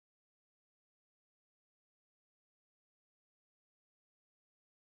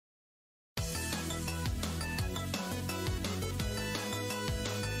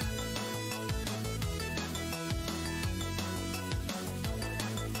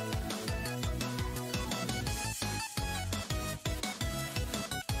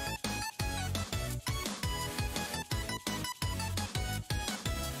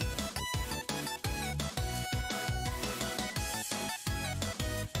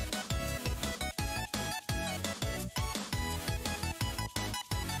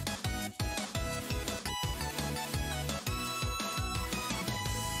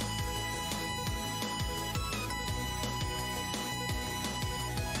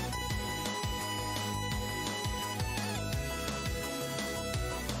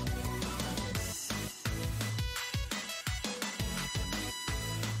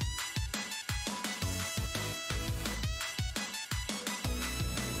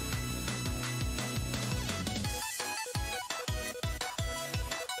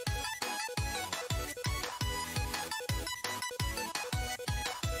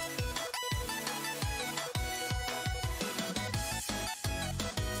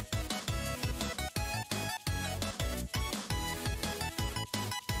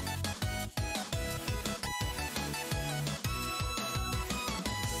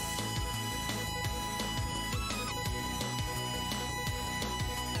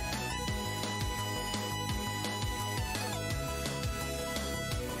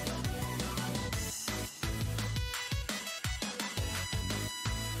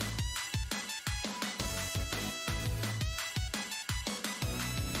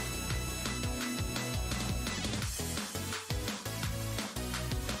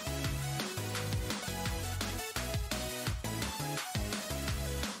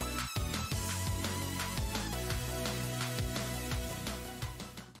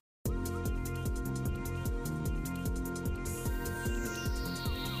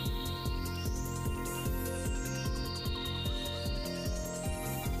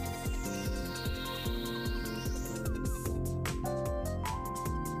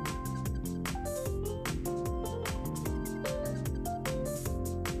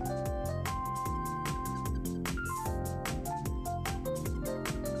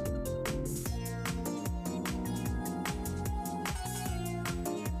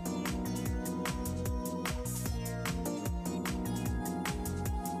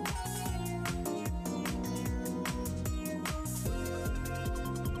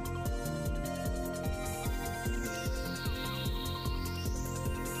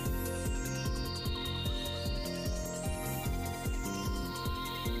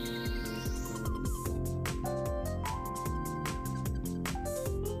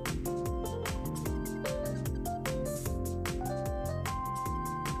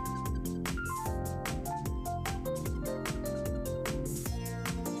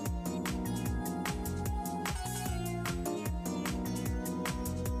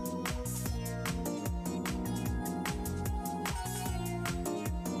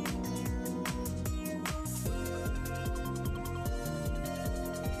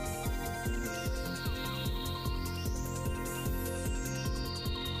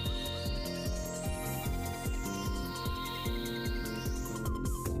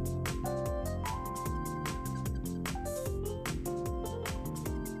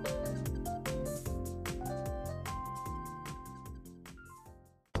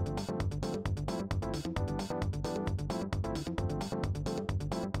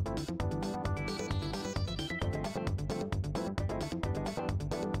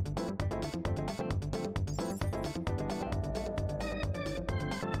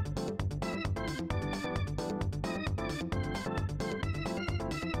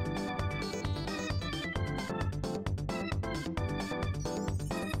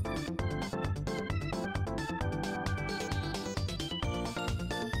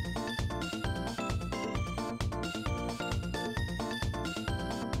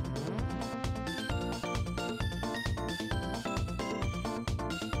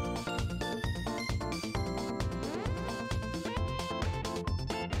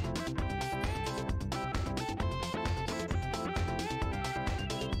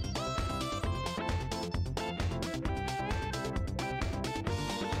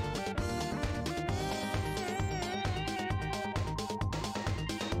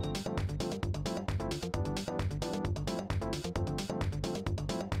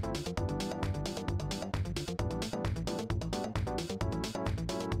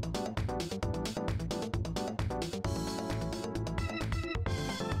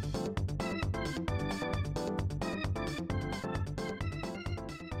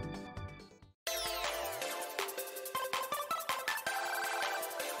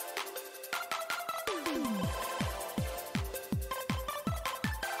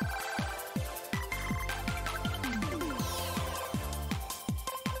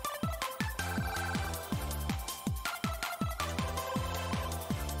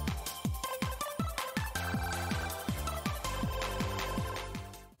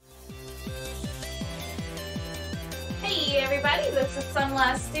Hey everybody, this is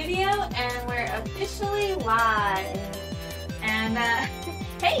Sunlaw Studio and we're officially live. And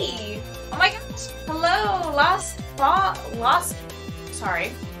hey, oh my gosh, hello,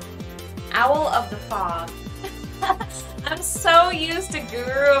 Owl of the Fog. I'm so used to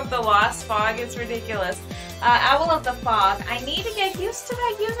Guru of the Lost Fog, it's ridiculous. Owl of the Fog, I need to get used to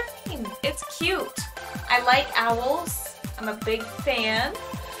that username. It's cute. I like owls, I'm a big fan.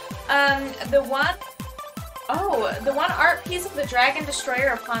 The one art piece of the Dragon Destroyer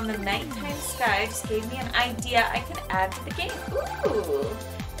upon the nighttime sky just gave me an idea I could add to the game. Ooh,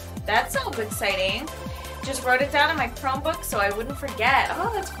 that sounds exciting. Just wrote it down in my Chromebook so I wouldn't forget.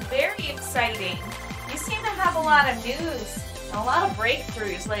 Oh, that's very exciting. You seem to have a lot of news, and a lot of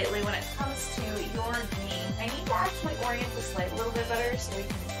breakthroughs lately when it comes to your game. I need to actually orient this light a little bit better so we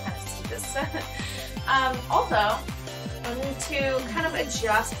can kind of see this. Also, I need to kind of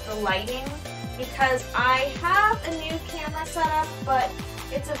adjust the lighting because I have a new camera setup, but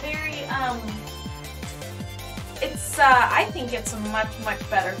it's a very, I think it's a much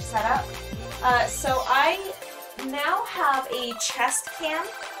better setup. So I now have a chest cam. I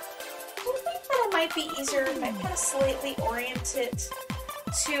think that it might be easier if I kind of slightly orient it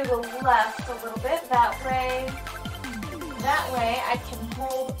to the left a little bit. That way I can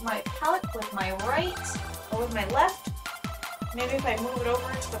hold my palette with my right or with my left. Maybe if I move it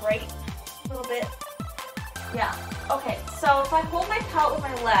over to the right a little bit. Yeah, okay, so if I hold my palette with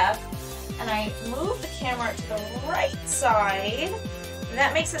my left and I move the camera to the right side,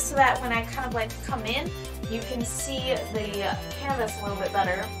 that makes it so that when I kind of like come in, you can see the canvas a little bit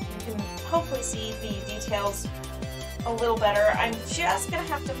better. You can hopefully see the details a little better. I'm just gonna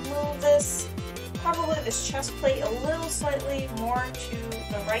have to move this, probably this chest plate a little slightly more to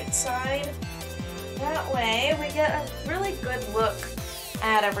the right side. That way we get a really good look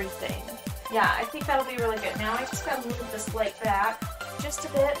at everything. Yeah, I think that'll be really good. Now I just gotta move this light back just a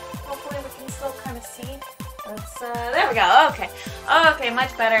bit. Hopefully we can still kind of see. Let's, there we go, okay. Okay,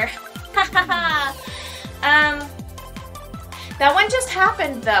 much better. That one just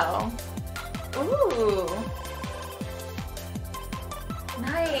happened though. Ooh.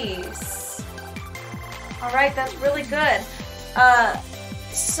 Nice. Alright, that's really good.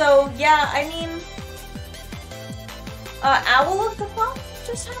 So yeah, I mean, Owl of the Fog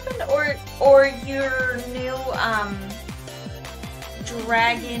just happened, or your new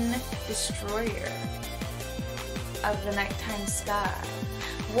Dragon Destroyer of the nighttime sky.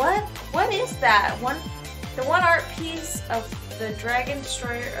 What is that? The one art piece of the Dragon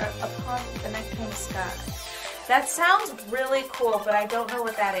Destroyer upon the nighttime sky. That sounds really cool, but I don't know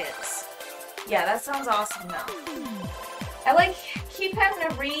what that is. Yeah, that sounds awesome though. I like keep having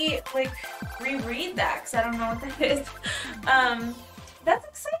to reread that because I don't know what that is. That's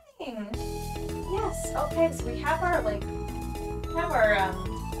exciting. Yes. Okay. So we have our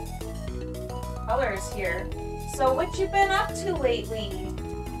colors here. So what you been up to lately?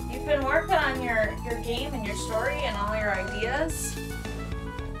 You've been working on your game and your story and all your ideas.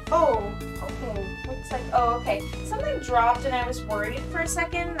 Oh. Okay. Looks like. Oh. Okay. Something dropped and I was worried for a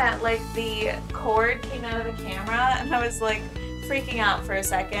second that like the cord came out of the camera and I was like freaking out for a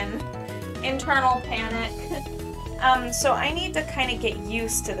second. Internal panic. So I need to kind of get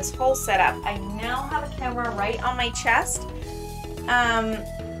used to this whole setup. I now have a camera right on my chest,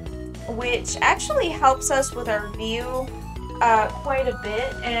 which actually helps us with our view quite a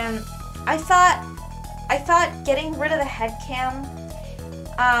bit. And I thought getting rid of the head cam,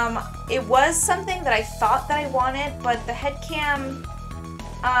 it was something that I thought that I wanted, but the head cam,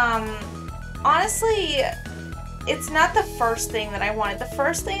 honestly, it's not the first thing that I wanted. The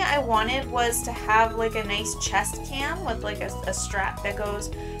first thing I wanted was to have like a nice chest cam with like a strap that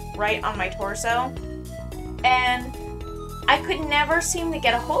goes right on my torso. And I could never seem to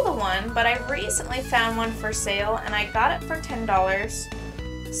get a hold of one, but I recently found one for sale and I got it for $10.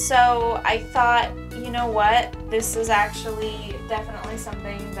 So I thought, you know what? This is actually definitely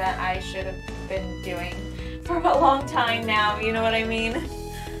something that I should have been doing for a long time now, you know what I mean?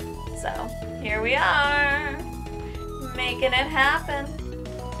 So here we are. Making it happen.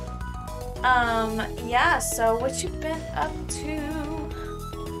 Yeah, so what you been up to?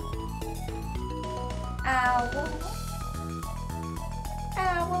 Owl.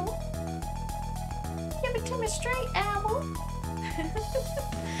 Owl. Give it to me straight, owl.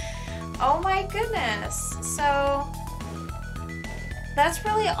 Oh my goodness. So, that's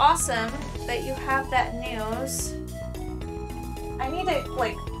really awesome that you have that news. I need to,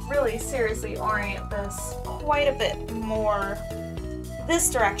 like, really seriously orient this quite a bit more this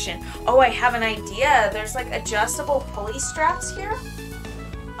direction. Oh, I have an idea. There's like adjustable pulley straps here.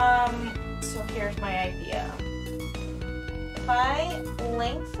 So here's my idea. if I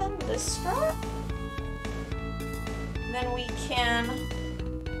lengthen this strap, then we can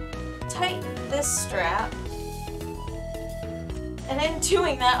tighten this strap. And in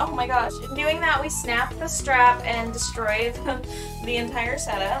doing that, oh my gosh, in doing that we snap the strap and destroy the entire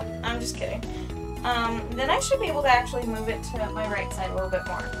setup. I'm just kidding. Then I should be able to actually move it to my right side a little bit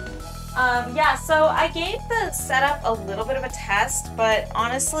more. Yeah, so I gave the setup a little bit of a test, but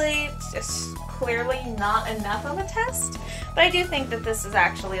honestly, just clearly not enough of a test. But I do think that this is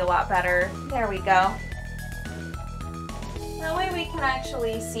actually a lot better. There we go. That way we can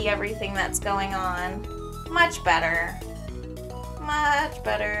actually see everything that's going on. Much better. Much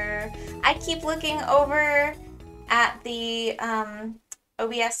better. I keep looking over at the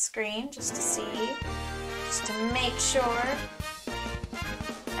OBS screen just to make sure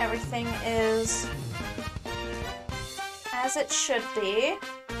everything is as it should be.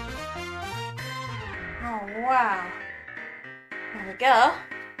 Oh wow. There we go.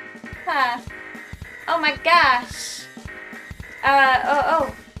 Huh. Oh my gosh.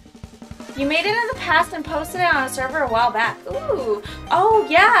 Oh. You made it in the past and posted it on a server a while back. Ooh. Oh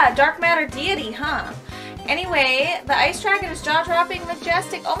yeah, Dark Matter Deity, huh? Anyway, the Ice Dragon is jaw-dropping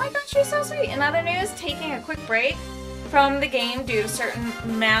Majestic. Oh my gosh, you're so sweet. In other news, taking a quick break from the game due to certain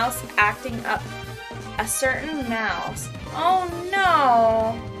mouse acting up. A certain mouse. Oh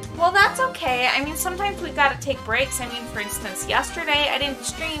no. Well, that's okay. I mean, sometimes we've got to take breaks. I mean, for instance, yesterday I didn't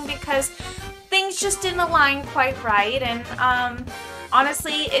stream because things just didn't align quite right, and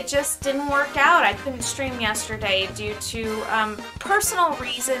honestly, it just didn't work out. I couldn't stream yesterday due to personal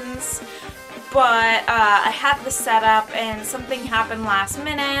reasons, but I had the setup and something happened last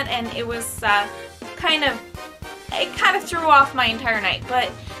minute, and it was kind of threw off my entire night, but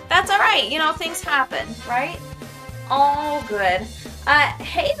that's alright, you know, things happen, right? All good.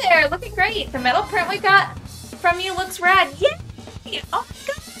 Hey there, looking great. The metal print we got from you looks rad. Yay! Oh my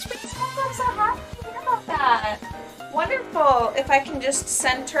gosh, I'm so happy to hear about that. Wonderful. If I can just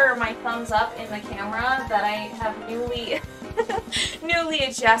center my thumbs up in the camera that I have newly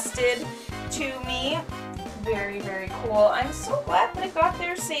adjusted to me. Very, very cool. I'm so glad that it got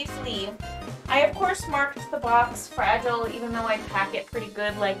there safely. I of course marked the box fragile, even though I pack it pretty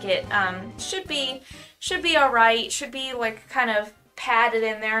good, like it should be alright. Should be like kind of padded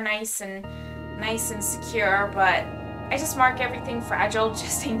in there, nice and secure, but I just mark everything fragile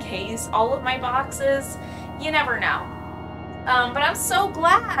just in case. All of my boxes, you never know. But I'm so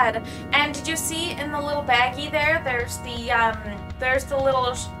glad. And did you see in the little baggie there? There's the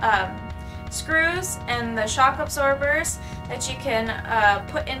little screws and the shock absorbers that you can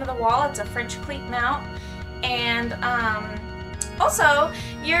put into the wall. It's a French cleat mount, and also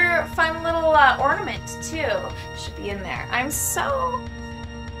your fun little ornament too should be in there. I'm so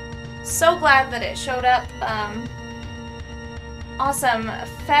glad that it showed up. Awesome.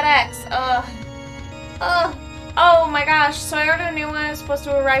 FedEx. Oh my gosh. So I ordered a new one. It's supposed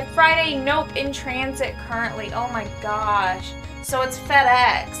to arrive Friday. Nope. In transit currently. Oh my gosh. So it's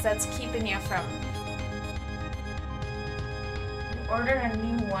FedEx that's keeping you from... You ordered a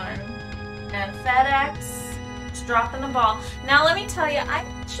new one. And FedEx is dropping the ball. Now let me tell you, I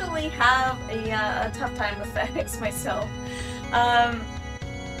actually have a tough time with FedEx myself.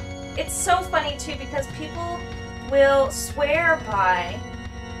 It's so funny too because people will swear by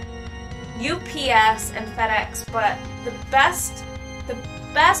UPS and FedEx, but the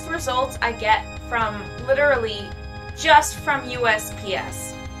best results I get from literally just from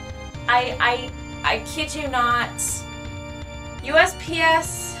USPS. I kid you not.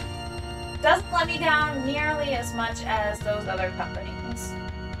 USPS doesn't let me down nearly as much as those other companies.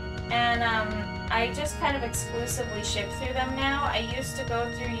 And I just kind of exclusively ship through them now. I used to go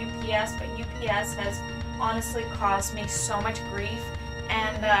through UPS, but UPS has honestly caused me so much grief,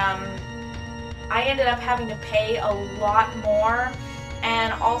 and I ended up having to pay a lot more,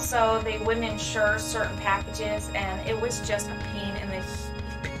 and also they wouldn't insure certain packages, and it was just a pain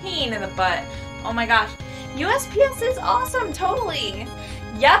in the butt. Oh my gosh. USPS is awesome, totally.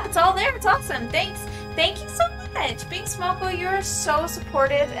 Yep, it's all there. It's awesome. Thanks. Thank you so much. Big Smoko, you're so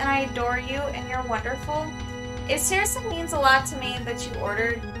supportive, and I adore you, and you're wonderful. It seriously means a lot to me that you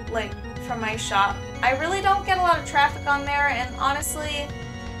ordered, like, from my shop. I really don't get a lot of traffic on there, and honestly,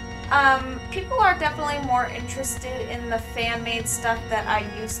 people are definitely more interested in the fan-made stuff that I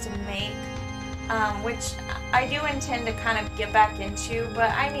used to make, which I do intend to kind of get back into,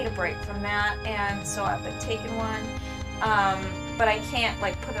 but I need a break from that, and so I've been taking one, but I can't,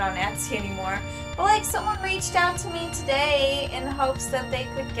 like, put it on Etsy anymore. But, like, someone reached out to me today in hopes that they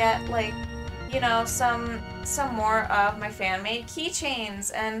could get, like, you know, some more of my fan-made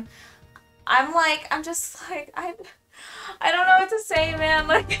keychains, and I'm just like, I don't know what to say, man.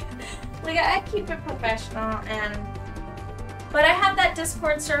 Like I keep it professional, but I have that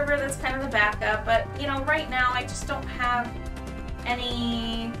Discord server that's kind of the backup. But you know, right now I just don't have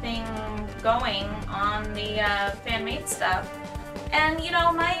anything going on the fan-made stuff. And you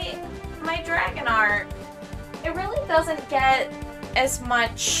know, my dragon art, it really doesn't get as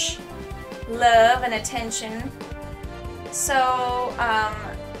much love and attention. So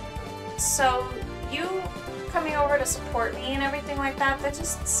so you coming over to support me and everything like that, that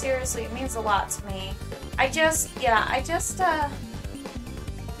just seriously, it means a lot to me. I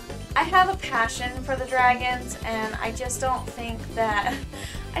have a passion for the dragons, and I just don't think that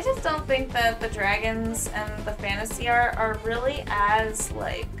the dragons and the fantasy art are really as,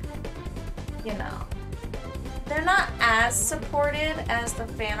 like, you know, they're not as supported as the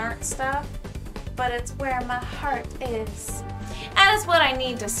fan art stuff, but it's where my heart is. And it's what I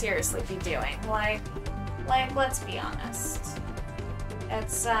need to seriously be doing. Like, let's be honest.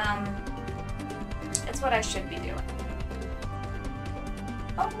 It's what I should be doing.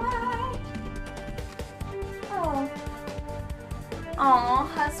 Oh my! Oh,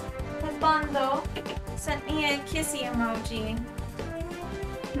 husbando sent me a kissy emoji.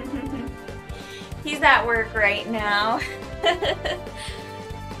 He's at work right now.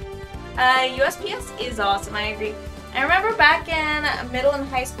 USPS is awesome, I agree. I remember back in middle and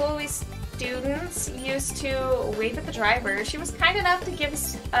high school, we students used to wave at the driver. She was kind enough to give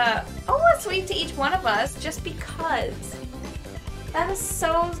us a sweet to each one of us just because. That is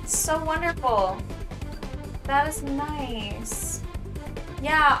so wonderful. That is nice.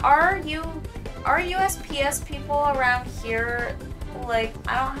 Yeah, our USPS people around here, like,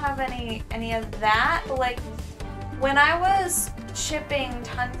 I don't have any of that. Like, when I was shipping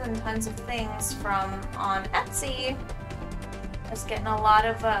tons and tons of things on Etsy, I was getting a lot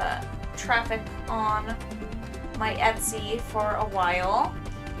of traffic on my Etsy for a while.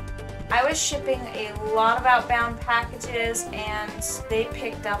 I was shipping a lot of outbound packages, and they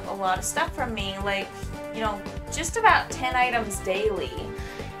picked up a lot of stuff from me, like, you know, just about 10 items daily.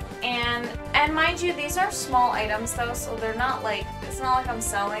 And mind you, these are small items though, so they're not like, it's not like I'm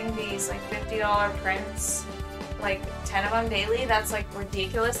selling these like $50 prints, like 10 of them daily. That's like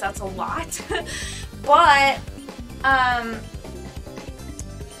ridiculous. That's a lot. But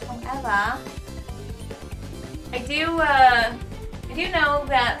however, I do know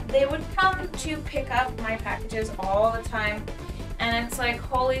that they would come to pick up my packages all the time, and it's like,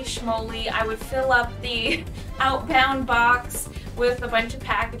 holy schmoly, I would fill up the outbound box with a bunch of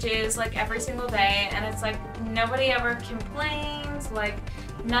packages like every single day, and it's like nobody ever complains, like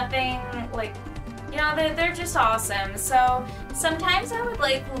nothing, like, you know, they're just awesome. So sometimes I would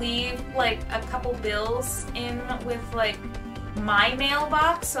like leave like a couple bills in with like my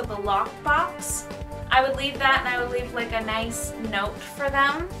mailbox, so the locked box. I would leave that, and I would leave like a nice note for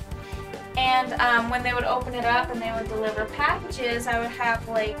them. And when they would open it up and they would deliver packages, I would have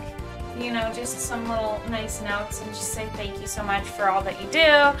like, you know, just some little nice notes and just say thank you so much for all that you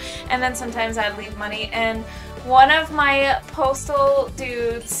do. And then sometimes I'd leave money. And one of my postal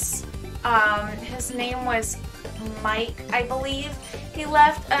dudes, his name was Mike, I believe, he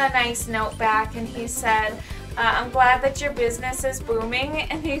left a nice note back, and he said, I'm glad that your business is booming.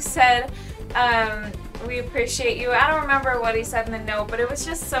 And he said, we appreciate you. I don't remember what he said in the note, but it was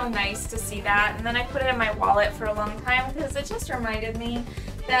just so nice to see that. And then I put it in my wallet for a long time because it just reminded me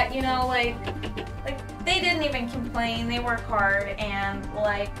that, you know, like they didn't even complain. They work hard, and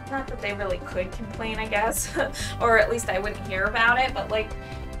like, not that they really could complain, I guess, or at least I wouldn't hear about it, but like,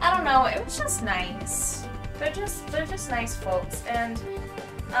 I don't know, it was just nice. They're just nice folks. And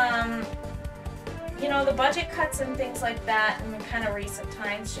you know, the budget cuts and things like that in the kind of recent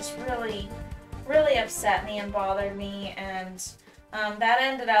times just really upset me and bothered me, and that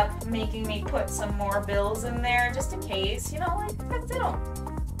ended up making me put some more bills in there just in case, you know, like, because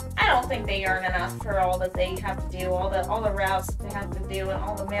I don't think they earn enough for all that they have to do, all the routes that they have to do, and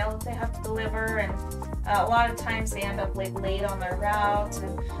all the mail that they have to deliver, and a lot of times they end up like late on their route,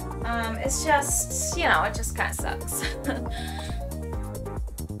 and it's just, you know, it just kind of sucks.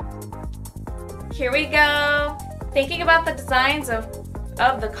 Here we go. Thinking about the designs of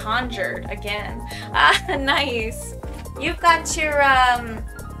The Conjured again. Nice. You've got your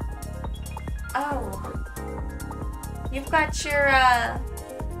you've got your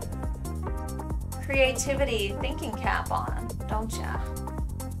creativity thinking cap on, don't ya?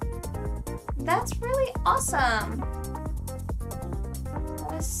 That's really awesome.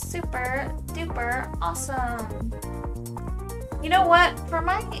 That is super duper awesome. You know what? For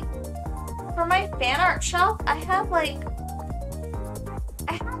my fan art shelf, I have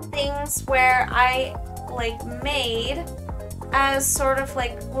things where I like made as sort of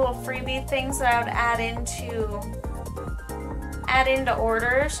like little freebie things that I would add into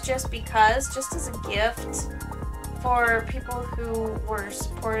orders just because, just as a gift for people who were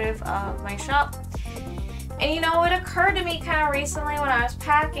supportive of my shop. And you know, it occurred to me kind of recently when I was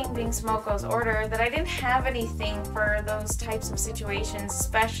packing Being Smoko's order that I didn't have anything for those types of situations,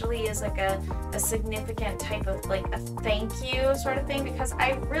 especially as like a significant type of like a thank you sort of thing, because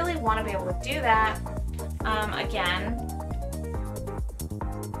I really want to be able to do that again,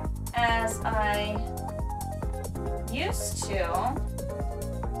 as I used to.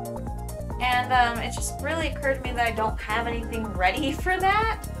 And it just really occurred to me that I don't have anything ready for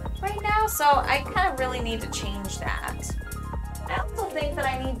that right now, so I kind of really need to change that. I also think that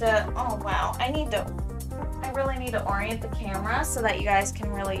I need to, oh wow, I really need to orient the camera so that you guys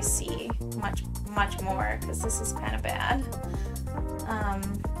can really see much more, because this is kind of bad.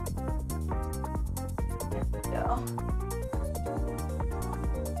 There we go.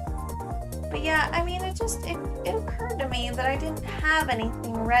 But yeah, I mean, it occurred to me that I didn't have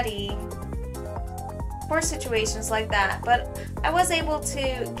anything ready for situations like that, but I was able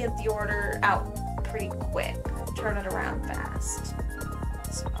to get the order out pretty quick, turn it around fast.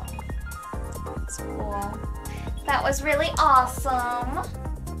 So that's cool. That was really awesome.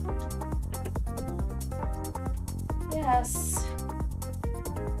 Yes.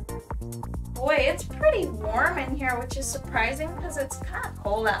 Boy, it's pretty warm in here, which is surprising because it's kind of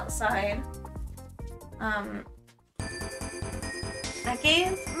cold outside. I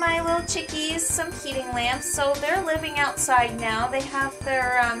gave my little chickies some heating lamps, so they're living outside now. They have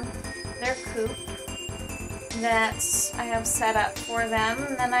their coop that I have set up for them.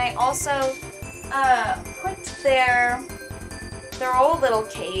 And then I also put their old little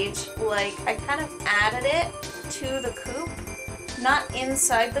cage, like I kind of added it to the coop, not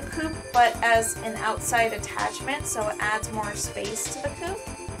inside the coop, but as an outside attachment, so it adds more space to the coop.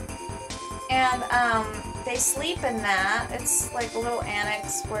 And they sleep in that. It's like a little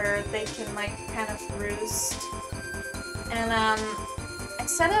annex where they can like kind of roost. And I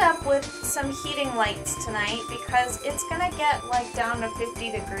set it up with some heating lights tonight because it's gonna get like down to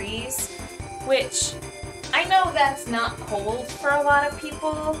 50 degrees, which I know that's not cold for a lot of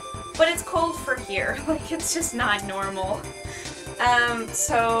people, but it's cold for here. Like, it's just not normal.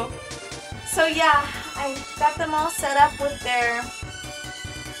 So yeah, I got them all set up with their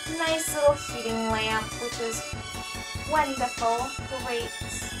nice little heating lamp, which is wonderful, great,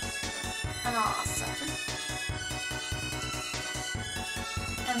 and awesome.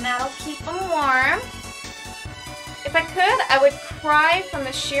 And that'll keep them warm. If I could, I would cry from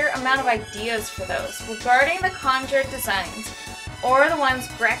the sheer amount of ideas for those regarding the Conjured designs, or the ones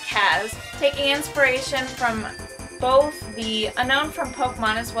Greg has, taking inspiration from both the Unknown from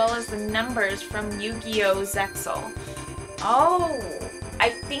Pokemon as well as the numbers from Yu-Gi-Oh! Zexal. Oh, I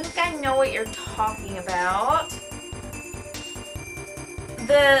think I know what you're talking about.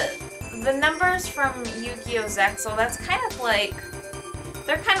 The numbers from Yu-Gi-Oh! Zexal, that's kind of like,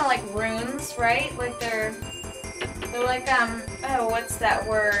 they're kind of like runes, right? Like they're like, oh, what's that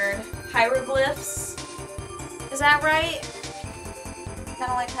word? Hieroglyphs? Is that right? Kind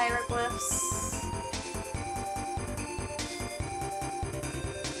of like hieroglyphs.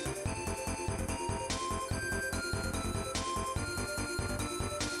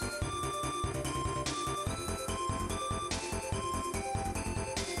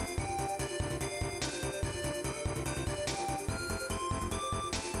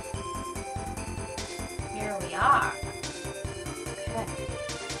 Here we are. Okay.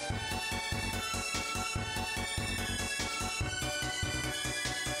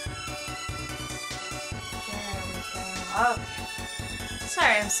 There we go. Okay.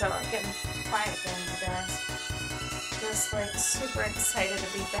 Sorry, I'm getting quiet again, you guys. Just like super excited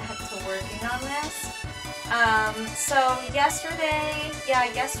to be back to working on this. So yesterday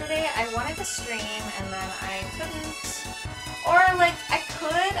I wanted to stream and then I couldn't. Or like I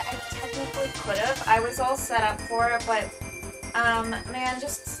technically could have. I was all set up for it, but man,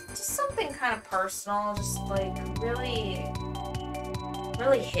 just something kind of personal, just like really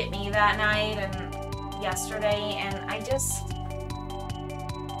hit me that night and yesterday, and I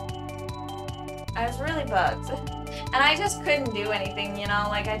was really bugged. And I just couldn't do anything, you know,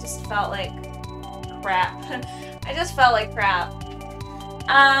 like I just felt like crap. I just felt like crap.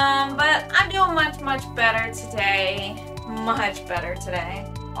 But I'm doing much better today. Much better today.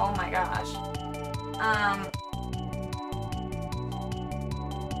 Oh my gosh.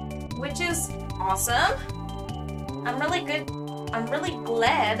 Which is awesome. I'm really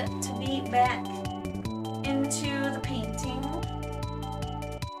glad to be back into the painting.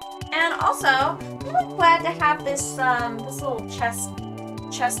 And also, I'm really glad to have this this little chest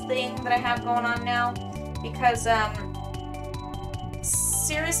thing that I have going on now, because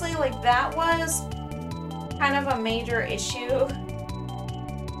seriously, like, that was kind of a major issue.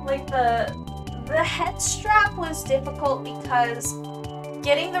 Like, the head strap was difficult because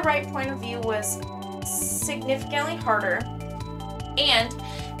getting the right point of view was significantly harder, and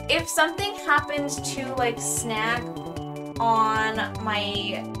if something happened to, like, snag on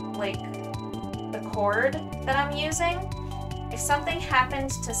my, like, the cord that I'm using, if something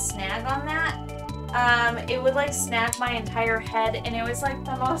happened to snag on that, it would, like, snag my entire head, and it was, like,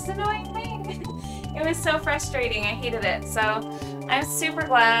 the most annoying thing. It was so frustrating. I hated it. So I'm super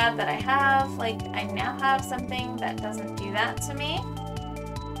glad that I now have something that doesn't do that to me.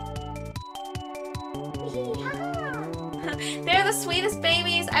 They're the sweetest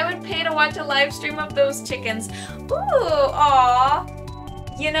babies. I would pay to watch a live stream of those chickens. Ooh, aw.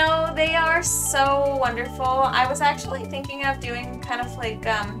 You know, they are so wonderful. I was actually thinking of doing kind of like,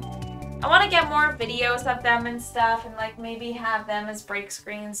 I want to get more videos of them and stuff, and like maybe have them as break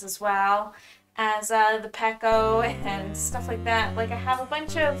screens as well as the Pecco and stuff like that. Like, I have a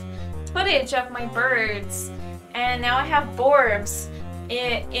bunch of footage of my birds, and now I have borbs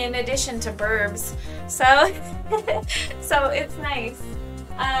in addition to burbs. So, so it's nice.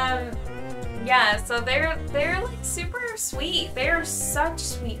 Yeah, so they're like super sweet. They're such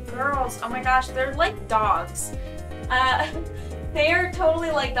sweet girls. Oh my gosh, they're like dogs. They're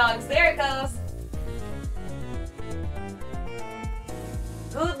totally like dogs. There it goes.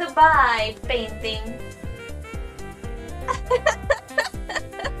 Goodbye, painting.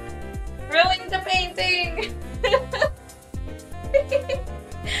 Ruined the painting.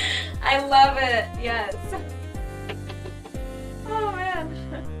 I love it. Yes. Oh man.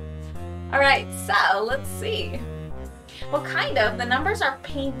 All right, so let's see. Well, kind of. The numbers are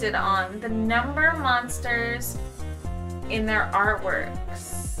painted on. The number monsters in their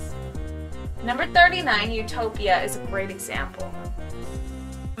artworks. Number 39, Utopia, is a great example.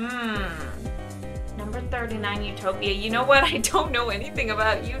 Number 39, Utopia. You know what? I don't know anything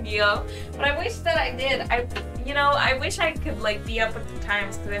about Yu-Gi-Oh! But I wish that I did. I wish I could, like, be up with the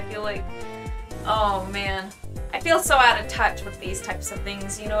times, because I feel like, oh man, I feel so out of touch with these types of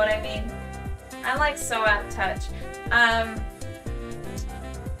things, you know what I mean? I'm, like, so out of touch.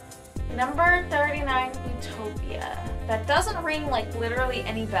 Number 39, Utopia. That doesn't ring, like, literally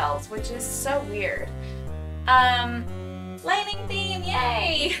any bells, which is so weird. Lightning theme,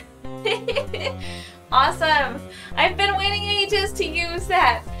 yay! Awesome! I've been waiting ages to use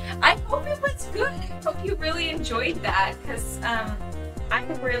that. I hope it was good. I hope you really enjoyed that, because I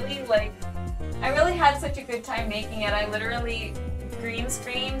really had such a good time making it. I literally green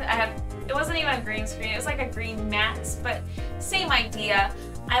screened. It wasn't even a green screen, it was like a green mat, but same idea.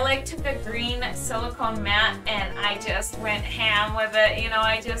 I like took a green silicone mat and I just went ham with it. You know,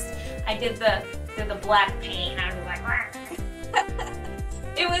 I did the black paint. I was like,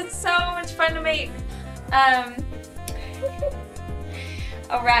 it was so much fun to make.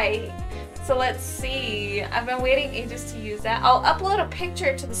 Alright, so let's see. I've been waiting ages to use that. I'll upload a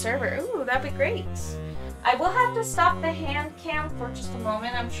picture to the server. Ooh, that'd be great. I will have to stop the hand cam for just a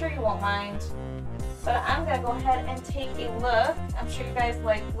moment. I'm sure you won't mind. But I'm gonna go ahead and take a look. I'm sure you guys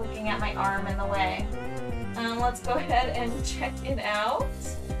like looking at my arm in the way. Let's go ahead and check it out.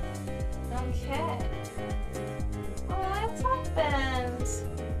 Okay. What happened?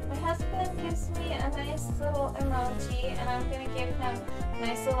 My husband gives me a nice little emoji, and I'm gonna give him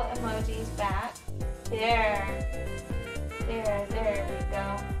nice little emojis back. There we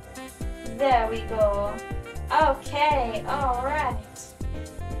go. There we go. Okay, alright.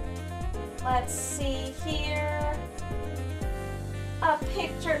 Let's see here. A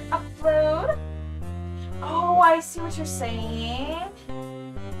picture upload. Oh, I see what you're saying.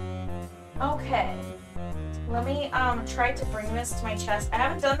 Okay. Let me try to bring this to my chest. I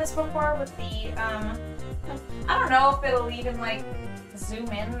haven't done this before with the I don't know if it'll even like zoom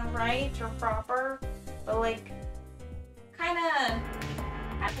in right or proper, but like kinda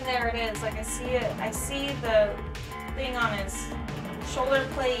there it is. Like I see it. I see the thing on his shoulder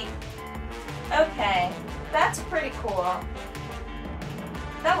plate. Okay, that's pretty cool.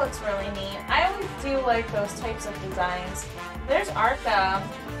 That looks really neat. I always do like those types of designs. There's Arca.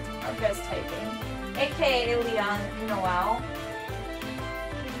 Arca's typing. AKA Leon Noel.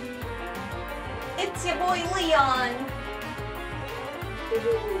 It's your boy Leon!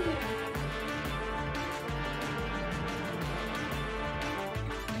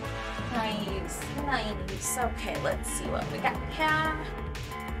 Nice, nice. Okay, let's see what we got here.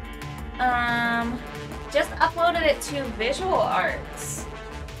 Just uploaded it to Visual Arts.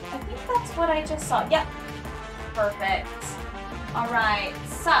 I think that's what I just saw. Yep. Perfect. Alright,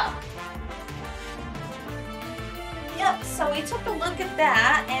 so. Yep, so we took a look at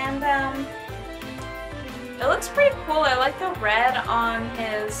that, and it looks pretty cool. I like the red on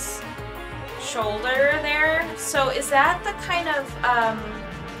his shoulder there. So is that the kind of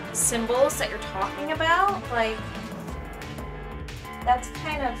symbols that you're talking about? Like, that's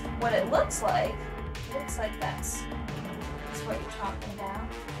kind of what it looks like. It looks like that's what you're talking about.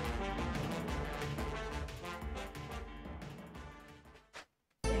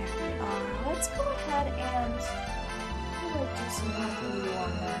 There we are. Let's go ahead and do some more blue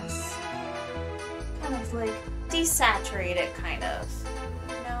on this. Kind of like desaturate it, kind of,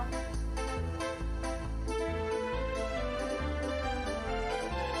 you know?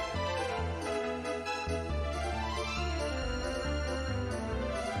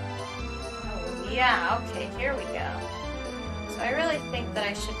 Oh, yeah, okay, here we go. So I really think that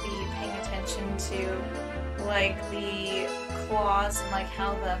I should be paying attention to, like, the claws and, like,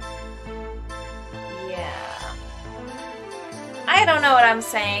 how the... Yeah. I don't know what I'm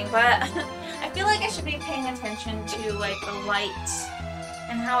saying, but I feel like I should be paying attention to, like, the light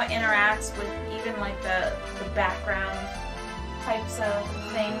and how it interacts with even, like, the background types of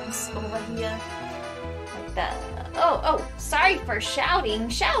things over here. Like that. Oh, sorry for shouting.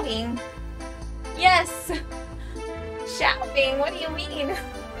 Shouting! Yes! Shouting, what do you mean?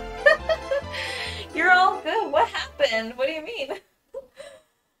 You're all good. What happened? What do you mean?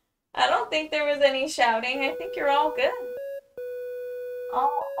 I don't think there was any shouting. I think you're all good.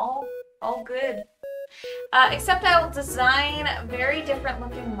 All good. Except I will design very different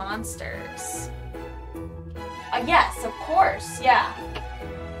looking monsters. Yes, of course, yeah.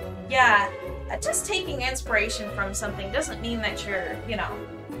 Yeah, just taking inspiration from something doesn't mean that you're, you know,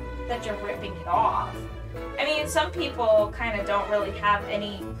 that you're ripping it off. I mean, some people kind of don't really have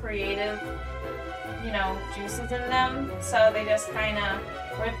any creative, you know, juices in them, so they just kind of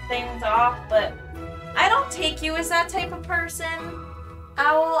rip things off, but I don't take you as that type of person.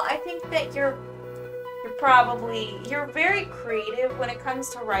 Owl, I think that you're very creative when it comes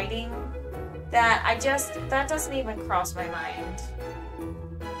to writing. That doesn't even cross my mind.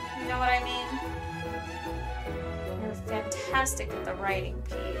 You know what I mean? You're fantastic at the writing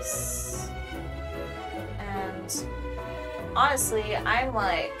piece. And honestly, I'm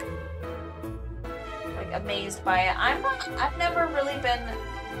like amazed by it. I've never really been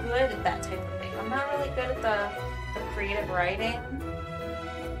good at that type of thing. I'm not really good at the creative writing.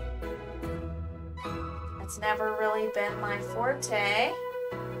 It's never really been my forte.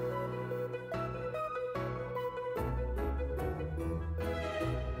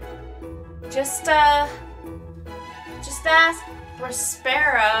 Just ask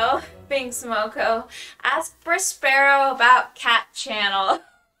Brispero, being Smoko. Ask Brispero about Cat Channel.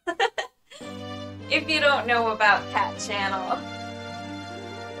 If you don't know about Cat Channel.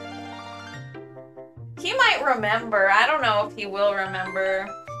 He might remember. I don't know if he will remember.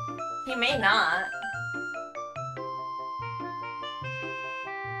 He may not.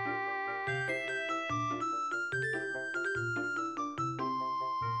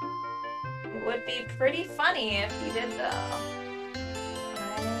 It would be pretty funny if he did, though.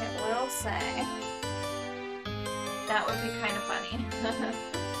 I will say. That would be kind of funny.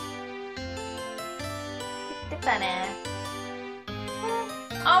 Funny.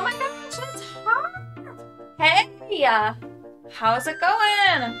 Oh my gosh, that's hot! Hey! How's it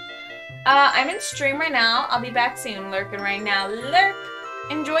going? I'm in stream right now. I'll be back soon. Lurking right now. Lurk!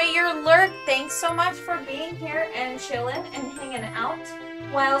 Enjoy your lurk. Thanks so much for being here and chilling and hanging out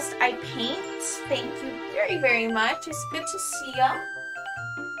whilst I paint. Thank you very, very much. It's good to see ya.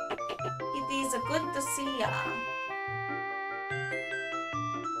 It is good to see ya.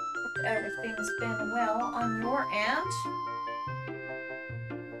 Hope everything's been well on your end.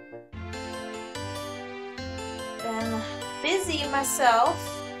 Been busy myself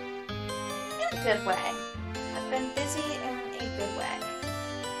in a good way. I've been busy in a good way.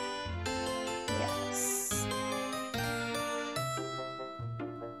 Yes.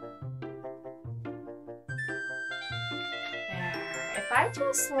 There. If I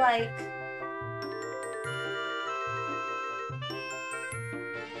just like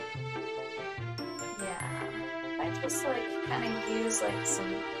kind of use like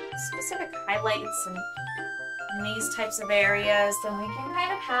some specific highlights and in these types of areas, then we can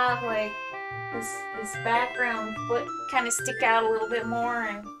kind of have like this background foot kind of stick out a little bit more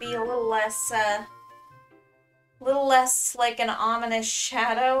and be a little less like an ominous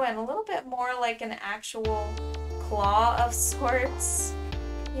shadow and a little bit more like an actual claw of sorts.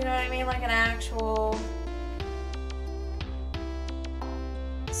 You know what I mean? Like an actual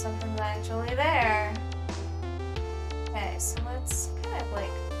Something's actually there. Okay, so let's kind of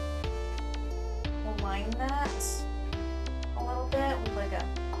like align that a little bit with like a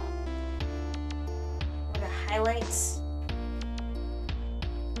highlight.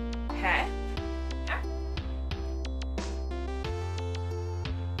 Okay.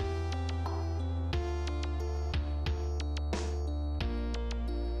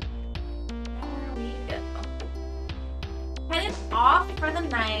 Headed off for the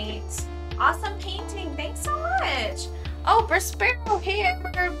night. Awesome painting. Thanks so much. Oh, Sparrow, hey,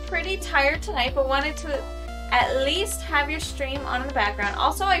 we're pretty tired tonight, but wanted to at least have your stream on in the background.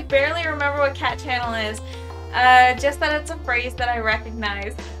 Also, I barely remember what cat channel is. Just that it's a phrase that I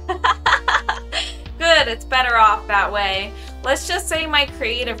recognize. Good, it's better off that way. Let's just say my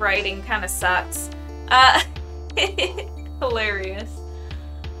creative writing kind of sucks. Hilarious.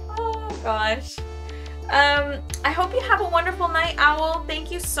 Oh gosh. I hope you have a wonderful night, Owl.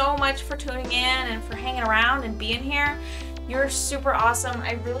 Thank you so much for tuning in and for hanging around and being here. You're super awesome.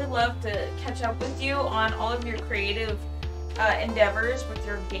 I really love to catch up with you on all of your creative endeavors with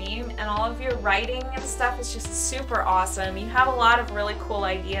your game, and all of your writing and stuff is just super awesome. You have a lot of really cool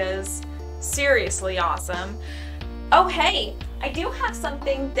ideas. Seriously awesome. Oh, hey, I do have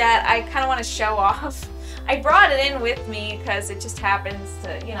something that I kind of want to show off. I brought it in with me because it just happens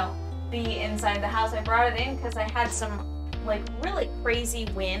to, you know, be inside the house. I brought it in because I had some like really crazy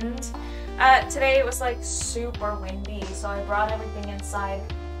wind. Today it was like super windy, so I brought everything inside.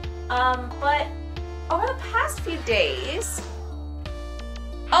 But over the past few days,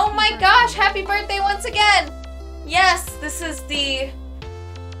 oh my gosh, happy birthday once again! Yes, this is the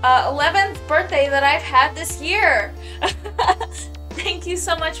 11th birthday that I've had this year. Thank you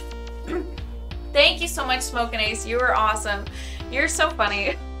so much. Thank you so much, Smoke and Ace. You were awesome. You're so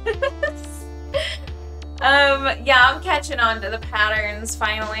funny. Yeah, I'm catching on to the patterns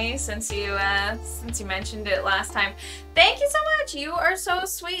finally since you mentioned it last time. Thank you so much. You are so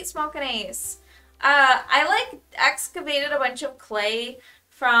sweet, Smoke and Ace. I like excavated a bunch of clay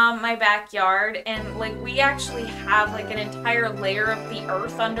from my backyard, and like we actually have like an entire layer of the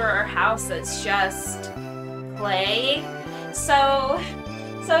earth under our house that's just clay. So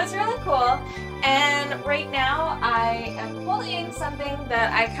it's really cool. And right now I am holding something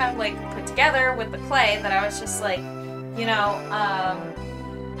that I kind of like put together with the clay that I was just like, you know,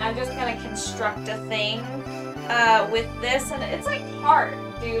 I'm just gonna construct a thing with this, and it's like hard,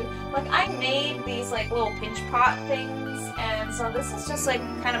 dude. Like I made these like little pinch pot things, and so this is just like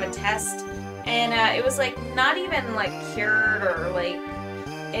kind of a test, and it was like not even like cured or like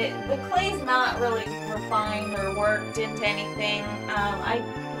the clay's not really refined or worked into anything. I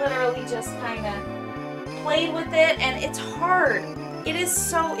literally just kind of played with it, and it's hard.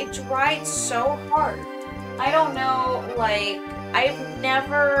 It dried so hard. I don't know, like, I've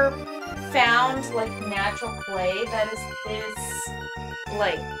never found, like, natural clay that is this,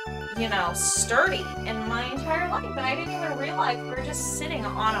 like, you know, sturdy in my entire life, and I didn't even realize we were just sitting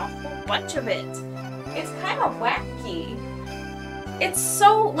on a whole bunch of it. It's kind of wacky. It's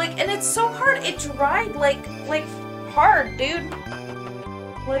so, like, and it's so hard. It dried, like hard, dude.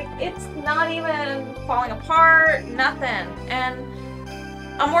 Like, it's not even falling apart, nothing. And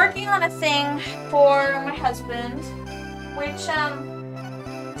I'm working on a thing for my husband, which,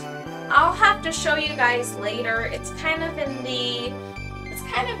 I'll have to show you guys later. It's kind of in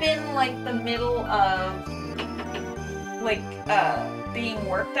like, the middle of, like, being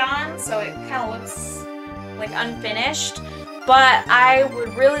worked on, so it kind of looks, like, unfinished. But I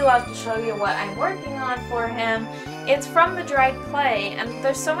would really love to show you what I'm working on for him. It's from the dried clay, and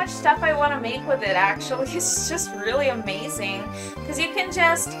there's so much stuff I want to make with it, actually. It's just really amazing. Because you can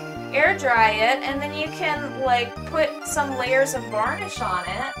just air dry it, and then you can, like, put some layers of varnish on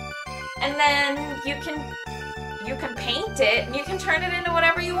it. And then you can paint it, and you can turn it into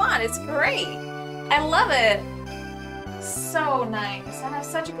whatever you want. It's great. I love it. So nice. I have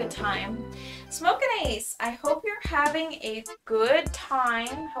such a good time. Smoke and Ace, I hope you're having a good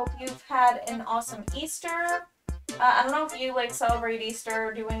time. Hope you've had an awesome Easter. I don't know if you like celebrate Easter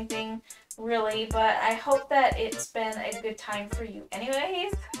or do anything really, but I hope that it's been a good time for you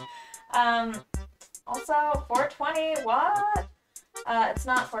anyways. Also, 420, what? It's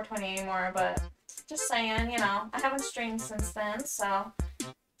not 420 anymore, but just saying, you know, I haven't streamed since then, so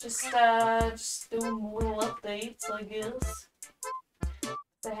just doing little updates, I guess.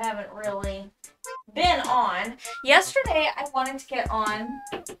 I haven't really been on. Yesterday, I wanted to get on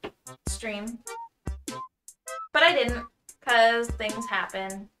stream, but I didn't, because things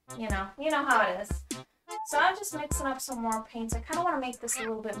happen, you know how it is. So I'm just mixing up some more paints. I kind of want to make this a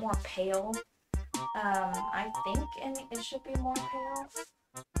little bit more pale. I think, and it should be more pale.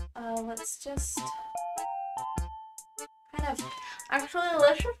 let's just kind of, actually,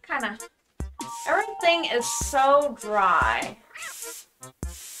 let's just kind of, everything is so dry.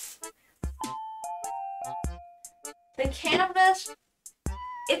 The canvas,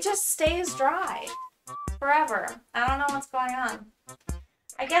 it just stays dry forever. I don't know what's going on.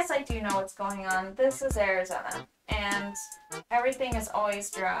 I guess I do know what's going on. This is Arizona, and everything is always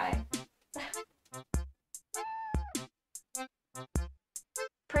dry.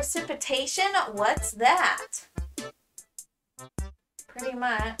 Precipitation? What's that? Pretty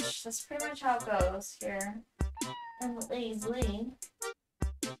much. That's pretty much how it goes here. And easily.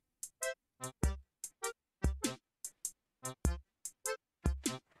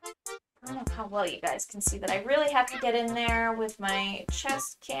 I don't know how well you guys can see that. I really have to get in there with my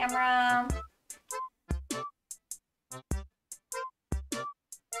chest camera.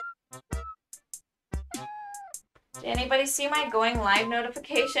 Did anybody see my going live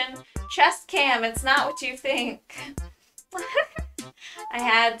notification? Chest cam, it's not what you think. I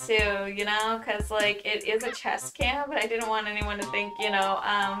had to, you know, because, like, it is a chest cam, but I didn't want anyone to think, you know,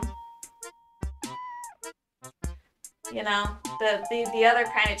 the other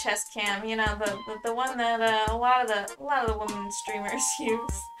kind of chest cam, you know, the one that a lot of the women streamers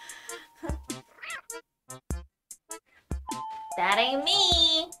use. That ain't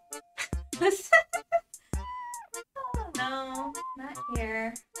me. Oh no, not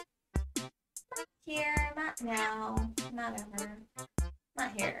here. Not here, not now, not ever.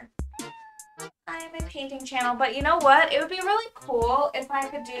 Not here. I am a painting channel, but you know what? It would be really cool if I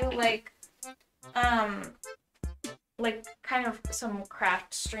could do like kind of some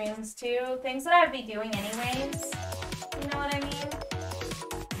craft streams too. Things that I'd be doing anyways. You know what I mean?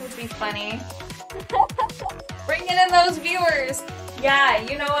 It would be funny. Bringing in those viewers. Yeah,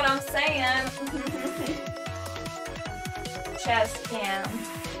 you know what I'm saying. Chest cam.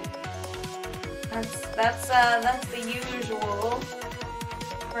 That's the usual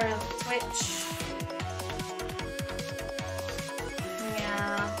for Twitch.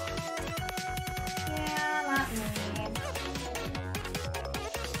 Yeah. Yeah, not me.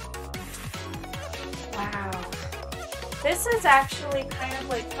 Wow. This is actually kind of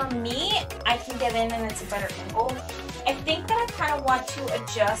like, for me, I can get in and it's a better angle. I think that I kind of want to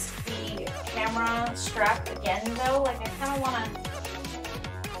adjust the camera strap again though. Like I kind of want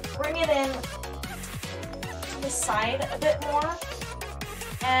to bring it in to the side a bit more.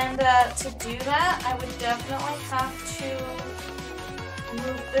 And to do that, I would definitely have to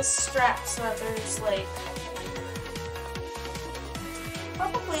move this strap so that there's like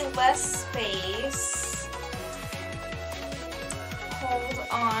probably less space. Hold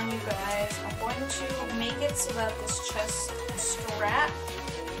on, you guys. I'm going to make it so that this chest strap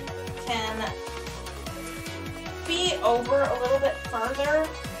can be over a little bit further.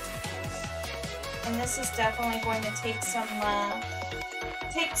 And this is definitely going to take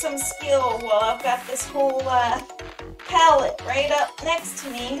some skill while I've got this whole palette right up next to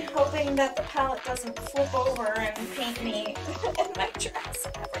me, hoping that the palette doesn't flip over and paint me in my dress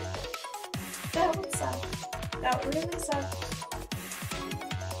and everything. That would suck. That would really suck.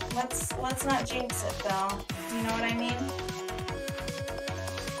 Let's not jinx it though. You know what I mean?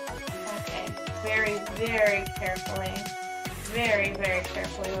 Okay. Very, very carefully. Very, very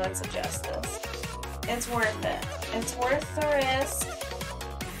carefully, let's adjust this. It's worth it. It's worth the risk.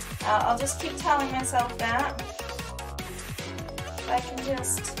 I'll just keep telling myself that. If I can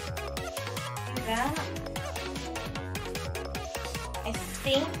just do that. I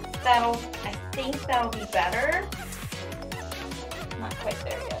think that'll be better. Not quite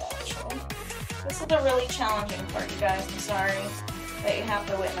there yet, actually. This is the really challenging part, you guys. I'm sorry that you have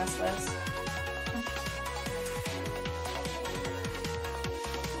to witness this.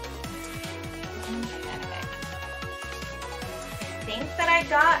 I think that I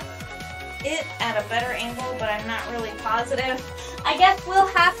got it at a better angle, but I'm not really positive. I guess we'll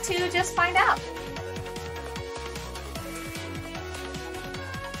have to just find out.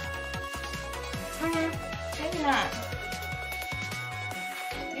 Maybe not.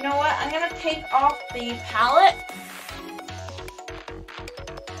 You know what? I'm gonna take off the palette.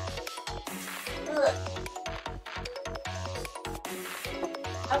 Ugh.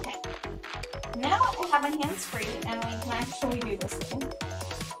 Okay. Now I have my hands free and we can actually do this thing.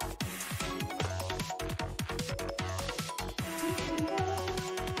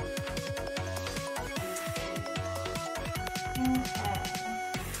 Okay.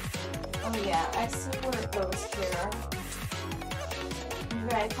 Oh yeah, I see where it goes here. You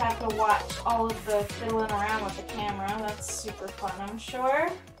guys have to watch all of the fiddling around with the camera. That's super fun, I'm sure.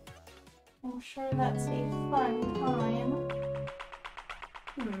 I'm sure that's a fun time.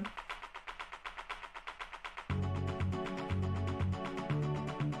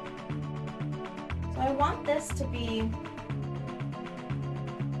 I want this to be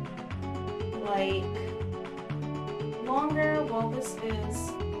like longer while this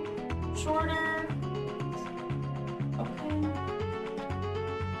is shorter. Okay.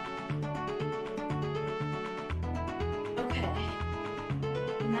 Okay.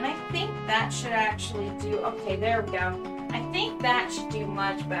 And then I think that should actually do, okay, there we go. I think that should do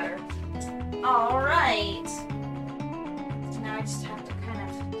much better. All right. So now I just have to kind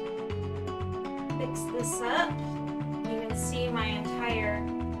of fix this up. You can see my entire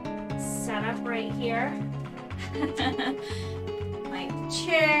setup right here. My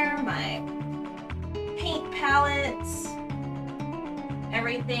chair, my paint palettes,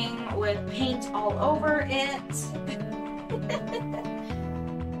 everything with paint all over it.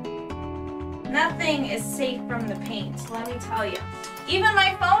 Nothing is safe from the paint, let me tell you. Even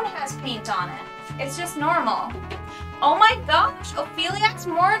my phone has paint on it. It's just normal. Oh my gosh, Opheliax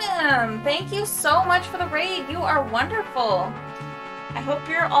Mortem! Thank you so much for the raid. You are wonderful. I hope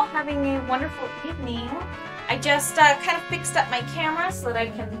you're all having a wonderful evening. I just kind of fixed up my camera so that I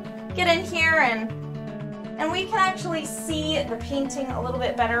can get in here and we can actually see the painting a little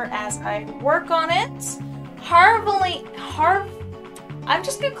bit better as I work on it. I'm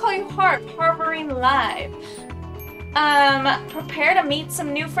just gonna call you Harboring Live. Prepare to meet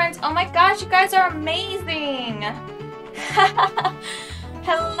some new friends. Oh my gosh, you guys are amazing.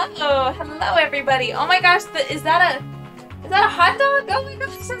 Hello everybody. Oh my gosh, is that a hot dog? Oh my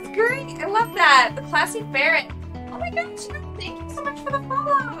gosh, that's great. I love that. The Classy Ferret. Oh my gosh, thank you so much for the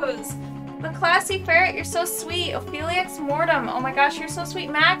follows. The Classy Ferret, you're so sweet. Opheliax Mortem, oh my gosh, you're so sweet.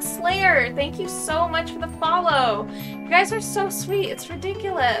 Max Slayer, thank you so much for the follow. You guys are so sweet, it's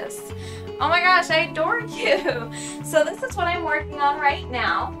ridiculous. Oh my gosh, I adore you. So this is what I'm working on right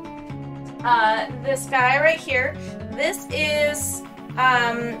now. This guy right here, this is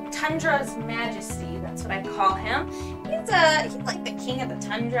Tundra's Majesty, that's what I call him. He's like the king of the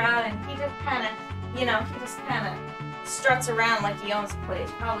tundra, and he just kind of, you know, he just kind of struts around like he owns the place.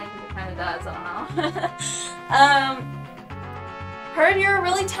 Probably he kind of does, I don't know. Heard you're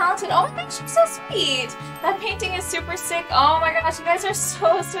really talented. Oh my gosh, you're so sweet. That painting is super sick. Oh my gosh, you guys are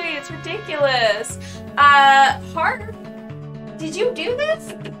so sweet. It's ridiculous. Harv, did you do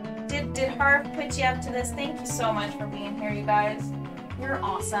this? Did Harv put you up to this? Thank you so much for being here, you guys. You're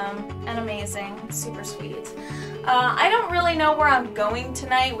awesome and amazing. Super sweet. I don't really know where I'm going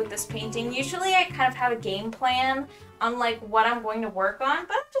tonight with this painting. Usually I kind of have a game plan on like what I'm going to work on,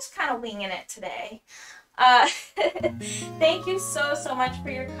 but I'm just kind of winging it today. Thank you so much for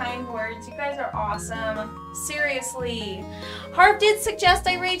your kind words. You guys are awesome. Seriously. Harv did suggest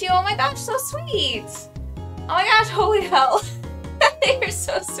I raid you. Oh my gosh, so sweet. Oh my gosh, holy hell. You're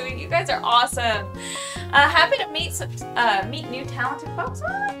so sweet. You guys are awesome. Happy to meet new talented folks. Oh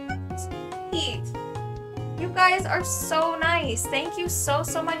my gosh, sweet. You guys are so nice. Thank you so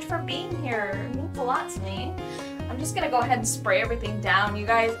much for being here. It means a lot to me. I'm just gonna go ahead and spray everything down. You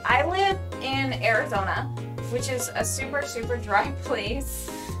guys, I live in Arizona, which is a super dry place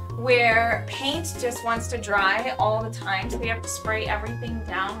where paint just wants to dry all the time, so we have to spray everything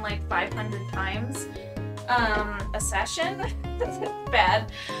down like 500 times a session. That's bad.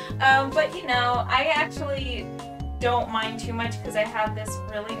 But you know, I actually don't mind too much because I have this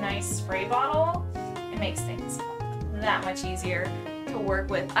really nice spray bottle. It makes things that much easier to work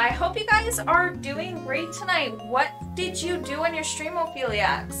with. I hope you guys are doing great tonight. What did you do on your stream,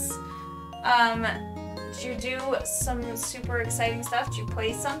 Opheliax? Did you do some super exciting stuff? Did you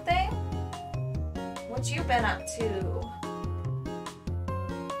play something? What you been up to?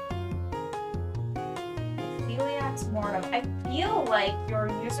 Opheliax Mortem. I feel like your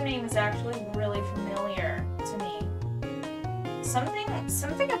username is actually really familiar to me.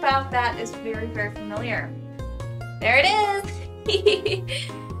 Something about that is very familiar. There it is.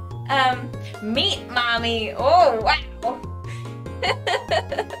 Meat Mommy. Oh wow.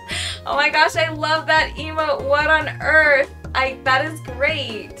 Oh my gosh, I love that emote. What on earth? That is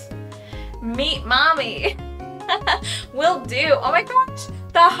great. Meat Mommy. Will do. Oh my gosh.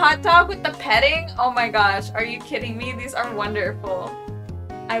 The hot dog with the petting. Oh my gosh. Are you kidding me? These are wonderful.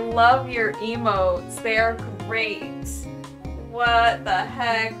 I love your emotes. They are great. What the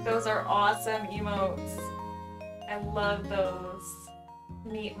heck? Those are awesome emotes. I love those.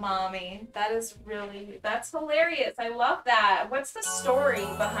 Meat Mommy. That is really, that's hilarious. I love that. What's the story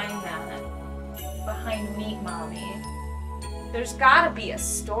behind that? Behind Meat Mommy? There's gotta be a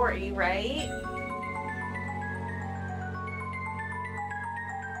story, right?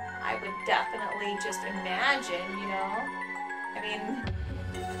 I would definitely just imagine, you know? I mean,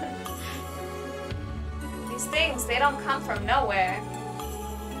 these things, they don't come from nowhere.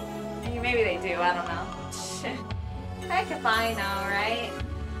 And you Maybe they do, I don't know. Heck if I know, right?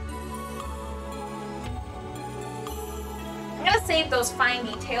 I'm gonna save those fine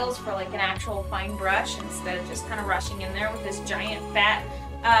details for like an actual fine brush instead of just kind of rushing in there with this giant fat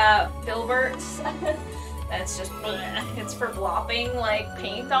filbert. That's just, it's for glopping like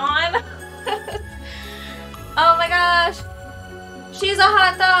paint on. Oh my gosh! She's a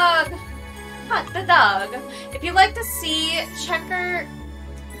hot dog! Hot dog. If you'd like to see, check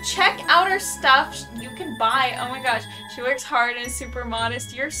out her stuff you can buy. Oh my gosh, she works hard and is super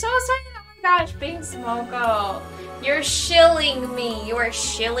modest. You're so sweet. Oh my gosh, Bing Smoko. You're shilling me. You are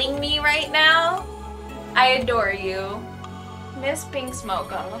shilling me right now. I adore you. Miss Bing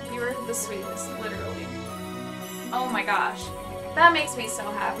Smoko. You are the sweetest, literally. Oh my gosh. That makes me so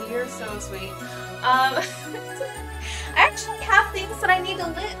happy. You're so sweet. I actually have things that I need to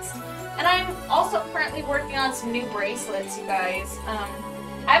list. And I'm also currently working on some new bracelets, you guys.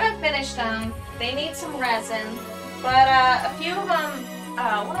 I haven't finished them. They need some resin. But a few of them,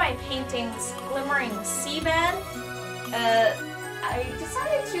 one of my paintings, Glimmering Seabed, I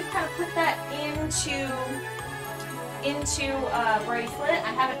decided to kind of put that into a bracelet.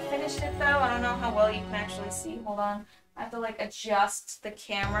 I haven't finished it though. I don't know how well you can actually see. Hold on. I have to like adjust the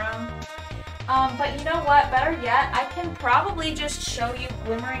camera. But you know what? Better yet, I can probably just show you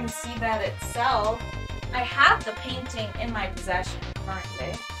Glimmering Seabed itself. I have the painting in my possession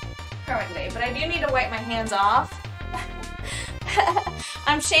currently, but I do need to wipe my hands off.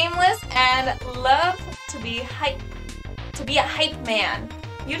 I'm shameless and love to be a hype man.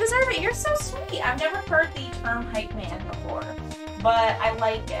 You deserve it. You're so sweet. I've never heard the term hype man before, but I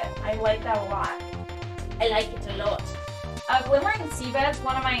like it. I like that a lot. I like it a lot. Glimmering Seabed is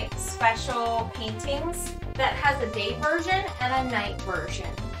one of my special paintings that has a day version and a night version.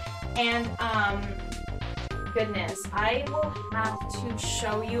 And goodness, I will have to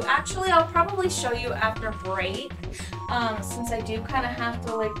show you. Actually, I'll probably show you after break, since I do kind of have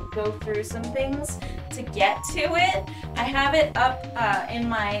to like go through some things to get to it. I have it up in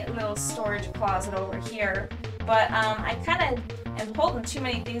my little storage closet over here, but I kind of am holding too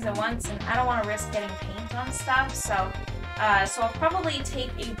many things at once, and I don't want to risk getting paint on stuff. So I'll probably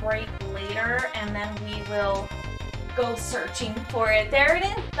take a break later, and then we will go searching for it. There it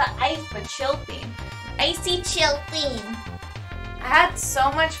is, the chill theme. Icy chill theme. I had so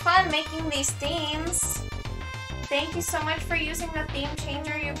much fun making these themes. Thank you so much for using the theme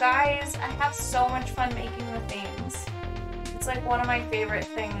changer, you guys. I have so much fun making the themes. It's like one of my favorite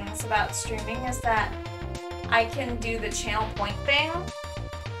things about streaming is that I can do the channel point thing.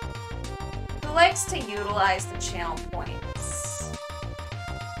 Who likes to utilize the channel points?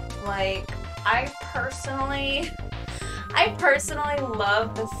 Like, I personally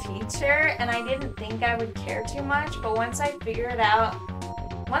love the feature, and I didn't think I would care too much, but once I figured out,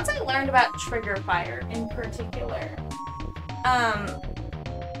 once I learned about trigger fire in particular,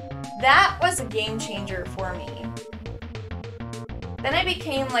 that was a game changer for me. Then I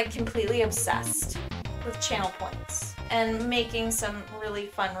became like completely obsessed with channel points and making some really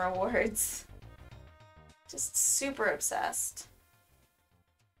fun rewards. Just super obsessed.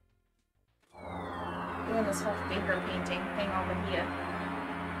 Doing this whole finger painting thing over here.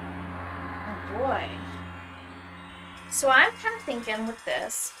 Oh boy. So I'm kind of thinking with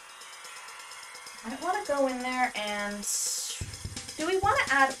this, I want to go in there and, do we want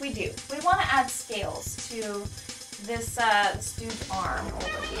to add, we do. We want to add scales to this, this dude's arm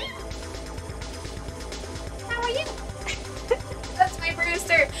over here. How are you? That's my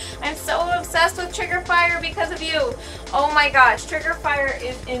Brewster. I'm so obsessed with trigger fire because of you. Oh my gosh, trigger fire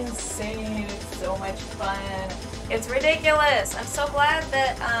is insane. It's so much fun. It's ridiculous. I'm so glad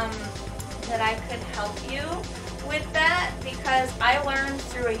that that I could help you with that, because I learned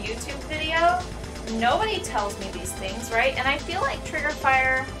through a YouTube video. Nobody tells me these things, right? And I feel like trigger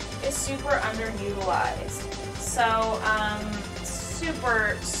fire is super underutilized. So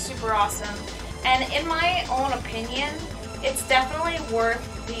super, super awesome. And in my own opinion, it's definitely worth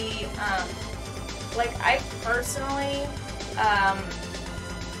the, like, I personally,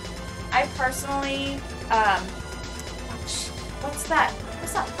 what's that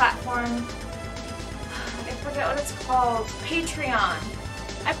platform? I forget what it's called. Patreon.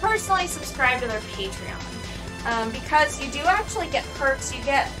 I personally subscribe to their Patreon, because you do actually get perks. You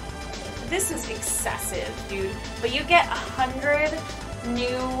get, this is excessive, dude, but you get 100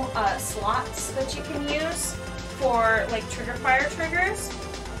 new slots that you can use for like trigger fire triggers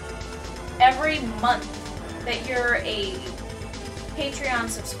every month that you're a Patreon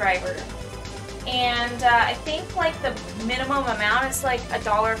subscriber. And I think like the minimum amount is like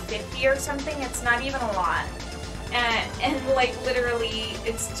 $1.50 or something. It's not even a lot. and like literally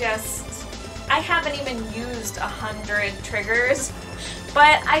it's just, I haven't even used 100 triggers,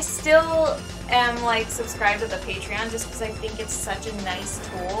 but I still am like subscribed to the Patreon just because I think it's such a nice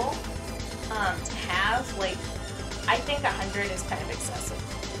tool to have. Like, I think 100 is kind of excessive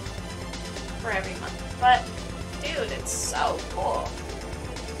for every month, but dude, it's so cool.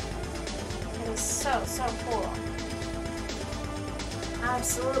 It is so, so cool.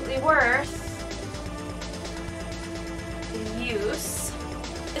 Absolutely worth the use.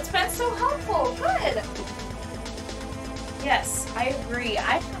 It's been so helpful. Good. Yes, I agree.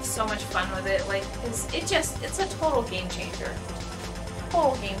 I have so much fun with it. Like, it's a total game changer.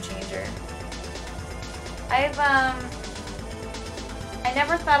 Total game changer. I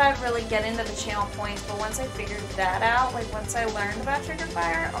never thought I'd really get into the channel points, but once I figured that out, like once I learned about trigger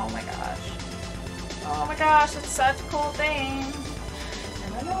fire, oh my gosh. Oh my gosh, it's such a cool thing.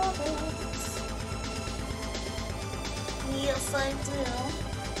 And I love it. Yes, I do.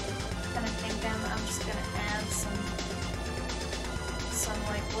 I'm just gonna add some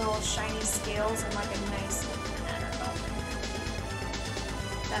like little shiny scales and like a nice, I don't know.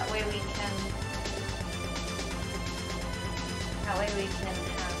 That way we can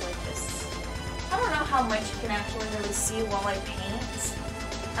have like this. I don't know how much you can actually really see while I paint.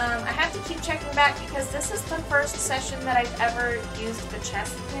 I have to keep checking back because this is the first session that I've ever used the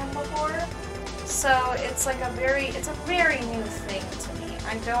chest cam before. So it's like a very new thing to me.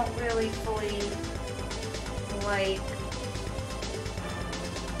 I don't really fully like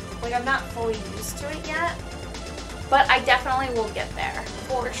I'm not fully used to it yet, but I definitely will get there,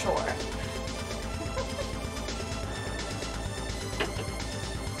 for sure.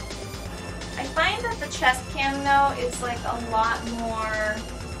 I find that the chest cam though is like a lot more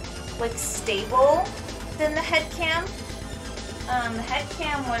like stable than the head cam. The head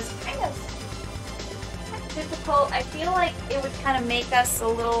cam was kind of difficult. I feel like it would kind of make us a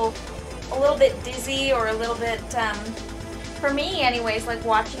little bit dizzy, or a little bit, for me anyways, like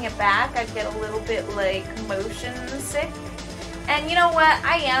watching it back, I'd get a little bit like motion sick. And you know what,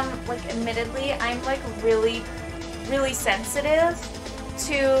 I am, like, admittedly, I'm like really sensitive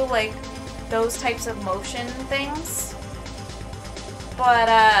to like those types of motion things. But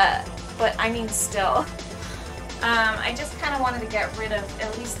I mean, still. I just kind of wanted to get rid of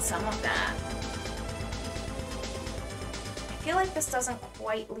at least some of that. I feel like this doesn't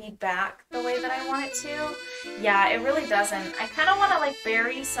quite lead back the way that I want it to. Yeah, it really doesn't. I kind of want to like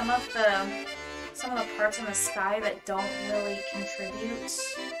bury some of the parts in the sky that don't really contribute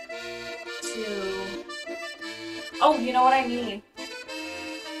to... Oh, you know what I need?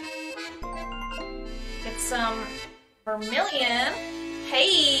 Get some vermilion.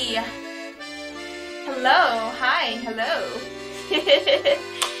 Hey! Hello, hi, hello.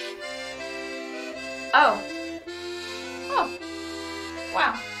 Oh,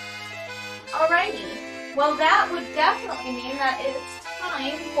 wow. Alrighty. Well, that would definitely mean that it's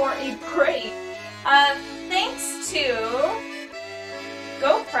time for a break. Thanks to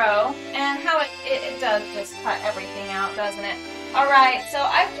GoPro and how it does just cut everything out, doesn't it? Alright, so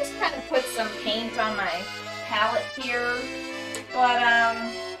I've just kind of put some paint on my palette here, but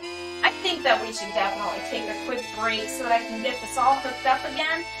I think that we should definitely take a quick break so that I can get this all hooked up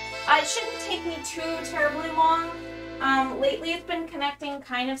again. It shouldn't take me too terribly long. Lately it's been connecting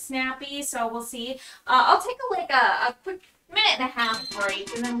kind of snappy, so we'll see. I'll take a quick minute-and-a-half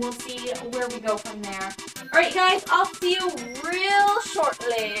break, and then we'll see where we go from there. Alright guys, I'll see you real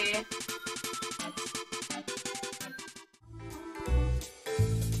shortly.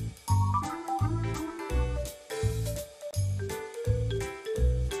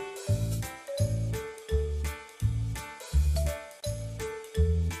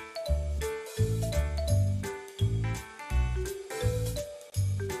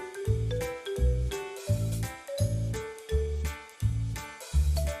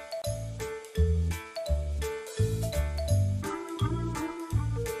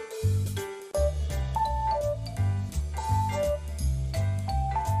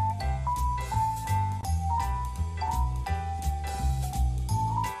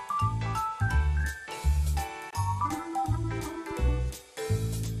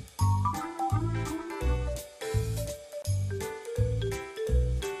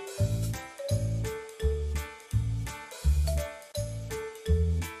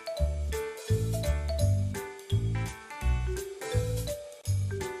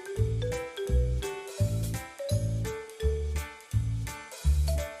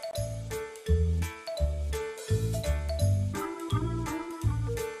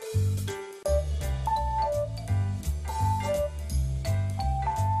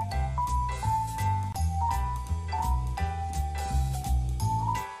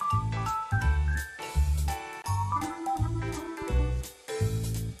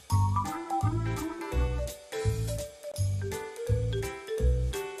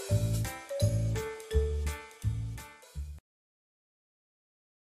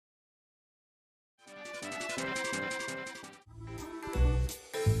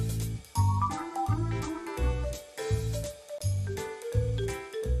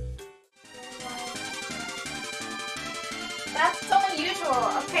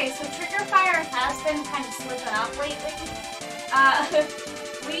 Okay, so Trigger Fire has been kind of slipping up lately.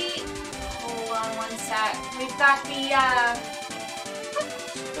 Hold on one sec. We've got the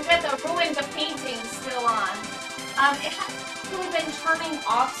ruined painting still on. It has actually been turning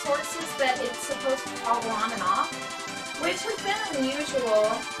off sources that it's supposed to toggle on and off, which has been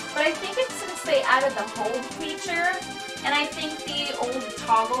unusual, but I think it's since they added the hold feature, and I think the old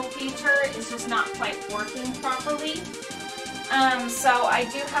toggle feature is just not quite working properly. So I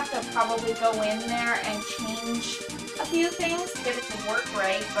do have to probably go in there and change a few things to get it to work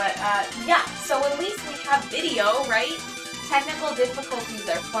right, but yeah, so at least we have video, right? Technical difficulties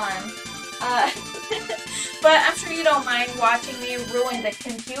are fun. But I'm sure you don't mind watching me ruin the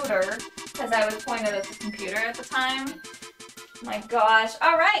computer, because I was pointed at the computer at the time. My gosh.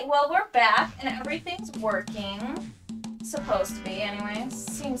 Alright, well, we're back, and everything's working. Supposed to be, anyways.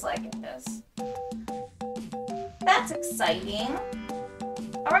 Seems like it is. That's exciting.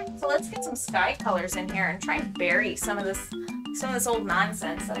 Alright, so let's get some sky colors in here and try and bury some of this old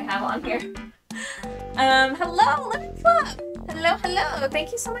nonsense that I have on here. Hello, Lemon Fluff! Hello, hello!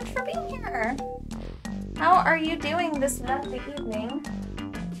 Thank you so much for being here! How are you doing this lovely evening,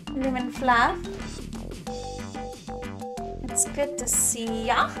 Lemon Fluff? It's good to see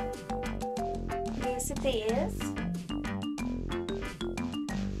ya. Yes, it is.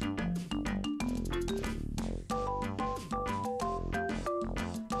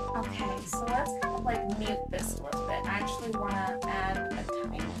 Okay, so let's kind of like mute this a little bit. I actually want to add a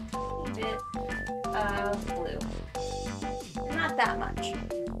tiny bit of blue. Not that much,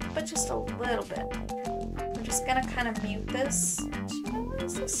 but just a little bit. We're just gonna kind of mute this.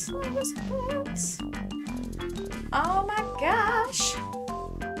 Just the slightest bit. Oh my gosh!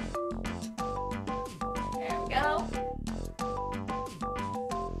 There we go.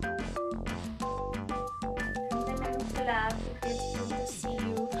 It's good to see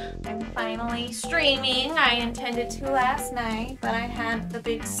you. I'm finally streaming. I intended to last night, but I had the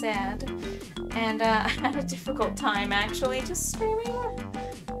big sad. And I had a difficult time actually just streaming.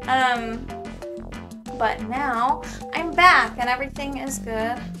 But now I'm back and everything is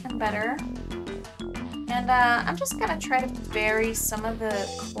good and better. And I'm just gonna try to bury some of the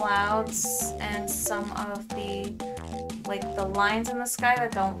clouds and some of the the lines in the sky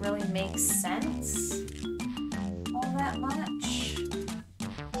that don't really make sense all that much.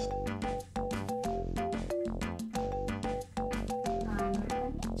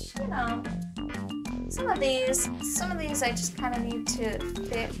 You know, some of these I just kind of need to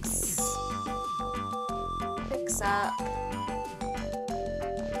fix up.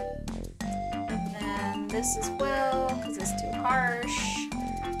 And then this as well, because it's too harsh.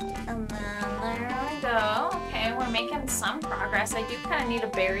 And then there we go. Okay, we're making some progress. I do kind of need to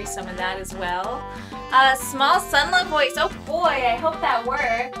bury some of that as well. Small Sunlove voice. Oh boy, I hope that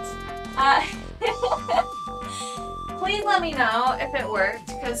worked. Please let me know if it worked,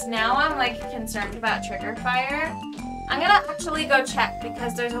 because now I'm like concerned about trigger fire. I'm gonna actually go check,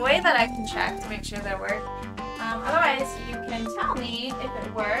 because there's a way that I can check to make sure that it worked. Otherwise, you can tell me if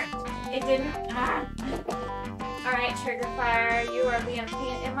it worked. It didn't. Alright, trigger fire, you are being a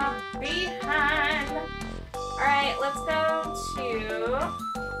pain in my behind. Alright, let's go to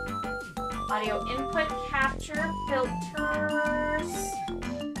audio input capture filters.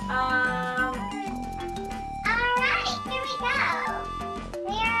 Alright, here we go.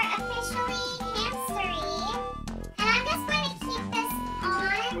 We are officially hands-free. And I'm just going to keep this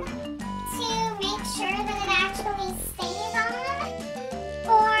on to make sure that it actually stays on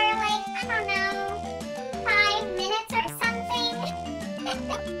for like, I don't know, 5 minutes or something.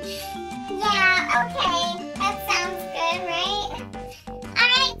 Yeah, okay. That sounds good, right?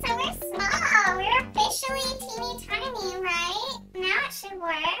 Alright, so we're small. We're officially teeny tiny, right? Now it should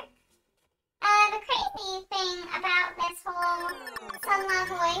work. The crazy thing about this whole Sunlove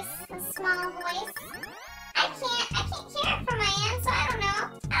voice, the small voice, I can't hear it from my end, so I don't know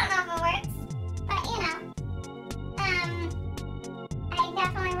if it works. But you know, I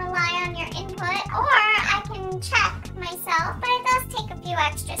definitely rely on your input, or I can check myself, but it does take a few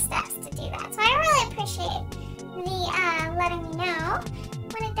extra steps to do that. So I really appreciate the letting me know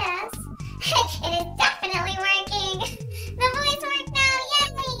when it does. It is definitely working. The voice worked now, yay!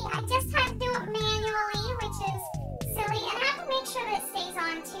 I just have to do it manually, which is silly, and I have to make sure that it stays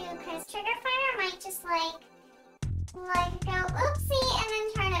on too, because trigger fire might just like go oopsie and then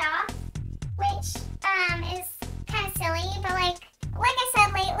turn it off, which is kind of silly. But like I said,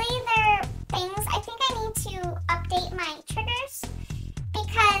 lately there are things I think I need to update my triggers,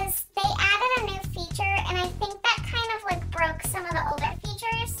 because they added a new feature, and I think that kind of like broke some of the older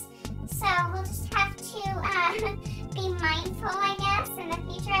features. So we'll just have to be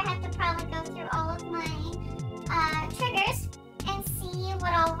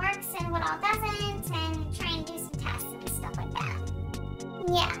what all doesn't, and try and do some tests and stuff like that.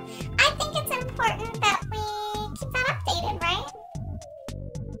 Yeah, I think it's important that we keep that updated, right?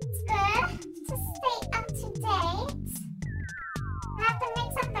 It's good to stay up to date. I have to mix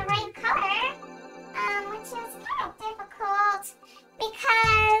up the right color, which is kind of difficult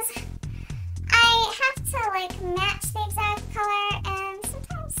because I have to like match the exact color, and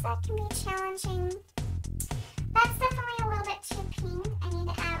sometimes that can be challenging. That's definitely a little bit too pink. I need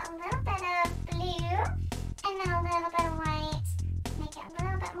to add a little bit of blue and then a little bit of white. Make it a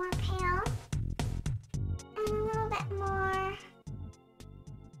little bit more pale. And a little bit more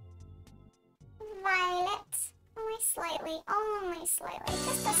violet. Only slightly.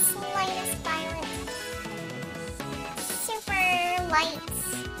 Just the slightest violet. Super light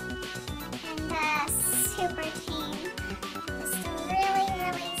and super tame. Just a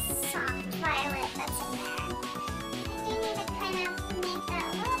really soft violet that's in there. I do need to kind of make that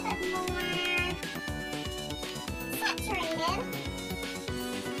a little bit more saturated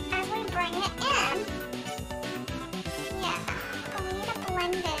as we bring it in. Yeah, we need to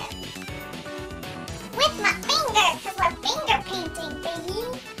blend it with my finger, because we're finger painting, baby.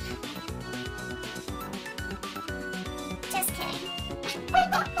 Just kidding.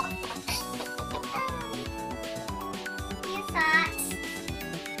 You thought,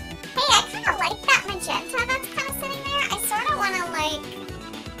 hey, I kind of like that magenta that's kind of sitting there. I sort of want to like,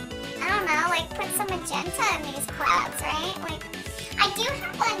 I don't know, like put some magenta in these clouds, right? Like, I do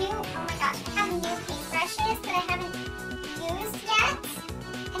have a new, oh my gosh, I have new paintbrushes that I haven't used yet.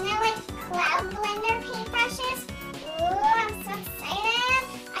 And they're like cloud blender paintbrushes. Ooh, I'm so excited.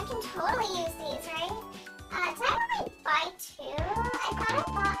 I can totally use these, right? Did I only buy two? I thought I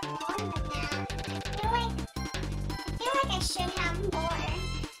bought more than that. I feel like I should have more.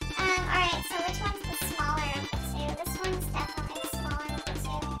 Alright, so which one's the smaller of the two? This one's definitely the smaller of the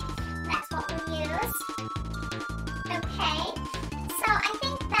two. That's what we use. Okay, so I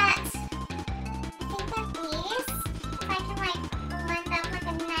think that these, if I can like blend up like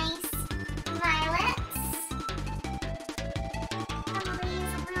a nice violet, probably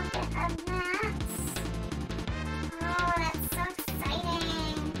use a little bit of that. Oh, that's so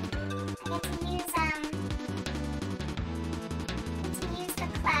exciting! I get to use the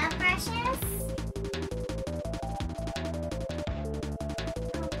cloud brushes.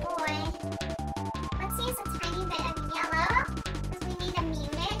 Oh boy. Let's use a tiny bit of yellow, because we need to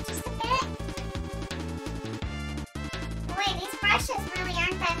mute it just a bit. Boy, these brushes really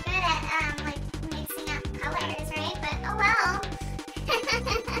aren't that good at like mixing up colors, right? But oh well.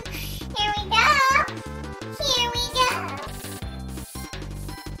 Here we go. Here we go.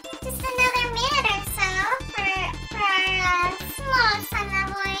 Just another minute or so for our small sunlight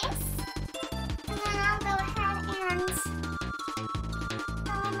voice. And then I'll go ahead and go over and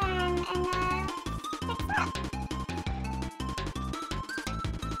fix that.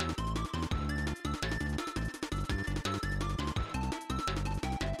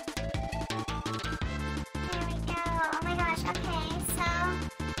 There we go. Oh my gosh, okay,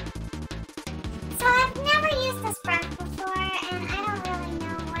 so I've never used this brush before, and I don't really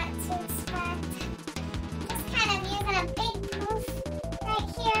know what to expect. Just kind of using a big poof right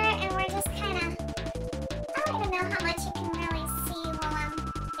here, and we're just kind of, I don't even know how much you can really see while I'm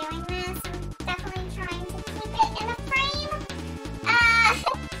doing this. I'm definitely trying to keep it in the frame.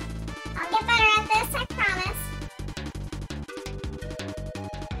 I'll get better at this, I promise.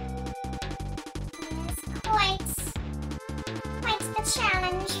 It's quite the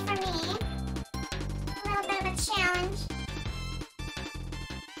challenge for me. A little bit of a challenge.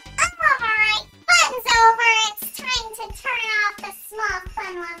 Alright, fun's over. It's time to turn off the small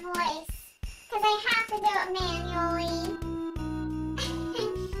fun voice. Because I have to do it manually.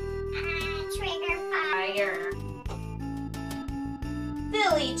 Trigger fire.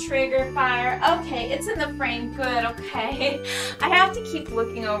 Silly trigger fire. Okay, it's in the frame. Good, okay. I have to keep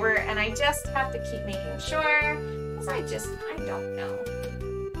looking over, and I just have to keep making sure. Because I don't know.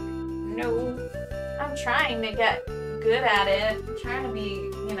 No. I'm trying to get good at it. I'm trying to be,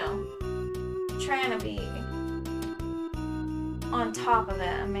 on top of it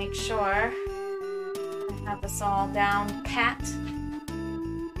and make sure I have this all down pat.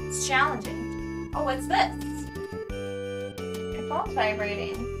 It's challenging. Oh, what's this? My phone's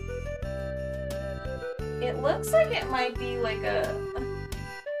vibrating. It looks like it might be like a...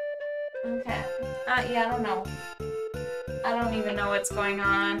 Okay. Yeah, I don't know. I don't even know what's going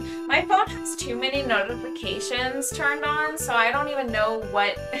on. My phone has too many notifications turned on, so I don't even know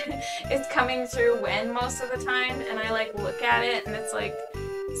what is coming through when most of the time, and I like look at it and it's like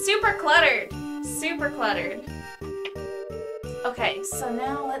super cluttered. Super cluttered. Okay, so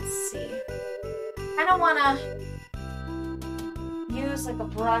now let's see. I don't want to use like a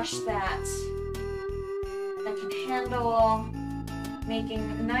brush that can handle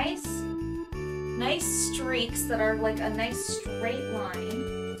making nice streaks that are like a nice straight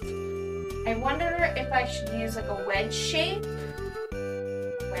line. I wonder if I should use like a wedge shape,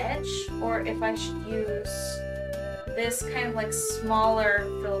 or if I should use this kind of like smaller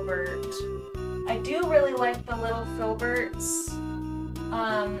filbert. I do really like the little filberts.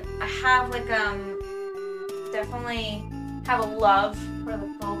 I have like definitely have a love for the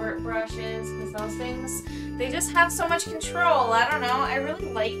filbert brushes because those things, they just have so much control. I don't know, I really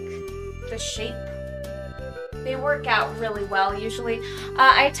like the shape. They work out really well usually.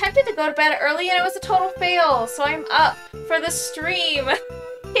 I attempted to go to bed early and it was a total fail, so I'm up for the stream.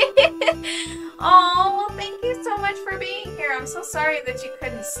 Oh, well, thank you so much for being here. I'm so sorry that you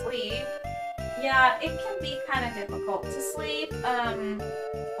couldn't sleep. Yeah, it can be kind of difficult to sleep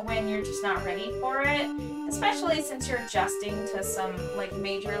when you're just not ready for it, especially since you're adjusting to some like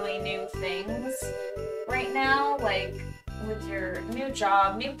majorly new things right now, like with your new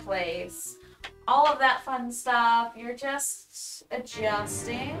job, new place, all of that fun stuff. You're just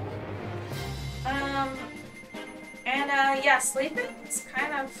adjusting. Yeah, sleeping is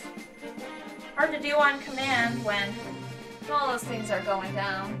kind of hard to do on command when all those things are going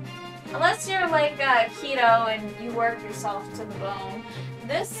down. Unless you're like keto and you work yourself to the bone.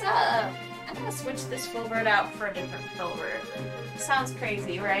 This, I'm gonna switch this filbert out for a different filbert. Sounds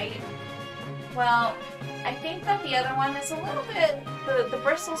crazy, right? Well, I think that the other one is a little bit, the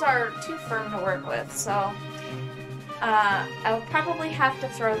bristles are too firm to work with, so I would probably have to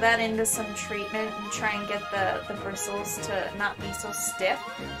throw that into some treatment and try and get the bristles to not be so stiff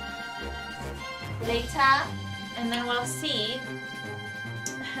later, and then we'll see.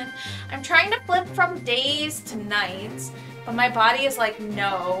 I'm trying to flip from days to nights, but my body is like,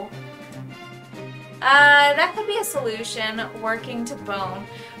 no. That could be a solution, working to bone.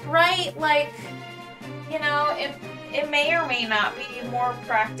 Right? Like, you know, it may or may not be more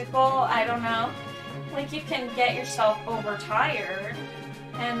practical, I don't know. Like, you can get yourself overtired,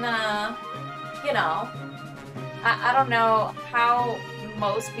 and, you know, I don't know how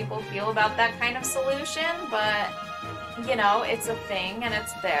most people feel about that kind of solution, but, you know, it's a thing, and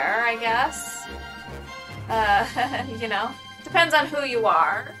it's there, I guess. You know, depends on who you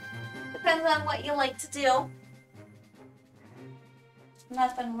are. Depends on what you like to do.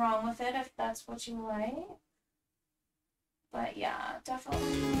 Nothing wrong with it if that's what you like. But yeah,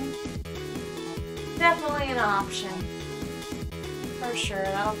 definitely an option. For sure.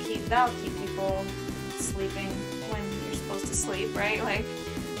 That'll keep people sleeping when you're supposed to sleep, right? Like,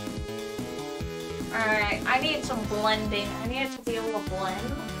 alright, I need some blending. I need it to be able to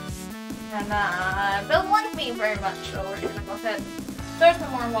blend. And doesn't like me very much, so we're gonna go ahead and throw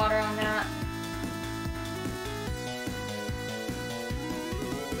some more water on that.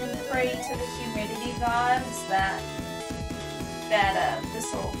 And pray to the humidity gods that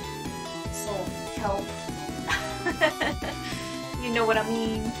this'll help. You know what I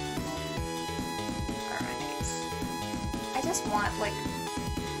mean? Alright. I just want like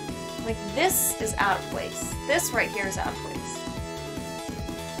this is out of place. This right here is out of place.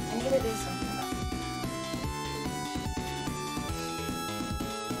 I need to do something about it.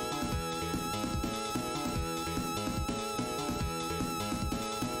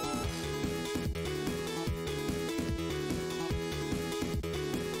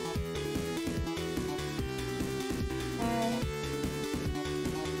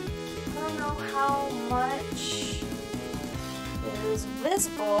 I don't know how much is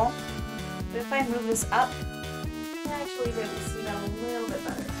visible, but if I move this up, I'll actually be able to see that a little bit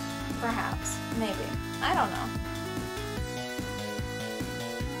better. Perhaps. Maybe. I don't know.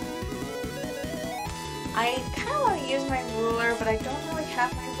 I kind of want to use my ruler, but I don't really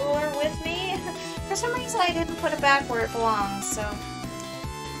have my ruler with me. For some reason I didn't put it back where it belongs, so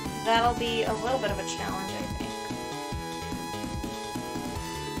that'll be a little bit of a challenge, I think.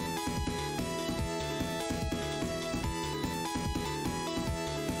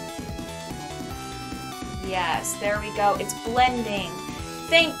 Yes, there we go. It's blending.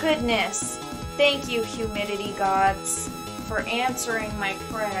 Thank goodness. Thank you, humidity gods, for answering my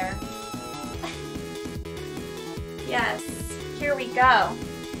prayer. Yes, here we go.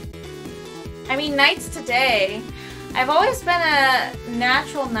 I mean, nights today. I've always been a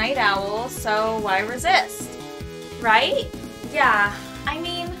natural night owl, so why resist? Right? Yeah, I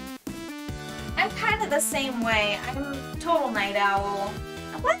mean, I'm kind of the same way. I'm a total night owl.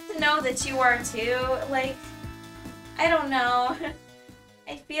 I want to know that you are too. Like, I don't know.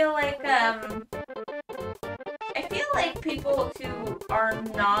 I feel feel like people who are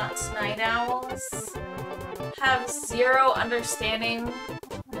not night owls have zero understanding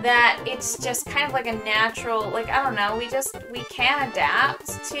that it's just kind of like a natural, like, I don't know, we can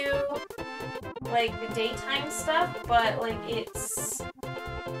adapt to, like, the daytime stuff, but, like, it's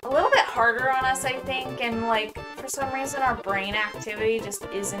a little bit harder on us, I think, and, like, for some reason our brain activity just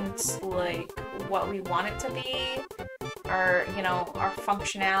isn't, like, what we want it to be, or, you know, our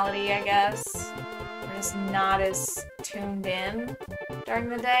functionality, I guess. We're just not as tuned in during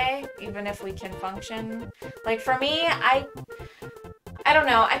the day, even if we can function. Like, for me, I don't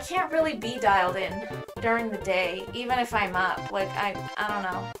know, I can't really be dialed in during the day, even if I'm up. Like, I don't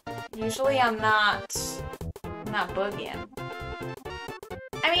know. Usually I'm not boogieing.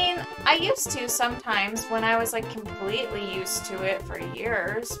 I mean, I used to sometimes when I was, like, completely used to it for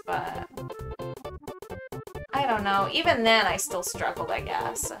years, but I don't know. Even then, I still struggled, I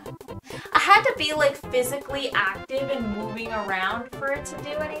guess. I had to be, like, physically active and moving around for it to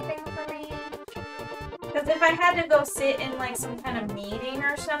do anything for me. Because if I had to go sit in, like, some kind of meeting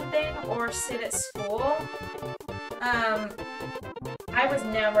or something, or sit at school, I was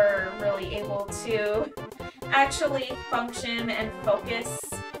never really able to actually function and focus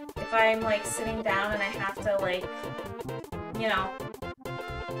if I'm, like, sitting down and I have to, like, you know,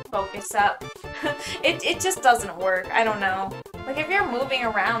 focus up. It just doesn't work. I don't know. Like, if you're moving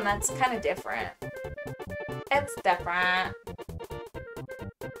around, that's kind of different. It's different.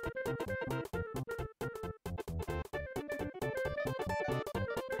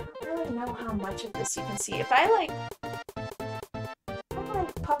 I don't know how much of this you can see. If I like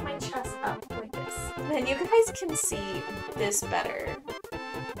puff my chest up like this, then you guys can see this better.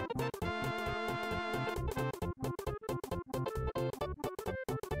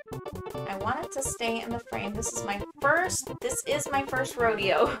 I want it to stay in the frame. This is my first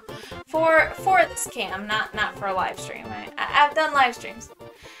rodeo for this cam, not for a live stream. I've done live streams,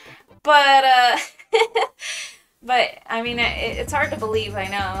 but but I mean it's hard to believe, I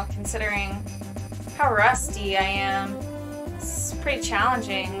know, considering how rusty I am. It's pretty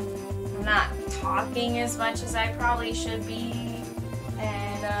challenging. I'm not talking as much as I probably should be,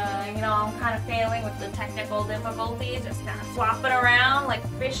 and you know, I'm kind of failing with the technical difficulty, just kind of flopping around like a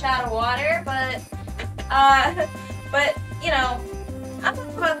fish out of water. But you know, I'm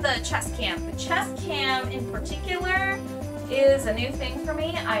talking about the chest cam. The chest cam in particular is a new thing for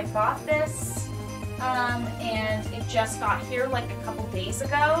me. I bought this, and it just got here like a couple days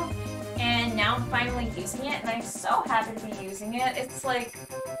ago, and now I'm finally using it, and I'm so happy to be using it. It's like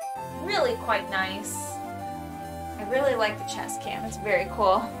really quite nice. I really like the chest cam. It's very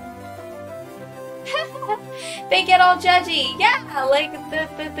cool. They get all judgy. Yeah, like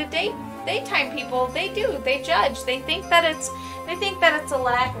the daytime people, they judge. They think that it's a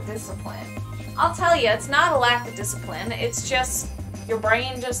lack of discipline. I'll tell you, it's not a lack of discipline. It's just your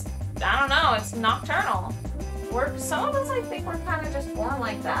brain just, I don't know, it's nocturnal. Some of us, I think, we're kind of just born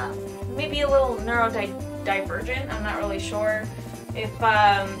like that. Maybe a little neurodivergent. I'm not really sure if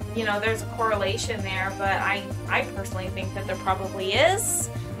you know, there's a correlation there, but I personally think that there probably is.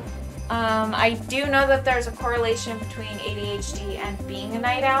 I do know that there's a correlation between ADHD and being a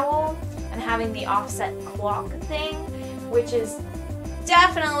night owl and having the offset clock thing, which is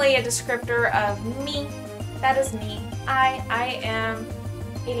definitely a descriptor of me. That is me. I am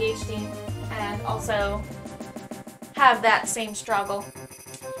ADHD and also have that same struggle.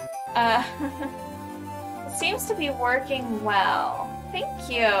 It seems to be working well. Thank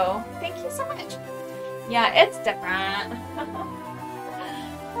you. Thank you so much. Yeah, it's different.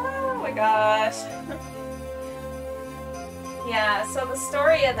 Oh my gosh. Yeah, so the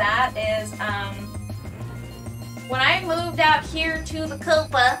story of that is, when I moved out here to the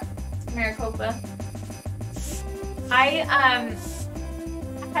Copa, Maricopa, I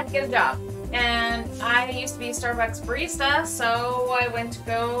had to get a job. And I used to be a Starbucks barista, so I went to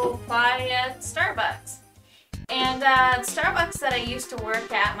go apply at Starbucks. And the Starbucks that I used to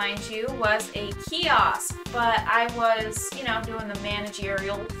work at, mind you, was a kiosk, but I was, you know, doing the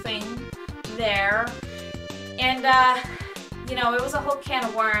managerial thing there. And, you know, it was a whole can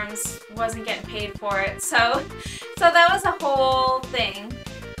of worms, wasn't getting paid for it, so that was a whole thing.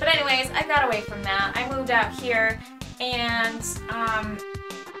 But anyways, I got away from that. I moved out here, and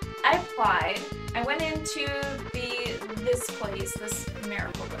I applied. I went into this place, this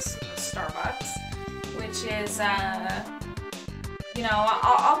Maricopa Starbucks, which is, you know,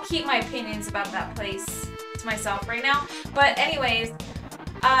 I'll keep my opinions about that place to myself right now. But anyways,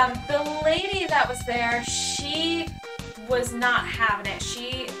 the lady that was there, she was not having it.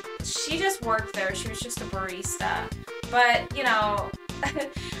 She just worked there. She was just a barista. But, you know,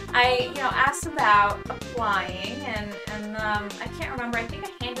 I, asked about applying, and I can't remember. I think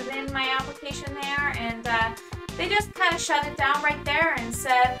I handed in my application there, and they just kind of shut it down right there and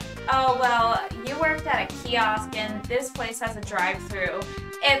said, oh, well, you worked at a kiosk, and this place has a drive-thru.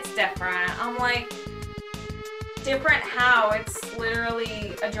 It's different. I'm like, different how? It's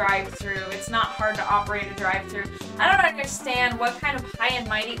literally a drive-thru. It's not hard to operate a drive-thru. I don't understand what kind of high and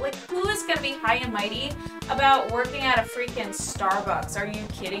mighty, like, who is gonna be high and mighty about working at a freaking Starbucks? Are you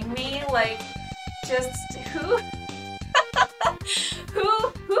kidding me? Like, just who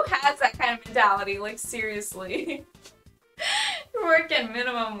who has that kind of mentality? Like, seriously. You're working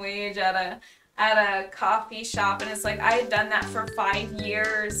minimum wage at a coffee shop, and it's like, I had done that for 5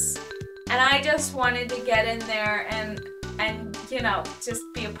 years. And I just wanted to get in there and just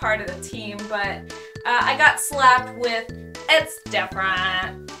be a part of the team, but I got slapped with, it's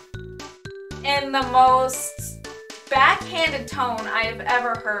different, in the most backhanded tone I have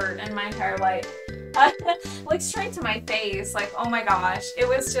ever heard in my entire life. Like, straight to my face, like, oh my gosh. It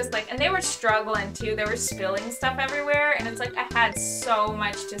was just like, and they were struggling too. They were spilling stuff everywhere, and it's like, I had so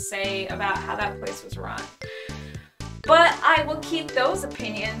much to say about how that place was run. But I will keep those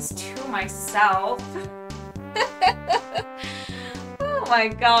opinions to myself. Oh my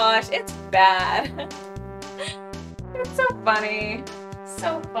gosh, it's bad. It's so funny.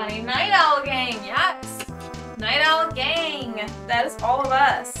 So funny. Night Owl Gang, yes. Night Owl Gang. That is all of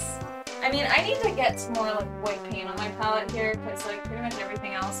us. I mean, I need to get some more like white paint on my palette here, because like pretty much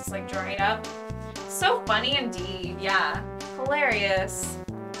everything else is like dried up. So funny indeed, yeah. Hilarious.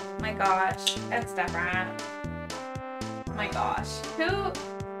 My gosh, it's different. My gosh, who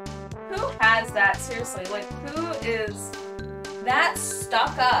has that? Seriously, like, who is that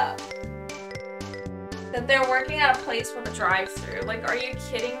stuck up that they're working at a place with a drive-thru? Like, are you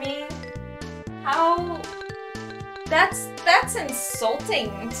kidding me? How? That's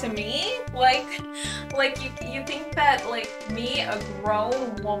insulting to me. Like you think that like me, a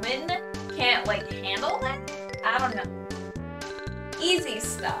grown woman, can't like handle that? I don't know. Easy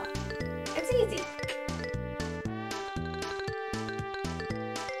stuff. It's easy.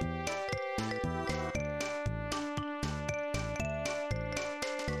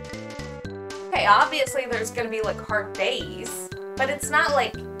 Okay, obviously there's gonna be like hard days, but it's not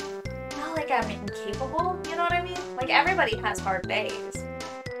like I'm incapable, you know what I mean? Like, everybody has hard days.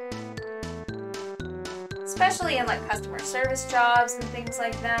 Especially in like customer service jobs and things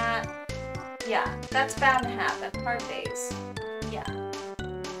like that. Yeah, that's bound to happen. Hard days. Yeah.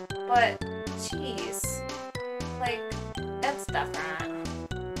 But, jeez. Like, it's different.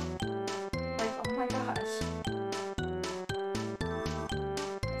 Like, oh my gosh.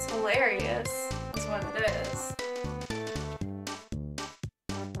 It's hilarious, is what it is.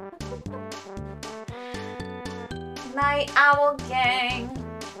 Night Owl Gang.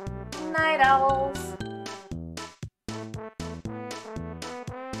 Night Owls.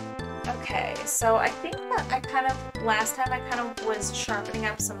 Okay, so I think that last time I kind of was sharpening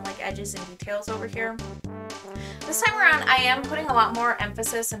up some like edges and details over here. This time around I am putting a lot more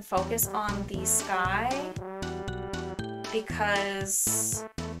emphasis and focus on the sky, because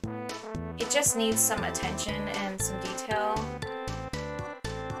it just needs some attention and some detail.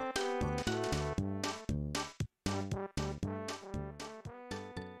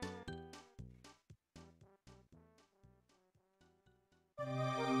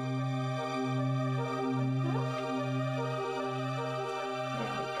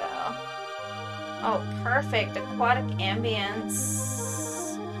 Oh, perfect. Aquatic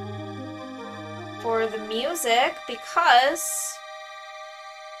ambience for the music, because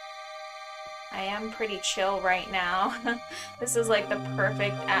I am pretty chill right now. This is like the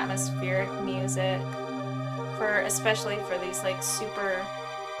perfect atmospheric music especially for these like super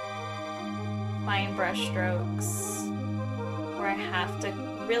fine brush strokes where I have to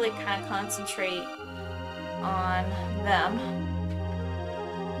really kind of concentrate on them.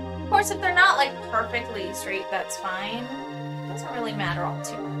 Of course, if they're not like perfectly straight, that's fine. It doesn't really matter all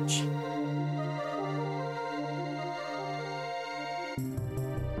too much.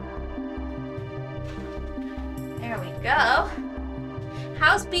 There we go.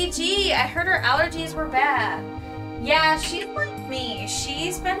 How's BG? I heard her allergies were bad. Yeah, she's like me.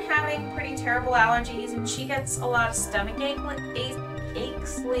 She's been having pretty terrible allergies, and she gets a lot of stomach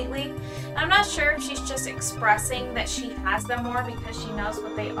aches lately. I'm not sure if she's just expressing that she has them more because she knows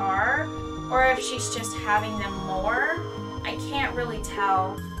what they are, or if she's just having them more. I can't really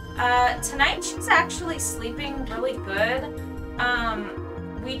tell. Tonight she's actually sleeping really good.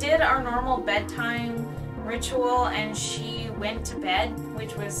 We did our normal bedtime ritual and she went to bed,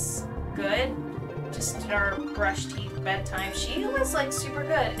 which was good. Just did our brush teeth bedtime, she was like super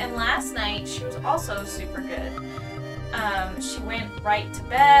good. And last night she was also super good. She went right to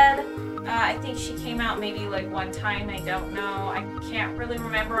bed. I think she came out maybe like one time, I don't know. I can't really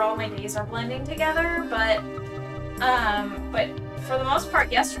remember, all my days are blending together, but for the most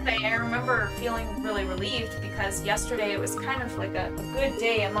part yesterday I remember feeling really relieved because yesterday it was kind of like a good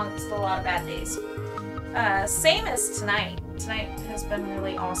day amongst a lot of bad days. Same as tonight. Tonight has been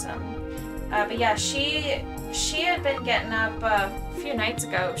really awesome. But yeah, she had been getting up a few nights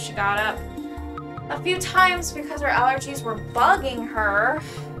ago. She got up a few times because her allergies were bugging her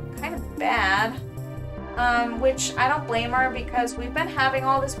kind of bad, which I don't blame her because we've been having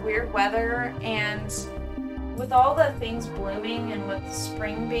all this weird weather, and with all the things blooming and with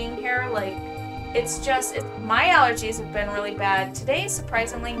spring being here, like my allergies have been really bad. Today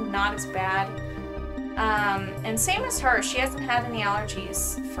surprisingly not as bad, and same as her, she hasn't had any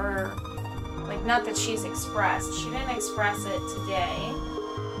allergies for, like, not that she's expressed. She didn't express it today.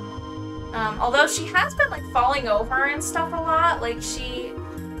 Although she has been like falling over and stuff a lot. Like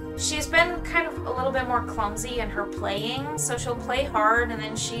she's been kind of a little bit more clumsy in her playing. So she'll play hard and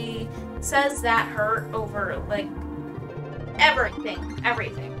then she says that hurt over like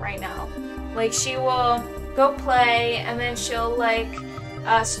everything right now. Like she will go play and then she'll like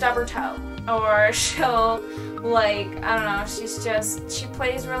stub her toe, or she'll like, I don't know, she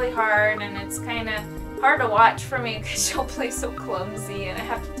plays really hard and it's kind of hard to watch for me because she'll play so clumsy and I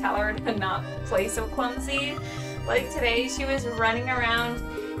have to tell her to not play so clumsy. Like today she was running around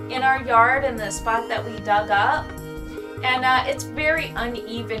in our yard in the spot that we dug up, and it's very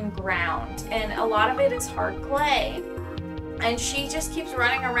uneven ground and a lot of it is hard clay, and she just keeps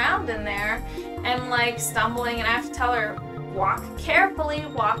running around in there and like stumbling, and I have to tell her, walk carefully,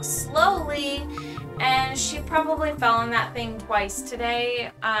 walk slowly. And she probably fell in that thing twice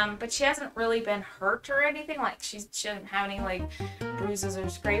today, but she hasn't really been hurt or anything. Like she doesn't have any like bruises or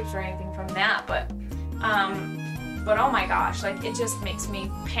scrapes or anything from that. But oh my gosh, like it just makes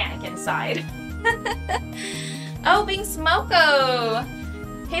me panic inside. Oh, Bing Smoko!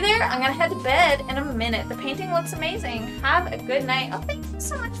 Hey there, I'm gonna head to bed in a minute. The painting looks amazing. Have a good night. Oh, thank you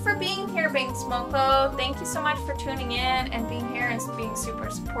so much for being here, Bing Smoko. Thank you so much for tuning in and being here and being super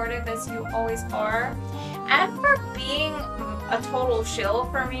supportive as you always are. And for being a total shill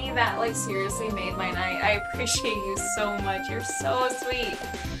for me. That like seriously made my night. I appreciate you so much. You're so sweet.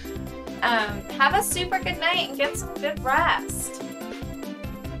 Have a super good night and get some good rest.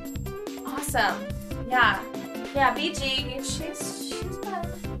 Awesome. Yeah, BG, she's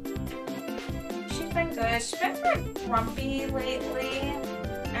been good. She's been kind of grumpy lately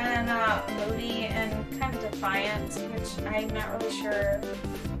and moody and kind of defiant, which I'm not really sure.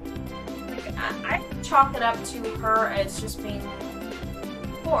 Like, I chalk it up to her as just being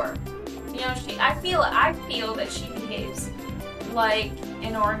poor. You know, I feel that she behaves like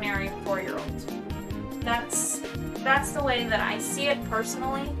an ordinary 4-year-old. That's the way that I see it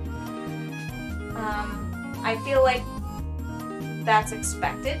personally. I feel like that's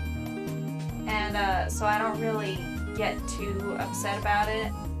expected, and so I don't really get too upset about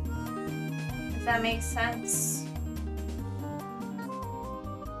it, if that makes sense.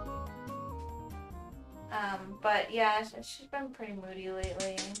 But yeah, she's been pretty moody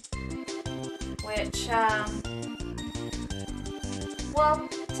lately, which, well,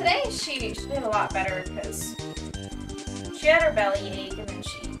 today she did a lot better because she had her belly ache and then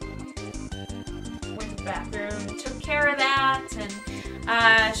she went to the bathroom, took care of that, and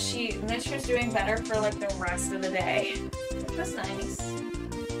then she was doing better for like the rest of the day, which was nice.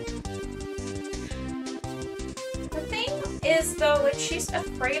 The thing is though, like she's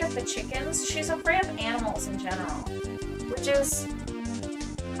afraid of the chickens, she's afraid of animals in general, which is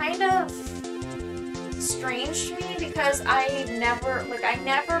kind of strange to me because I never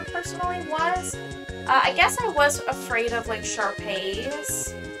personally was. I guess I was afraid of like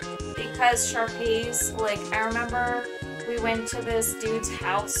Shar-Peis, because Shar-Peis, like I remember we went to this dude's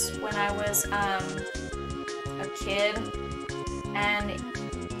house when I was a kid, and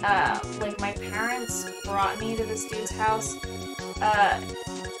like my parents brought me to this dude's house,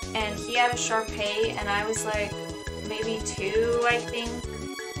 and he had a Shar-Pei and I was like maybe 2, I think.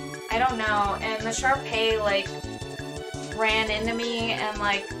 I don't know, and the Shar-Pei like ran into me and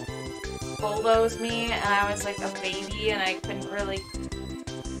like bulldozed me, and I was like a baby and I couldn't really,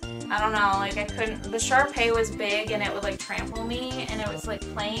 I don't know, like I couldn't, the Shar-Pei was big and it would like trample me and it was like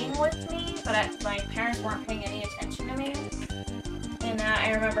playing with me, but my parents weren't paying any attention to me, and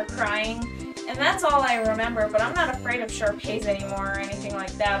I remember crying, and that's all I remember. But I'm not afraid of Shar-Peis anymore or anything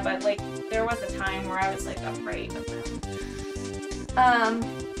like that, but like there was a time where I was like afraid of them.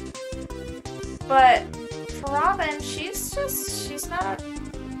 But for Robin, she's not,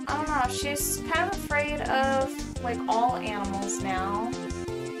 I don't know, she's kind of afraid of, like, all animals now.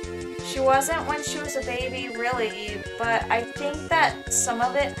 She wasn't when she was a baby, really, but I think that some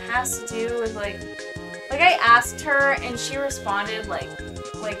of it has to do with, like I asked her and she responded like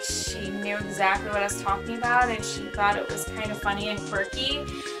she knew exactly what I was talking about and she thought it was kind of funny and quirky.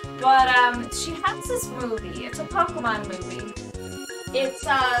 But she has this movie. It's a Pokemon movie. It's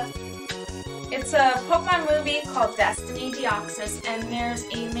a Pokemon movie called Destiny Deoxys, and there's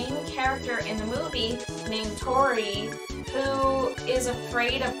a main character in the movie named Tori who is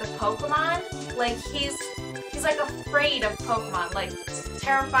afraid of the Pokemon. Like he's like afraid of Pokemon, like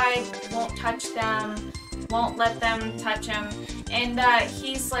terrified, won't touch them, won't let them touch him, and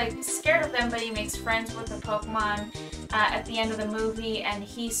he's like scared of them, but he makes friends with the Pokemon at the end of the movie, and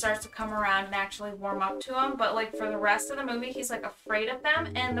he starts to come around and actually warm up to him. But like for the rest of the movie, he's like afraid of them,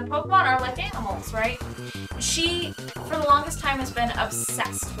 and the Pokemon are like animals, right? She, for the longest time, has been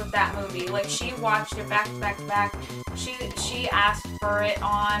obsessed with that movie. Like she watched it back to back to back. She asked for it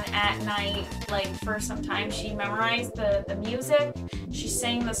on at night, like for some time. She memorized the music. She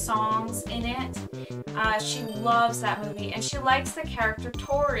sang the songs in it. She loves that movie, and she likes the character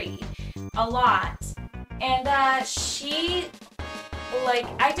Tori a lot. And she, like,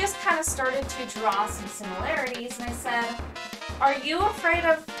 I just kind of started to draw some similarities, and I said, are you afraid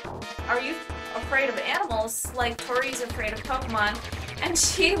of animals like Tori's afraid of Pokemon? And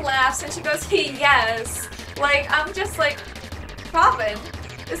she laughs and she goes, yes. Like, I'm just like, Robin,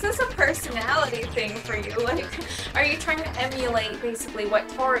 is this a personality thing for you? Like, are you trying to emulate basically what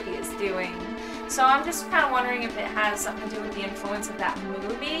Tori is doing? So I'm just kind of wondering if it has something to do with the influence of that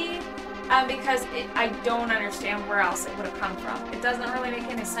movie. Because I don't understand where else it would have come from. It doesn't really make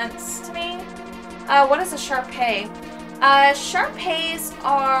any sense to me. What is a Shar-Pei? Shar-Peis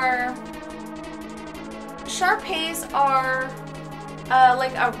are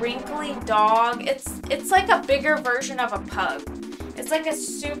like a wrinkly dog. It's like a bigger version of a pug. It's like a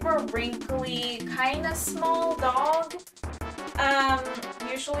super wrinkly, kind of small dog.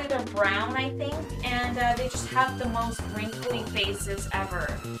 Usually they're brown, I think, and they just have the most wrinkly faces ever.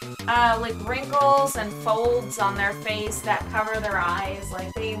 Like wrinkles and folds on their face that cover their eyes.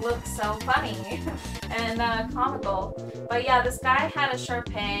 Like, they look so funny and comical. But yeah, this guy had a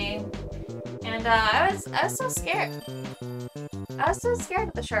Shar-Pei, and I was so scared. I was so scared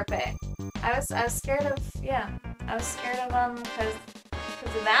of the Shar-Pei. I was scared of, yeah, I was scared of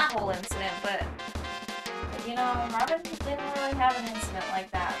because of that whole incident, but you know, Robin didn't really have an incident like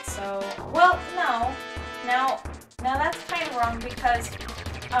that, so, well, no. Now that's kind of wrong, because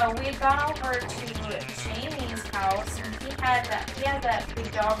we had gone over to Jamie's house, and he had that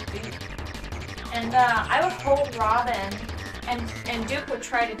big dog Duke, and I would hold Robin, and Duke would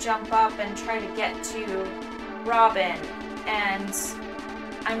try to jump up and try to get to Robin, and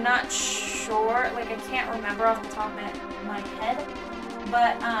I'm not sure, like, I can't remember off the top of my head,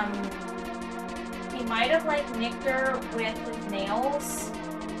 but he might have like nicked her with his nails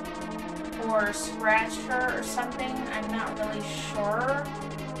or scratched her or something. I'm not really sure.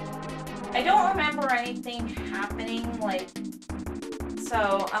 I don't remember anything happening, like,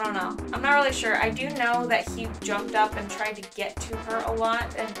 so I don't know. I'm not really sure. I do know that he jumped up and tried to get to her a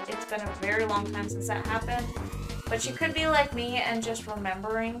lot, and it's been a very long time since that happened. But she could be like me and just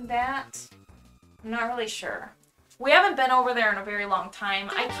remembering that. I'm not really sure. We haven't been over there in a very long time.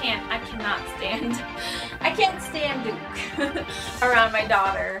 I can't stand Duke around my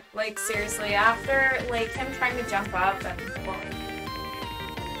daughter. Like, seriously, after, like, him trying to jump up and, well,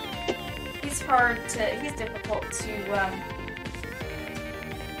 he's difficult to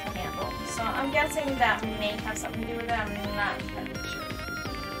handle. So I'm guessing that may have something to do with it. I'm not entirely sure.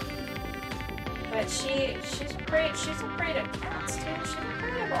 But she's afraid of cats too. She's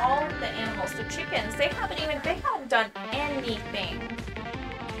afraid of all the animals. The chickens, they haven't done anything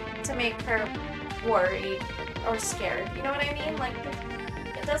to make her worried or scared. You know what I mean? Like,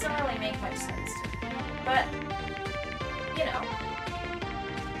 it doesn't really make much sense to me. But, you know,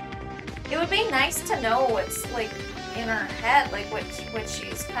 it would be nice to know what's, like, in her head, like, what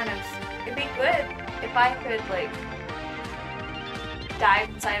she's kind of, it'd be good if I could, like, dive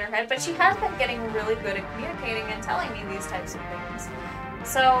inside her head, but she has been getting really good at communicating and telling me these types of things.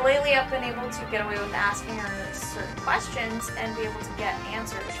 So lately I've been able to get away with asking her certain questions and be able to get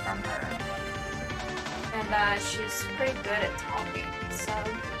answers from her. And she's pretty good at talking, so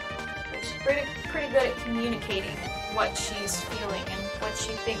she's pretty good at communicating what she's feeling and what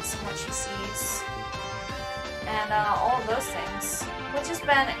she thinks and what she sees. And all of those things, which has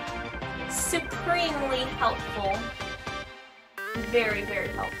been supremely helpful. Very, very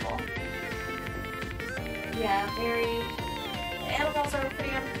helpful. Yeah, very. The animals are pretty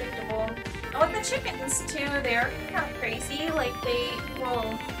unpredictable. And with the chickens too, they're kind of crazy. Like they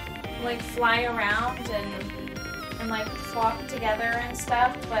will like fly around and like flock together and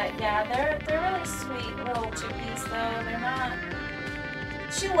stuff. But yeah, they're really sweet little chickies though. They're not.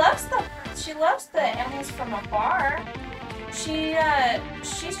 She loves the animals from afar. She's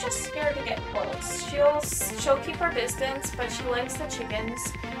just scared to get close. She'll keep her distance, but she likes the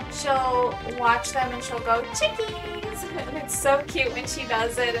chickens. She'll watch them and she'll go, "Chickies!" And it's so cute when she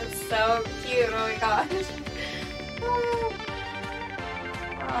does it. It's so cute. Oh my gosh.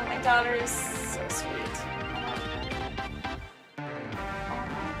 Oh, my daughter is so sweet. Oh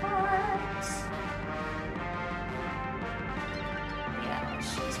my heart. Yeah,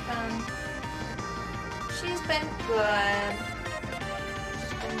 she's been good.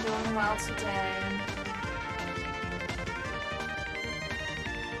 She's been doing well today.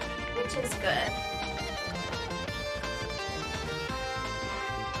 Which is good.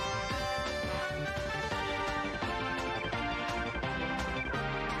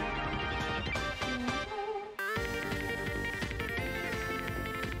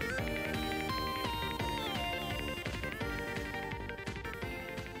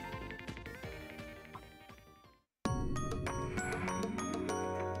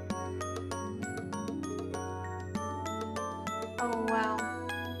 Oh wow.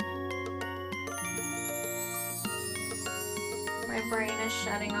 My brain is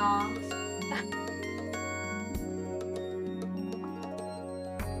shutting off.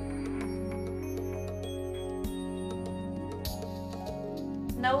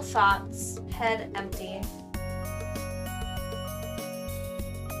 No thoughts, head empty.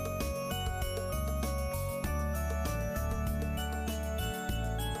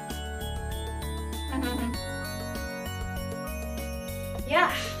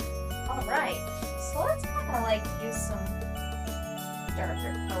 Yeah, alright. So let's kind of like use some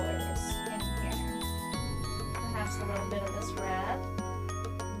darker colors in here. Perhaps a little bit of this red,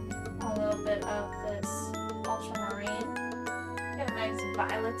 a little bit of this ultramarine. Get a nice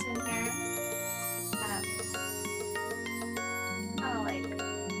violet in here. Kind of like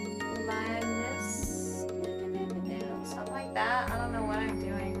line this, something like that. I don't know what I'm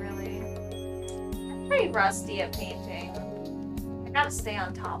doing really. I'm pretty rusty at painting. I gotta stay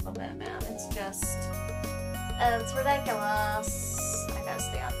on top of it, man. It's just, it's ridiculous. I gotta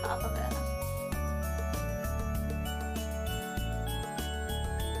stay on top of it.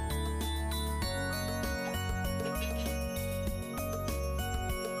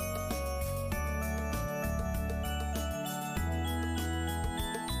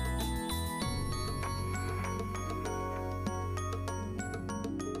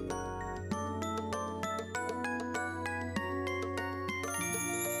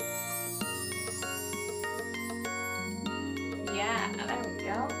 Yeah, there we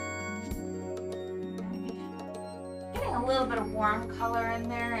go. Getting a little bit of warm color in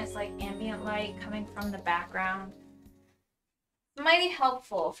there as like ambient light coming from the background. Mighty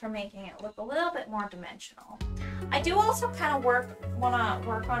helpful for making it look a little bit more dimensional. I do also kind of want to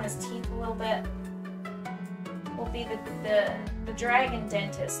work on his teeth a little bit. Will be the dragon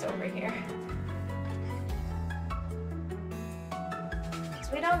dentist over here.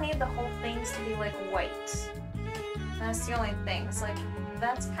 So we don't need the whole things to be like white. That's the only thing. It's like,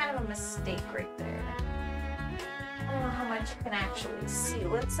 that's kind of a mistake right there. I don't know how much you can actually see.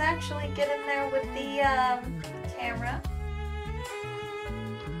 Let's actually get in there with the camera.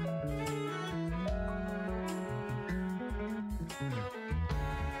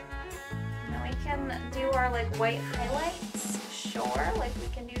 Now we can do our like white highlights. Sure, like we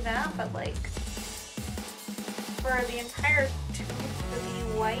can do that, but like for the entire tooth to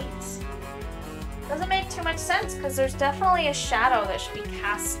be white, doesn't make too much sense because there's definitely a shadow that should be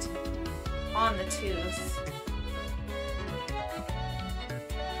cast on the tooth.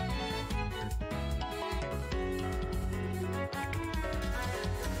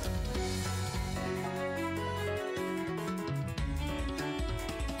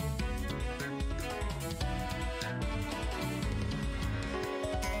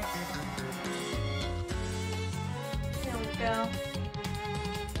 There we go.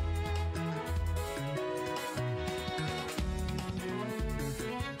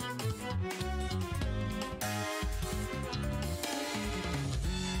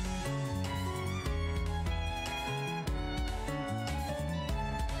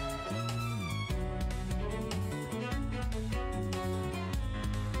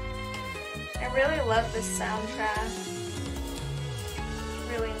 I really love this soundtrack. It's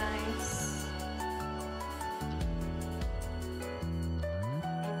really nice.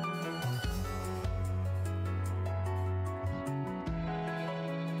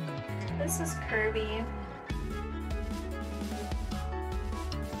 This is Kirby.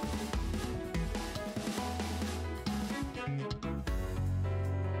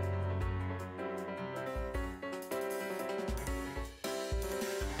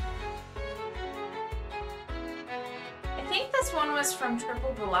 I think this one was from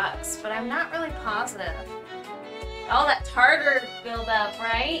Triple Deluxe, but I'm not really positive. Oh, that tartar buildup,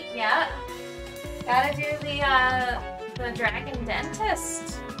 right? Yeah. Gotta do the Dragon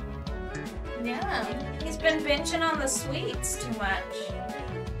Dentist. Yeah. He's been binging on the sweets too much.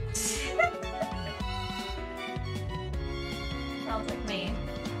 Sounds like me.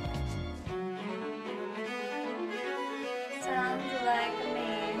 Sounds like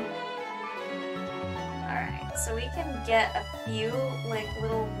me. Alright, so we can get a few, like,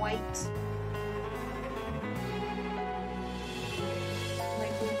 little white...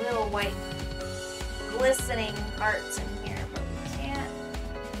 like, little white glistening parts in here, but we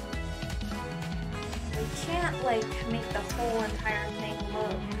can't, like, make the whole entire thing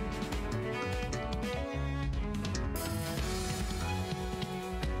look.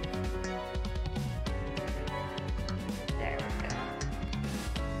 There we go.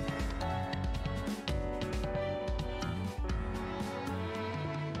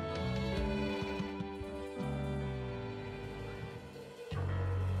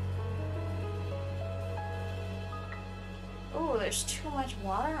 Ooh, there's too much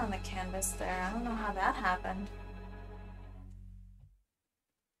water on the canvas there. I don't know how that happened.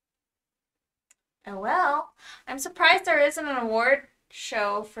 Oh well. I'm surprised there isn't an award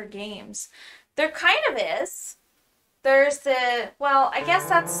show for games. There kind of is. There's the, well, I guess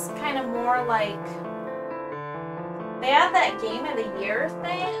that's kind of more like, they have that Game of the Year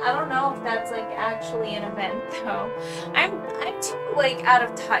thing. I don't know if that's like actually an event though. I'm too like out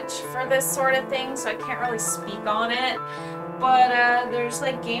of touch for this sort of thing, so I can't really speak on it. But there's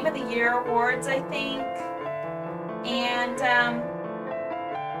like Game of the Year awards, I think. And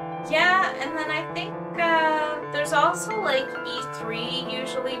yeah, and then I think there's also like E3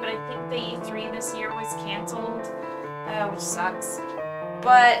 usually, but I think the E3 this year was canceled, which sucks.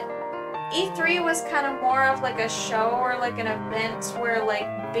 But E3 was kind of more of like a show or like an event where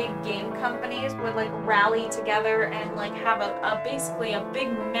like big game companies would like rally together and like have a basically a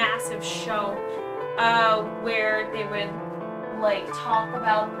big massive show where they would like talk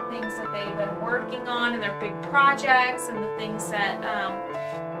about the things that they've been working on and their big projects and the things that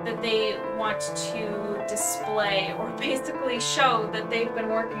that they want to display or basically show that they've been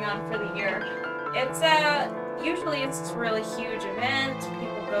working on for the year. It's usually it's a really huge event.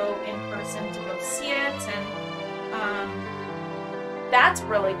 People go in person to go see it, and that's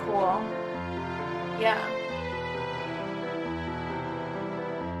really cool. Yeah.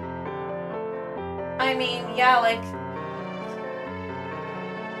 I mean, yeah, like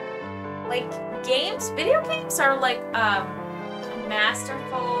games, video games are like a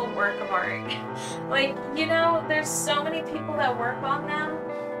masterful work of art. Like, you know, there's so many people that work on them,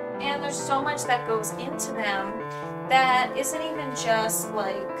 and there's so much that goes into them that isn't even just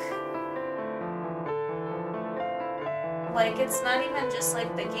like it's not even just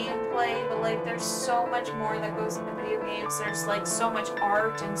like the gameplay, but like there's so much more that goes into video games. There's like so much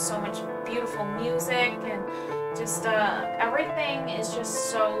art and so much beautiful music, and just everything is just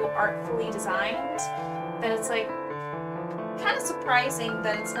so artfully designed that it's like kind of surprising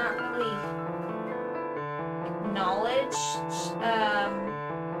that it's not really acknowledged.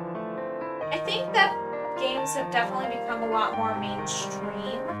 I think that games have definitely become a lot more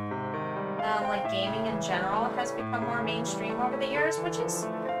mainstream. Like gaming in general has become more mainstream over the years, which is,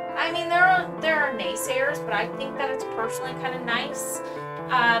 I mean, there are naysayers, but I think that it's personally kind of nice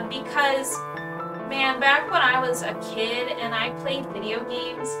because, man, back when I was a kid and I played video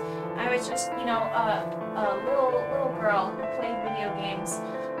games, I was just, you know, a little girl who played video games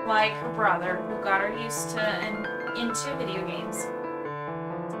like her brother, who got her used to and into video games.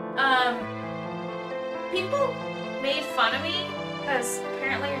 People made fun of me because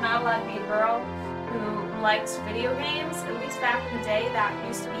apparently you're not allowed to be a girl who likes video games. At least back in the day, that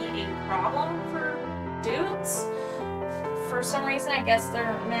used to be a problem for dudes. For some reason, I guess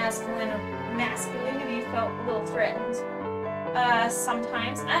their masculinity felt a little threatened.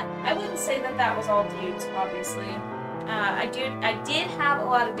 Sometimes. I wouldn't say that that was all dudes, obviously. I did have a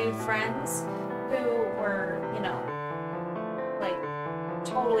lot of dude friends who were, you know, like,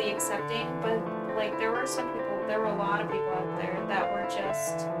 totally accepting, but, like, there were a lot of people out there that were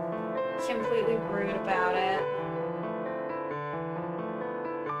just completely rude about it.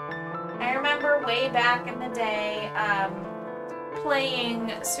 I remember way back in the day,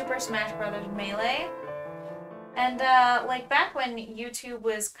 playing Super Smash Bros. Melee, And like back when YouTube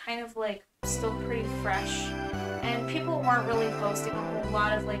was kind of like still pretty fresh and people weren't really posting a whole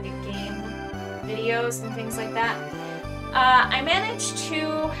lot of like game videos and things like that, I managed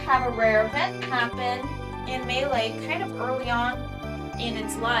to have a rare event happen in Melee kind of early on in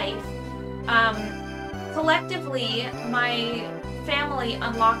its life. Collectively, my family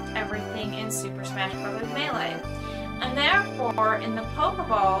unlocked everything in Super Smash Bros. Melee. And therefore, in the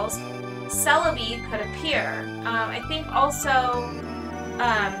Pokeballs, Celebi could appear. I think also,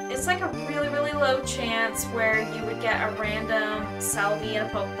 it's like a really, really low chance where you would get a random Celebi in a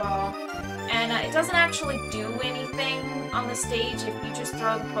Pokeball. And it doesn't actually do anything on the stage. If you just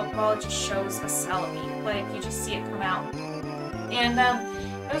throw the Pokeball, it just shows a Celebi. Like, you just see it come out. And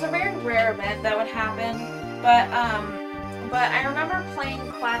it was a very rare event that would happen. But I remember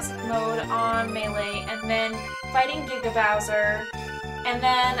playing Classic Mode on Melee and then fighting Giga Bowser. And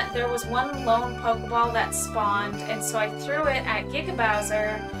then there was one lone Pokeball that spawned, and so I threw it at Giga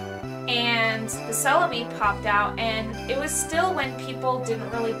Bowser, and the Celebi popped out, and it was still when people didn't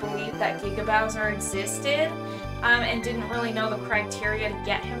really believe that Giga Bowser existed, and didn't really know the criteria to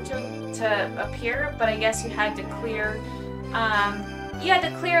get him to appear, but I guess you had to clear,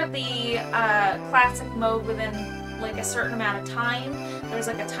 the Classic Mode within like a certain amount of time. There was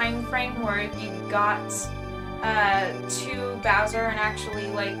like a time frame where if you got to Bowser and actually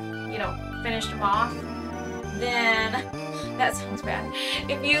like, you know, finished him off, then that sounds bad.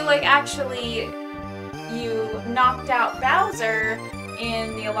 If you like actually you knocked out Bowser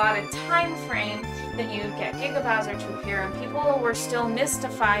in the allotted time frame, then you get Giga Bowser to appear, and people were still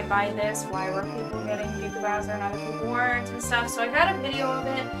mystified by this. Why were people getting Giga Bowser and other people weren't and stuff? So I got a video of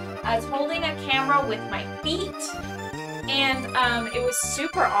it. I was holding a camera with my feet, and it was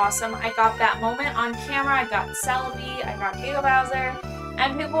super awesome. I got that moment on camera. I got Celebi, I got Giga Bowser,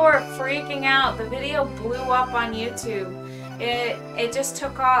 and people were freaking out. The video blew up on YouTube. It just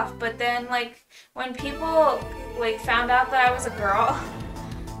took off. But then, like, when people like found out that I was a girl,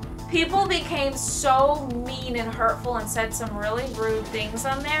 people became so mean and hurtful and said some really rude things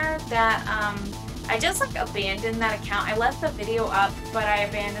on there that I just like abandoned that account. I left the video up, but I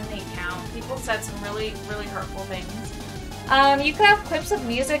abandoned the account. People said some really, really hurtful things. You could have clips of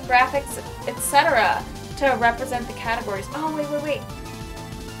music, graphics, etc. to represent the categories. Oh, wait.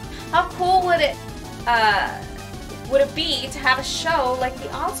 How cool would it be to have a show like the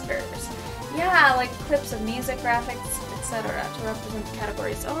Oscars? Yeah, like clips of music, graphics, etc. to represent the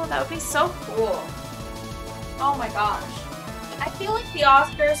categories. Oh, that would be so cool. Oh my gosh. I feel like the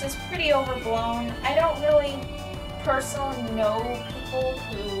Oscars is pretty overblown. I don't really personally know people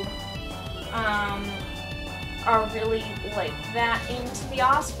who are really like that into the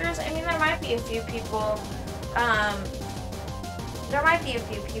Oscars. I mean, there might be a few people.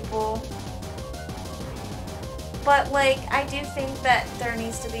 But like, I do think that there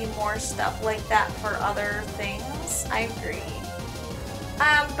needs to be more stuff like that for other things. I agree.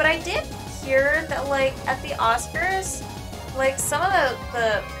 But I did hear that like at the Oscars, like some of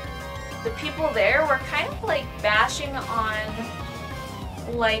the people there were kind of like bashing on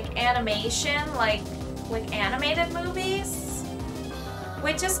like animation, like animated movies,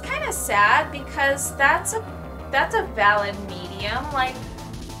 which is kind of sad because that's a valid medium. Like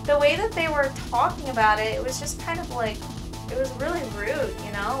the way that they were talking about it, it was just kind of like, it was really rude,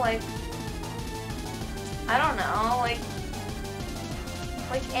 you know? Like, I don't know, like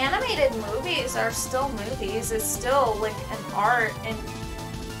animated movies are still movies. It's still like an art, and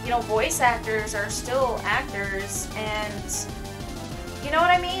you know, voice actors are still actors, and you know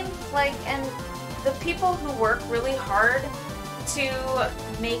what I mean? Like, and the people who work really hard to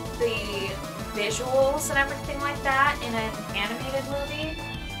make the visuals and everything like that in an animated movie,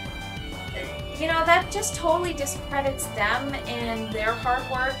 you know, that just totally discredits them and their hard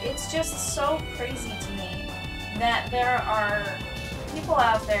work. It's just so crazy to me that there are people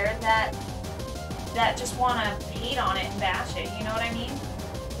out there that just want to hate on it and bash it, you know what I mean?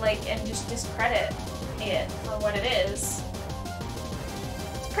 Like, and just discredit it for what it is.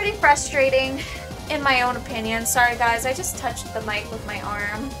 It's pretty frustrating, in my own opinion. Sorry guys, I just touched the mic with my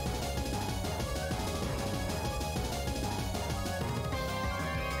arm.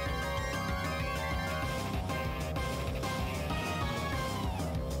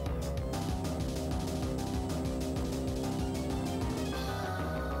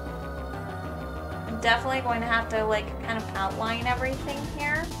 Definitely going to have to like kind of outline everything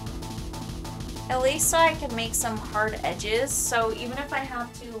here, at least so I can make some hard edges. So even if I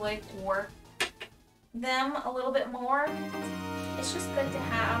have to like work them a little bit more, it's just good to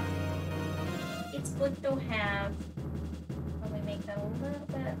have. It's good to have. Let me make that a little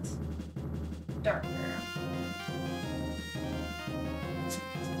bit darker.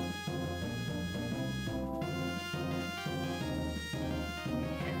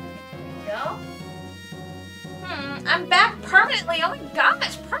 Go. I'm back permanently. Oh my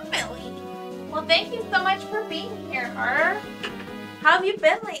gosh, permanently. Well, thank you so much for being here, Har. How have you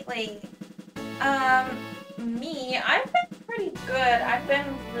been lately? Me, I've been pretty good. I've been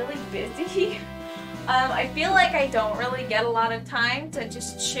really busy. I feel like I don't really get a lot of time to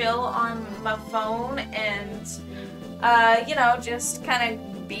just chill on my phone and, you know, just kind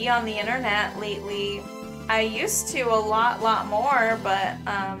of be on the internet lately. I used to a lot more, but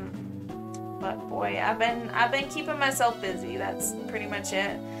boy, I've been keeping myself busy. That's pretty much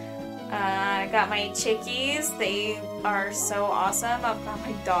it. I got my chickies. They are so awesome. I've got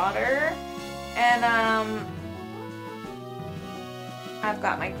my daughter, and I've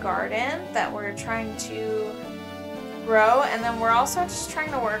got my garden that we're trying to grow, and then we're also just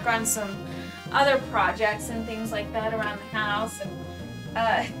trying to work on some other projects and things like that around the house.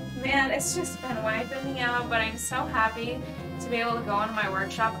 And man, it's just been wiping me out, but I'm so happy to be able to go into my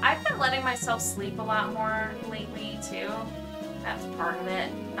workshop. I've been letting myself sleep a lot more lately too. That's part of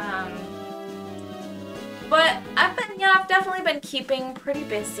it. But I've definitely been keeping pretty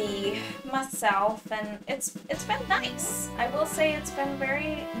busy myself, and it's been nice. I will say it's been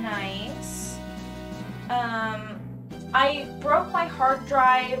very nice. I broke my hard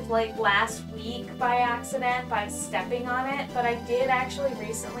drive like last week by accident by stepping on it, but I did actually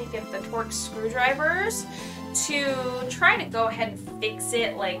recently get the Torx screwdrivers to try to go ahead and fix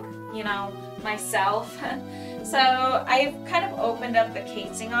it, like, you know, myself. So I've kind of opened up the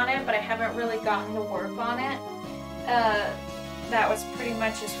casing on it, but I haven't really gotten to work on it. That was pretty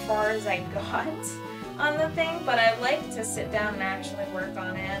much as far as I got on the thing, but I'd like to sit down and actually work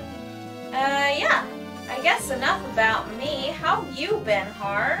on it. Yeah, I guess enough about me. How have you been,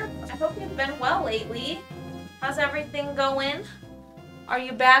 Har? I hope you've been well lately. How's everything going? Are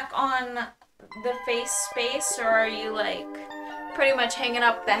you back on the face space, or are you like pretty much hanging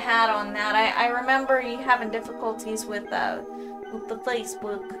up the hat on that? I remember you having difficulties with the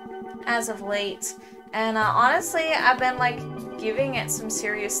Facebook as of late, and honestly, I've been like giving it some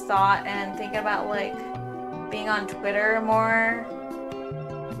serious thought and thinking about like being on Twitter more.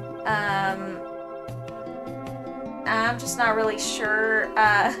 I'm just not really sure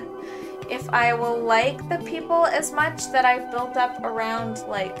if I will like the people as much that I've built up around,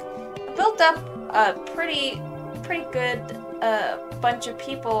 like, built up a pretty good bunch of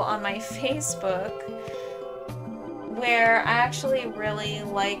people on my Facebook where I actually really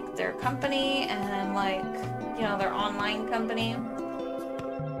like their company and, like, you know, their online company.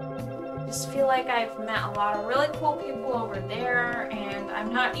 Just feel like I've met a lot of really cool people over there, and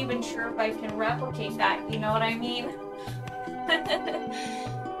I'm not even sure if I can replicate that, you know what I mean?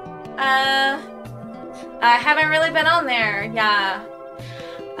 I haven't really been on there, yeah.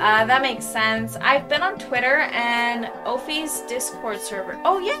 That makes sense. I've been on Twitter and Ophi's Discord server.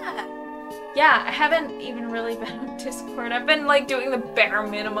 Oh yeah! Yeah, I haven't even really been on Discord. I've been like doing the bare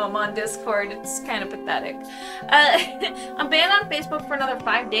minimum on Discord. It's kind of pathetic. I'm banned on Facebook for another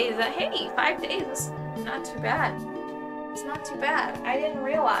 5 days. Hey, 5 days. Not too bad. It's not too bad. I didn't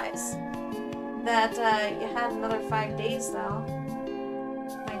realize that you had another 5 days though.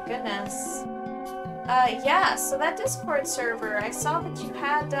 My goodness. Yeah, so that Discord server, I saw that you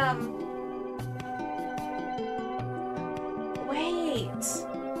had, wait.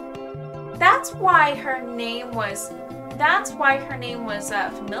 That's why her name was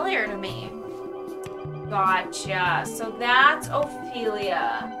familiar to me. Gotcha. So that's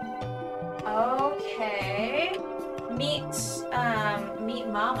Ophelia. Okay. Meet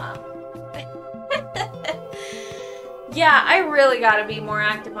Mama. Yeah, I really gotta be more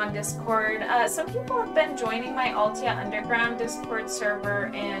active on Discord. Some people have been joining my Altia Underground Discord server,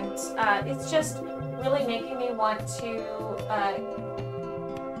 and it's just really making me want to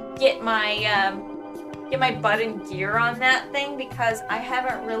get my butt in gear on that thing, because I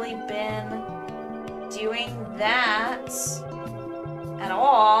haven't really been doing that at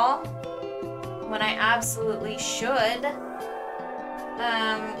all when I absolutely should.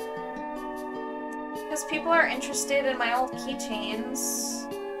 Because people are interested in my old keychains,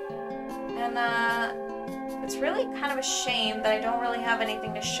 and it's really kind of a shame that I don't really have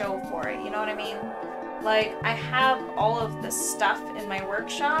anything to show for it, you know what I mean? Like, I have all of the stuff in my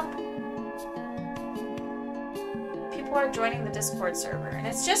workshop. People are joining the Discord server, and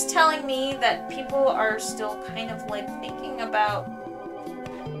it's just telling me that people are still kind of like thinking about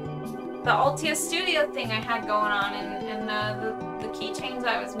the Altia Studio thing I had going on, and the keychains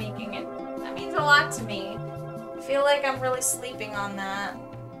I was making. That means a lot to me. I feel like I'm really sleeping on that.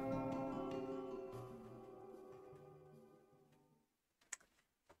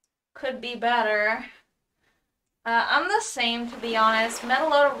 could be better. I'm the same, to be honest. Met a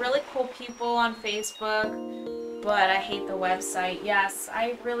lot of really cool people on Facebook, but I hate the website. Yes,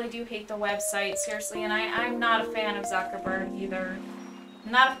 I really do hate the website, seriously, and I'm not a fan of Zuckerberg either.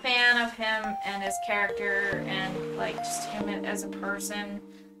 I'm not a fan of him and his character and, like, just him as a person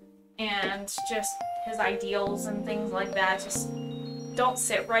and just his ideals and things like that just don't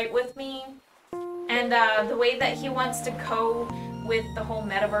sit right with me. And the way that he wants to go with the whole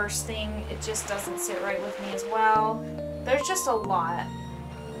metaverse thing, it just doesn't sit right with me as well. There's just a lot.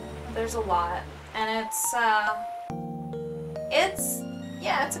 There's a lot. And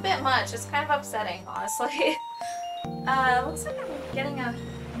yeah, it's a bit much. It's kind of upsetting, honestly. Looks like I'm getting a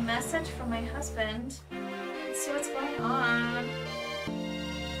message from my husband. Let's see what's going on.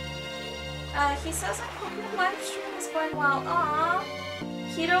 He says, I hope your live stream is going well. Aww.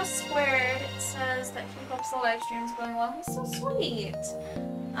 Keto Squared says that he hopes the live stream is going well. He's so sweet.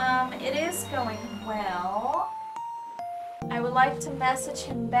 It is going well. I would like to message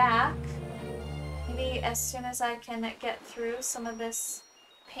him back. Maybe as soon as I can get through some of this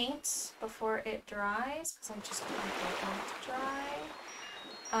paint before it dries, because I'm just going to want it to dry.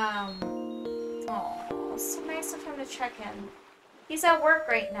 Oh, so nice of him to check in. He's at work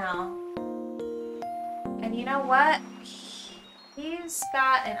right now. And you know what? He's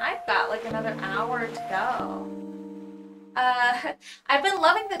got, and I've got like another hour to go. I've been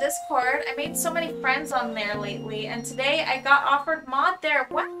loving the Discord. I made so many friends on there lately, and today I got offered mod there.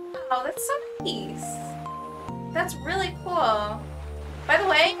 Wow, that's so nice. That's really cool. By the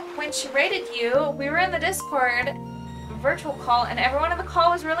way, when she rated you, we were in the Discord virtual call, and everyone in the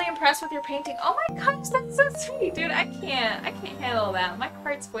call was really impressed with your painting. Oh my gosh, that's so sweet, dude. I can't handle that. My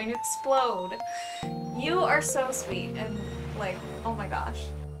heart's going to explode. You are so sweet, and like, oh my gosh,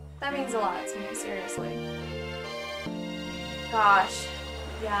 that means a lot to me, seriously. Gosh,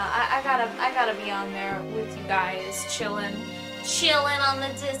 yeah, I gotta be on there with you guys, chilling on the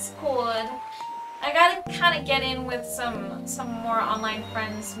Discord. I gotta kind of get in with some more online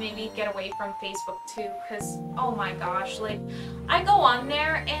friends, maybe get away from Facebook too, because oh my gosh, like, I go on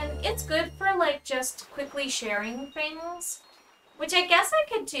there and it's good for like just quickly sharing things, which I guess I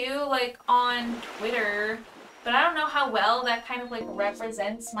could do like on Twitter, but I don't know how well that kind of like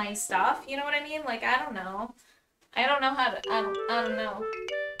represents my stuff, you know what I mean? Like, I don't know how to, I don't know.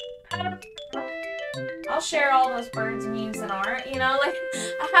 I'll share all those birds, memes, and art, you know, like,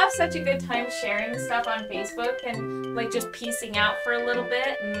 I have such a good time sharing stuff on Facebook and, like, just piecing out for a little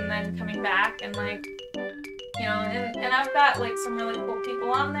bit and then coming back and, like, you know, and I've got, like, some really cool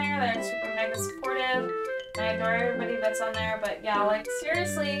people on there that are super mega supportive, and I adore everybody that's on there, but yeah, like,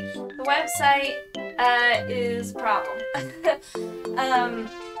 seriously, the website, is a problem.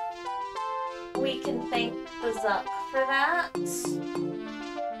 We can thank the Zuck for that.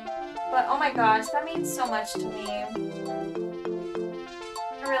 But oh my gosh, that means so much to me. I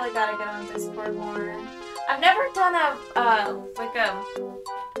really gotta get on Discord more. I've never done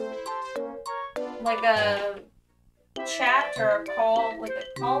like a chat or a call, like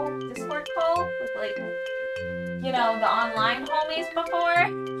a call, Discord call with like, you know, the online homies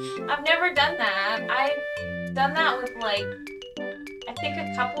before. I've never done that. I've done that with like, I think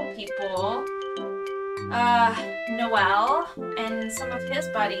a couple people. Noel and some of his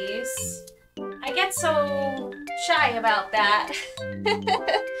buddies. I get so shy about that.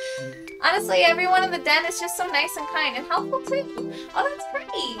 Honestly, everyone in the den is just so nice and kind and helpful too. Oh, that's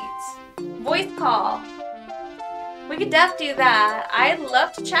great. Voice call. We could def do that. I'd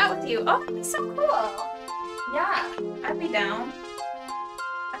love to chat with you. Oh, that'd be so cool. Yeah, I'd be down.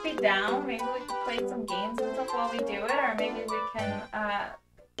 Maybe we could play some games and stuff while we do it, or maybe we can,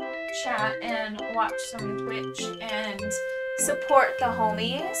 chat and watch some Twitch and support the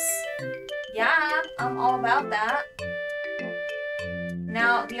homies. Yeah, I'm all about that.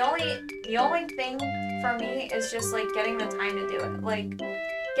 Now, the only thing for me is just like getting the time to do it. Like,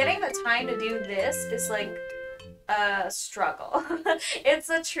 getting the time to do this is like a struggle. It's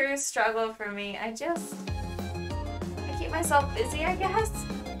a true struggle for me. I keep myself busy, I guess,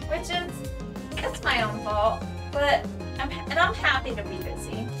 which is, it's my own fault, but I'm happy to be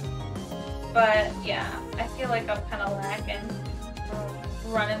busy. But yeah, I feel like I'm kind of lacking,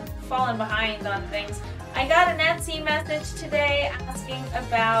 falling behind on things. I got an Etsy message today asking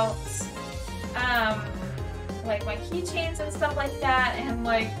about, like my keychains and stuff like that, and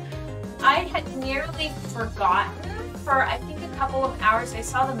like, I had nearly forgotten for I think a couple of hours. I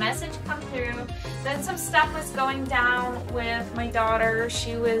saw the message come through, then some stuff was going down with my daughter.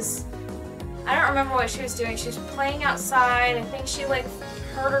 She was, I don't remember what she was doing. She was playing outside. I think she like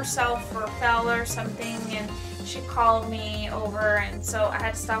hurt herself or fell or something, and she called me over, and so I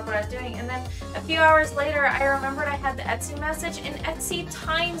had to stop what I was doing. And then a few hours later, I remembered I had the Etsy message, and Etsy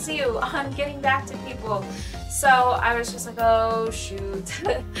times you on getting back to people. So I was just like, oh shoot.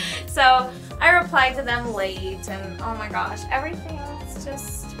 So I replied to them late, and oh my gosh, everything's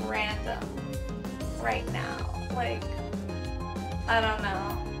just random right now. Like, I don't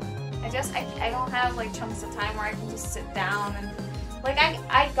know. I don't have like chunks of time where I can just sit down and like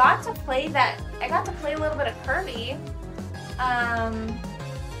I got to play a little bit of Kirby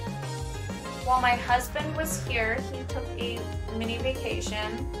while my husband was here. He took a mini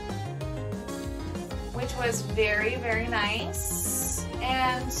vacation, which was very, very nice,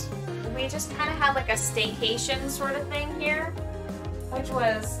 and we just kind of had like a staycation sort of thing here, which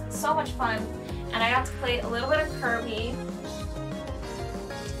was so much fun. And I got to play a little bit of Kirby.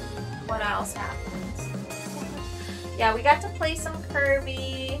 What else happened? Yeah, we got to play some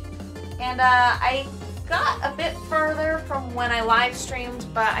Kirby, and I got a bit further from when I live streamed,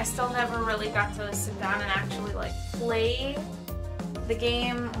 but I still never really got to sit down and actually like play the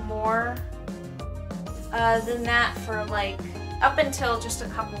game more than that for like up until just a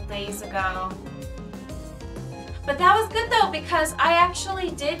couple days ago. But that was good though, because I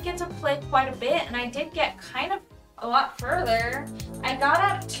actually did get to play quite a bit, and I did get kind of a lot further. I got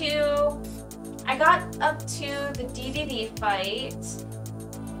up to the DDD fight,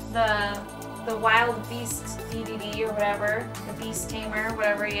 the Wild Beast DDD or whatever, the Beast Tamer,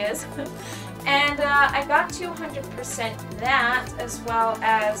 whatever he is. And I got 200% that, as well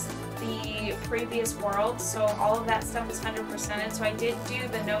as the previous world, so all of that stuff is 100%ed. So I did do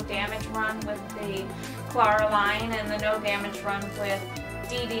the no damage run with the Clara line and the no damage run with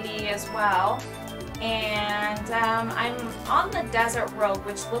DDD as well. And I'm on the desert road,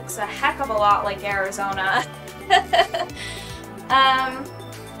 which looks a heck of a lot like Arizona.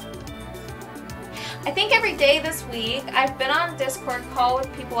 I think every day this week I've been on Discord call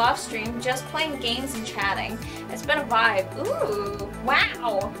with people off stream, just playing games and chatting. It's been a vibe. Ooh,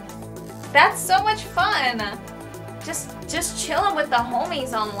 wow. That's so much fun. Just chilling with the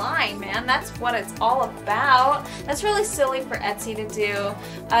homies online, man. That's what it's all about. That's really silly for Etsy to do.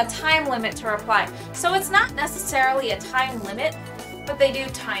 A time limit to reply. So it's not necessarily a time limit, but they do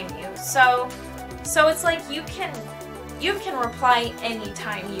time you. So it's like you can reply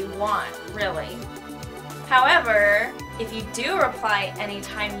anytime you want, really. However, if you do reply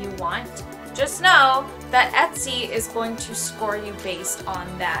anytime you want, just know that Etsy is going to score you based on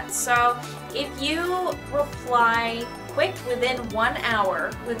that. So if you reply quick within 1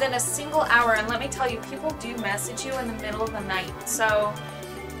 hour, within a single hour, and let me tell you, people do message you in the middle of the night. So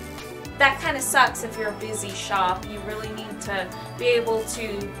that kind of sucks if you're a busy shop. You really need to be able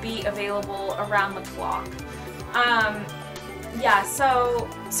to be available around the clock. Yeah, so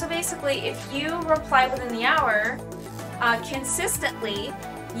basically, if you reply within the hour, consistently,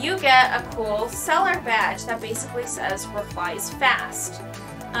 you get a cool seller badge that basically says replies fast.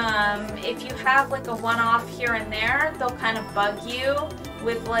 If you have like a one-off here and there, they'll kind of bug you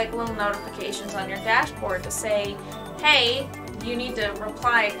with like little notifications on your dashboard to say, hey, you need to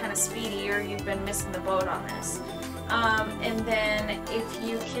reply kind of speedy, or you've been missing the boat on this. And then if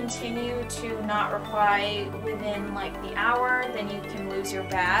you continue to not reply within like the hour, then you can lose your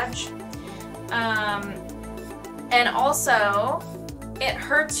badge. And also, it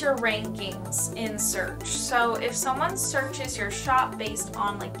hurts your rankings in search. So if someone searches your shop based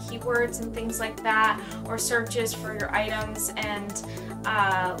on like keywords and things like that, or searches for your items, and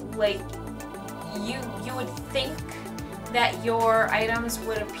like you would think that your items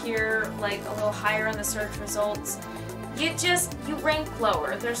would appear like a little higher in the search results, you rank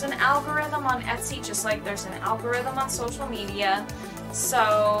lower. There's an algorithm on Etsy, just like there's an algorithm on social media.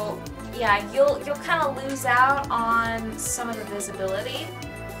 So yeah, you'll kind of lose out on some of the visibility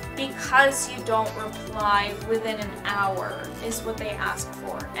because you don't reply within an hour is what they ask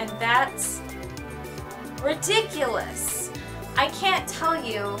for, and that's ridiculous. I can't tell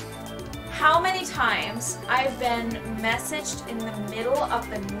you how many times I've been messaged in the middle of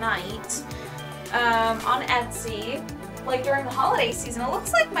the night on Etsy, like during the holiday season. It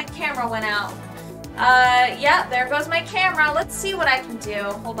looks like my camera went out. Yeah, there goes my camera. Let's see what I can do.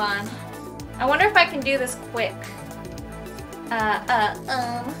 Hold on. I wonder if I can do this quick. I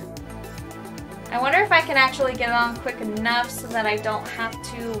wonder if I can actually get it on quick enough so that I don't have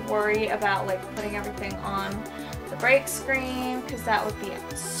to worry about like putting everything on the break screen, because that would be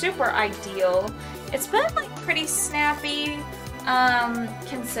super ideal. It's been like pretty snappy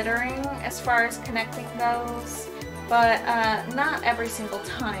considering as far as connecting goes, but not every single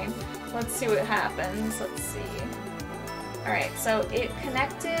time. Let's see what happens. Let's see. Alright, so it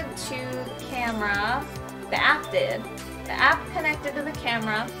connected to the camera. the app did. The app connected to the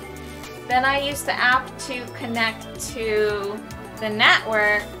camera. Then I used the app to connect to the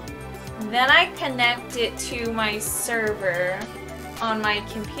network. Then I connect it to my server on my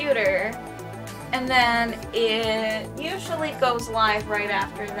computer. And then it usually goes live right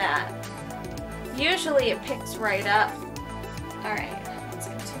after that. Usually it picks right up. Alright, let's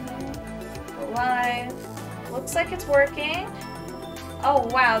continue. Go live. Looks like it's working. Oh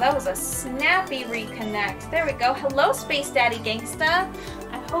wow, that was a snappy reconnect. There we go. Hello, Space Daddy Gangsta.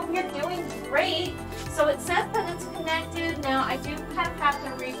 I hope you're doing great. So it says that it's connected. Now I do kind of have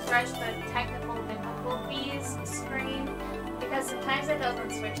to refresh the technical difficulties screen because sometimes it doesn't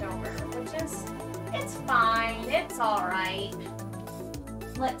switch over, which is, it's fine. It's alright.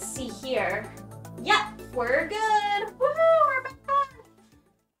 Let's see here. Yep, we're good. Woohoo, we're back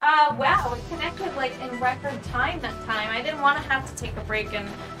on. Wow, it connected like in record time that time. I didn't want to have to take a break and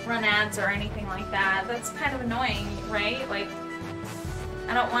run ads or anything like that. That's kind of annoying, right? Like,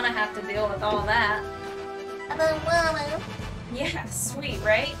 I don't want to have to deal with all that. Yeah, sweet,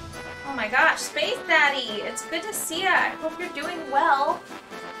 right? Oh my gosh, Space Daddy, it's good to see ya. I hope you're doing well.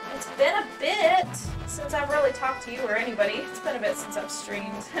 It's been a bit since I've really talked to you or anybody. It's been a bit since I've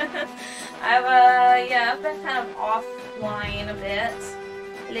streamed. I've been kind of offline a bit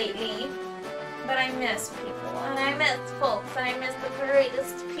lately, but I miss people, and I miss folks, and I miss the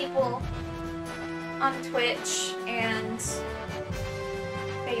greatest people on Twitch and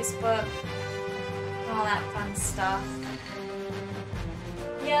Facebook and all that fun stuff.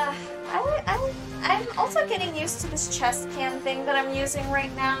 Yeah, I'm also getting used to this chest cam thing that I'm using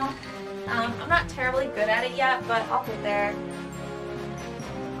right now. I'm not terribly good at it yet, but I'll get there.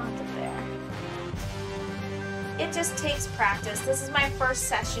 It just takes practice. This is my first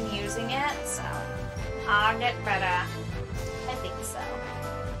session using it, so I'll get better. I think so.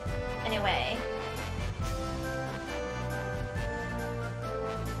 Anyway.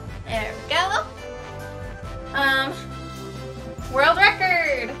 There we go. World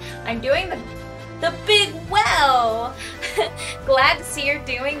record! I'm doing the big well! Glad to see you're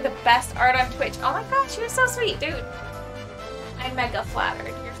doing the best art on Twitch. Oh my gosh, you're so sweet, dude. I'm mega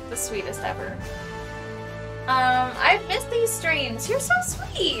flattered. You're the sweetest ever. I've missed these streams. You're so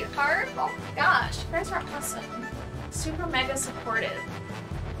sweet, Heart. Oh my gosh, you guys are awesome. Super mega supportive.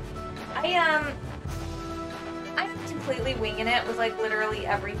 I'm completely winging it with like literally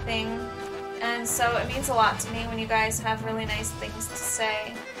everything. And so it means a lot to me when you guys have really nice things to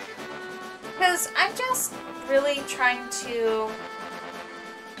say. Because I'm just really trying to,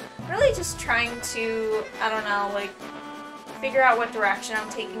 I don't know, like figure out what direction I'm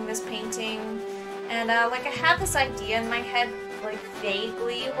taking this painting. And like I have this idea in my head, like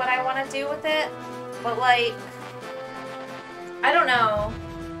vaguely what I want to do with it, but like, I don't know.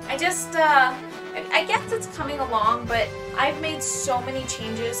 I just, I guess it's coming along, but I've made so many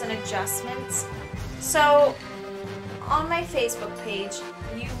changes and adjustments. So on my Facebook page,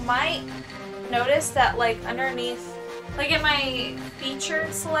 you might notice that like underneath, like in my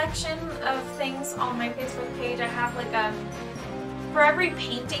featured selection of things on my Facebook page, I have like a, for every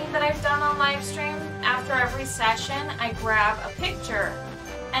painting that I've done on live stream, after every session, I grab a picture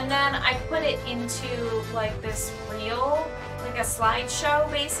and then I put it into like this reel, like a slideshow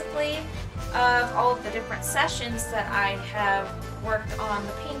basically, of all of the different sessions that I have worked on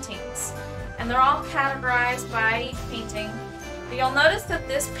the paintings. And they're all categorized by each painting. But you'll notice that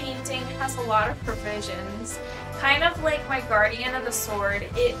this painting has a lot of provisions. Kind of like my Guardian of the Sword.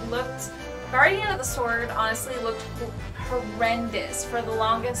 Guardian of the Sword honestly looked horrendous for the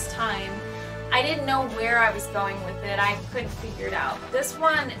longest time. I didn't know where I was going with it. I couldn't figure it out. This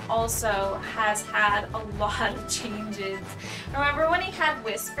one also has had a lot of changes. Remember when he had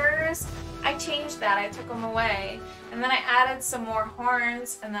whiskers? I changed that. I took them away. And then I added some more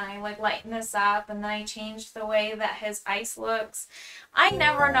horns, and then I like lightened this up, and then I changed the way that his ice looks. I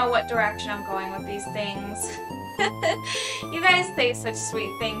never know what direction I'm going with these things. You guys say such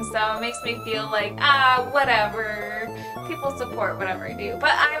sweet things though. It makes me feel like, whatever. People support whatever I do.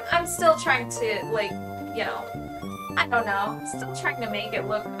 But I'm still trying to, like, you know, I don't know. I'm still trying to make it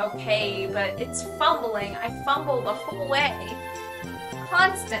look okay, but it's fumbling. I fumble the whole way.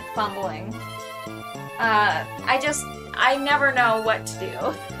 Constant fumbling. I never know what to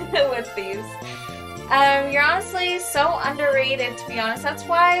do with these. You're honestly so underrated, to be honest. That's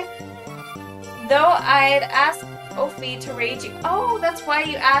why, though I'd asked Ophi to raid you. Oh, that's why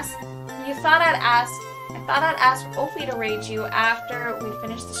you asked, I thought I'd ask Ophi to raid you after we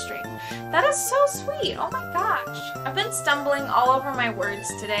finished the stream. That is so sweet. Oh my gosh. I've been stumbling all over my words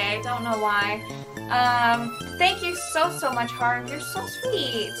today. I don't know why. Thank you so much, Harm. You're so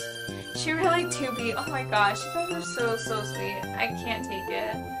sweet. She really do be. Oh my gosh, you guys are so, so sweet. I can't take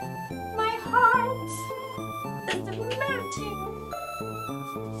it. My heart is melting.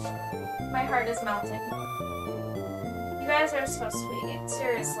 My heart is melting. You guys are so sweet.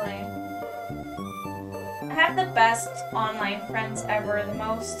 Seriously. I have the best online friends ever. The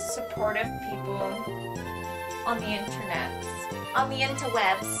most supportive people on the internet. On the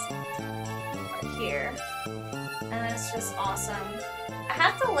interwebs. Are here. And it's just awesome. I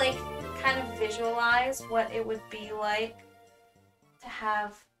have to like kind of visualize what it would be like to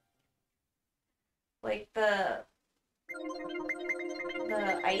have like the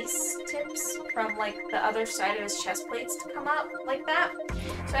ice tips from like the other side of his chest plates to come up like that.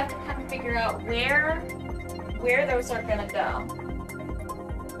 So I have to kind of figure out where those are gonna go.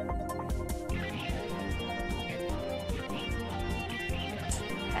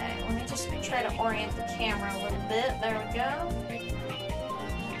 Okay, let me just try to orient the camera a little bit. There we go.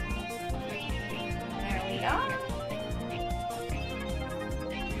 There we are.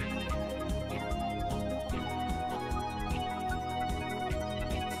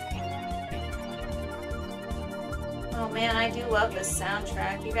 Oh man, I do love this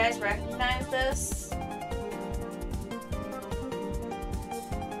soundtrack. You guys recognize this?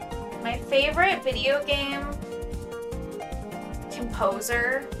 My favorite video game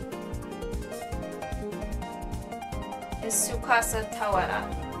composer is Tsukasa Tawara.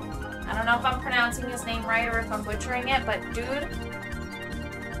 I don't know if I'm pronouncing his name right or if I'm butchering it, but dude,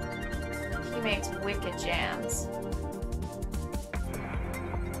 he makes wicked jams.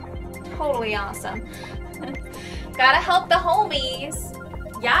 Totally awesome. Gotta help the homies.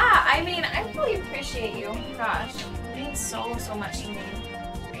 Yeah, I mean, I really appreciate you. Oh my gosh, it means so, so much to me.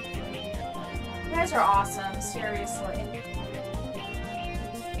 You guys are awesome, seriously.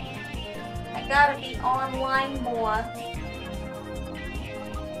 I gotta be online more.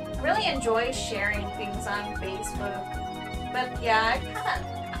 I really enjoy sharing things on Facebook. But yeah, I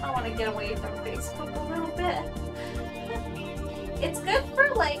kinda want to get away from Facebook a little bit. It's good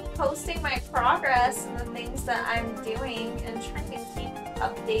for like posting my progress and the things that I'm doing and trying to keep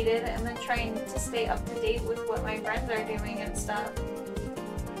updated and then trying to stay up to date with what my friends are doing and stuff.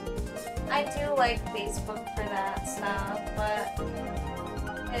 I do like Facebook for that stuff, but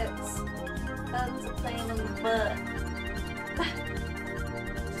it's a pain in the butt.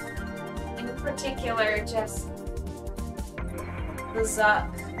 In particular, just the Zuck.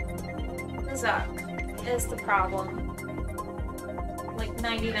 The Zuck is the problem. Like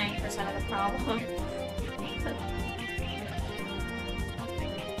 99% of the problem.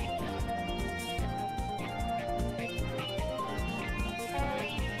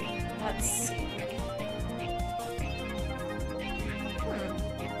 Let's see.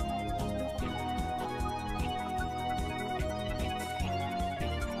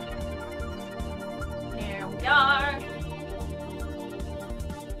 Here we are.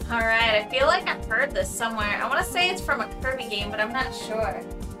 Alright, I feel like I've heard this somewhere. I want to say it's from a Kirby game, but I'm not sure.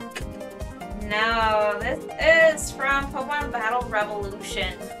 No, this is from Pokemon Battle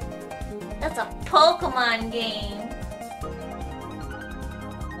Revolution. That's a Pokemon game.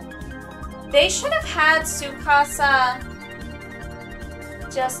 They should have had Tsukasa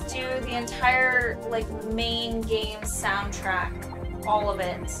just do the entire like main game soundtrack, all of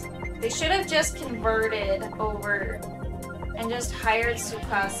it. They should have just converted over and just hired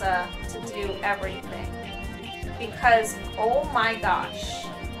Tsukasa to do everything. Because, oh my gosh,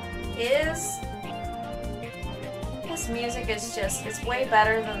 his music is just, it's way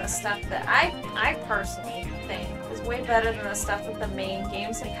better than the stuff that I personally think is way better than the stuff that the main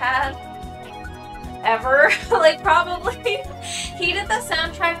games have had ever. Like, probably. He did the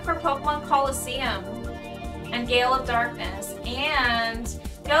soundtrack for Pokemon Colosseum and Gale of Darkness, and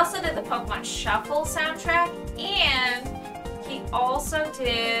he also did the Pokemon Shuffle soundtrack, and he also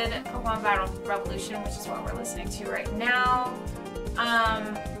did Pokemon Battle Revolution, which is what we're listening to right now.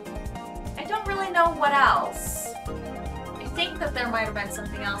 I don't really know what else. I think that there might have been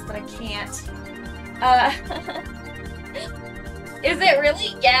something else that I can't. Is it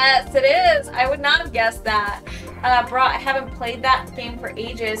really? Yes, it is. I would not have guessed that. I haven't played that game for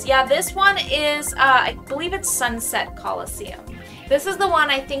ages. Yeah, this one is, I believe it's Sunset Coliseum. This is the one,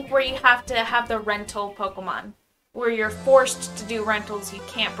 I think, where you have to have the rental Pokemon. Where you're forced to do rentals, you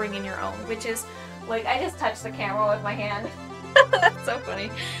can't bring in your own. Which is, like, I just touched the camera with my hand. That's so funny.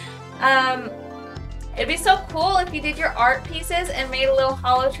 It'd be so cool if you did your art pieces and made little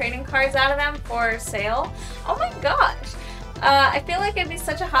holo trading cards out of them for sale. Oh my gosh. I feel like it'd be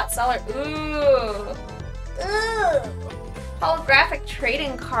such a hot seller. Ooh. Ooh. Holographic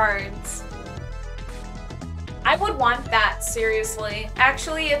trading cards. I would want that, seriously.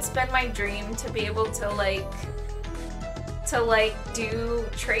 Actually, it's been my dream to be able to do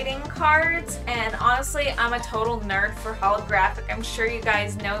trading cards, and honestly, I'm a total nerd for holographic. I'm sure you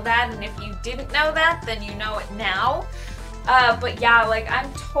guys know that, and if you didn't know that, then you know it now. But yeah, like,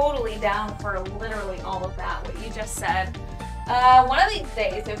 I'm totally down for literally all of that, what you just said. One of these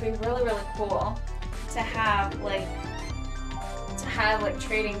days, it would be really, really cool to have, like,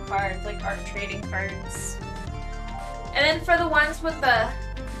 trading cards, like art trading cards. And then for the ones with the,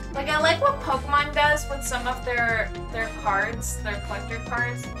 like, I like what Pokemon does with some of their cards, their collector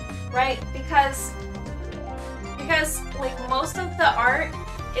cards, right? Because like most of the art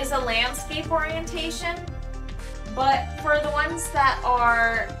is a landscape orientation, but for the ones that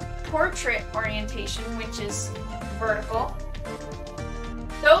are portrait orientation, which is vertical,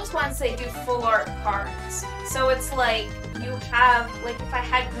 those ones they do full art cards. So it's like you have, like if I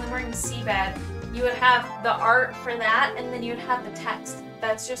had Glimmering Seabed, you would have the art for that, and then you'd have the text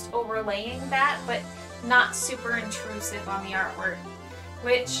that's just overlaying that, but not super intrusive on the artwork.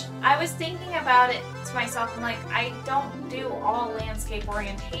 Which, I was thinking about it to myself, I'm like, I don't do all landscape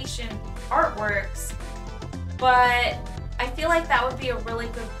orientation artworks, but I feel like that would be a really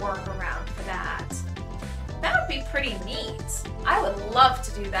good workaround for that. That would be pretty neat. I would love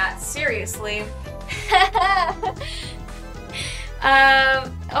to do that, seriously.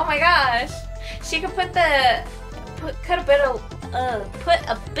 Oh my gosh. She could put a bit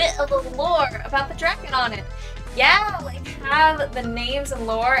of the lore about the dragon on it. Yeah, like have the names and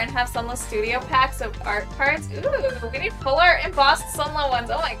lore and have Sunla Studio packs of art cards. Ooh, we need full art embossed Sunla ones.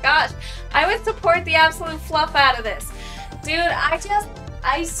 Oh my gosh. I would support the absolute fluff out of this. Dude,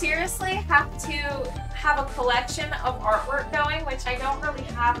 I seriously have to have a collection of artwork going, which I don't really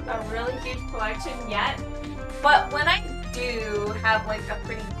have a really huge collection yet. But when I do have like a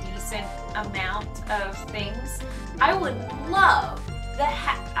pretty decent amount of things, I would love the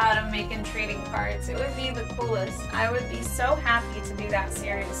heck out of making trading cards. It would be the coolest. I would be so happy to do that,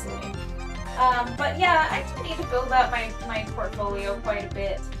 seriously. But yeah, I do need to build up my portfolio quite a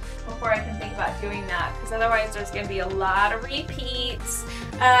bit before I can think about doing that, because otherwise there's going to be a lot of repeats.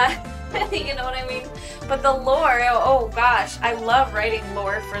 You know what I mean? But the lore, oh gosh, I love writing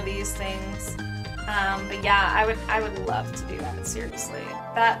lore for these things. But yeah, I would love to do that, seriously.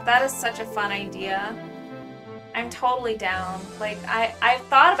 That is such a fun idea. I'm totally down. Like, I've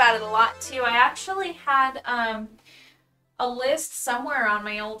thought about it a lot too. I actually had a list somewhere on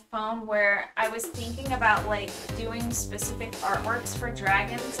my old phone where I was thinking about like doing specific artworks for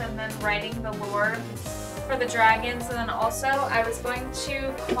dragons and then writing the lore for the dragons, and then also I was going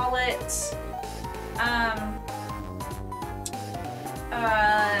to call it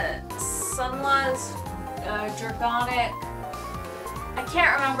Sunla's Dragonic. I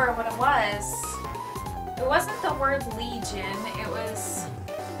can't remember what it was. It wasn't the word Legion, it was...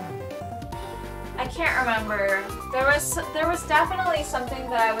 I can't remember. There was definitely something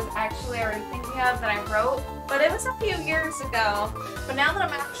that I was actually already thinking of that I wrote, but it was a few years ago. But now that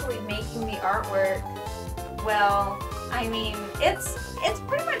I'm actually making the artwork, well, I mean, it's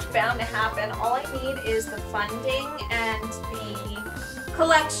pretty much bound to happen. All I need is the funding and the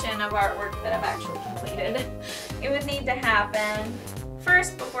collection of artwork that I've actually completed. It would need to happen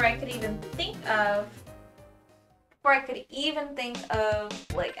first before I could even think of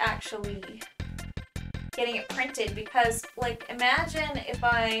like actually getting it printed, because like imagine if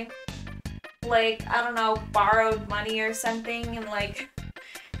I like, I don't know, borrowed money or something and like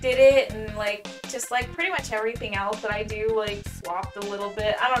did it, and like just like pretty much everything else that I do like flopped a little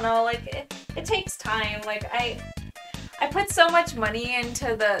bit. I don't know, like it takes time. Like I put so much money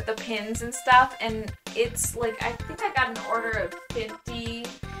into the pins and stuff, and it's like I think I got an order of 50,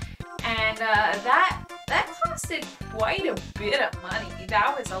 and that costed quite a bit of money.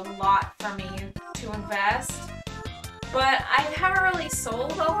 That was a lot for me to invest. But I haven't really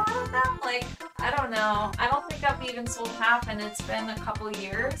sold a lot of them. Like, I don't know. I don't think I've even sold half, and it's been a couple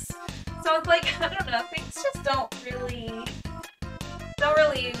years. So it's like, I don't know, things just don't really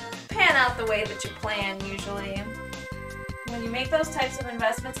pan out the way that you plan usually. When you make those types of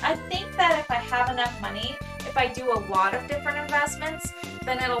investments, I think that if I have enough money, if I do a lot of different investments,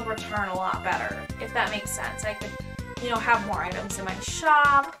 then it'll return a lot better, if that makes sense. I could, you know, have more items in my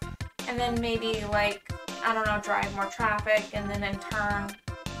shop, and then maybe like, I don't know, drive more traffic, and then in turn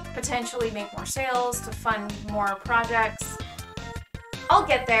potentially make more sales to fund more projects. I'll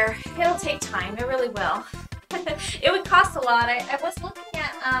get there. It'll take time. It really will. It would cost a lot. I was looking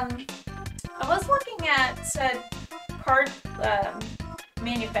at card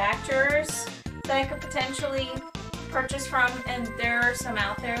manufacturers that I could potentially purchase from, and there are some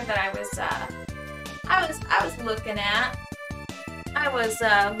out there that I was looking at. I was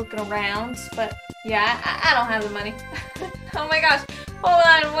looking around, but yeah, I don't have the money. Oh my gosh. Hold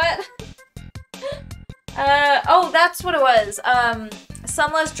on, what? Oh, that's what it was.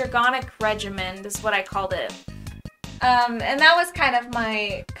 Sunla's Dragonic Regimen is what I called it. And that was kind of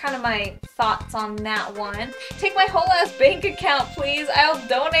my thoughts on that one. Take my whole ass bank account, please. I'll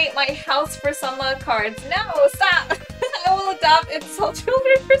donate my house for Sunla cards. No, stop! I will adopt and sell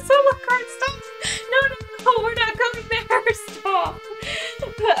children for Sunla cards. Stop! No, we're not going there. Stop!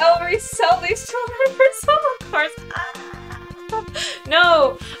 I'll resell these children for Sunla cards. Ah.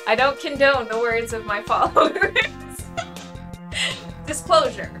 No, I don't condone the words of my followers.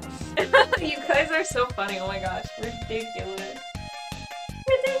 Disclosure. You guys are so funny, oh my gosh. Ridiculous.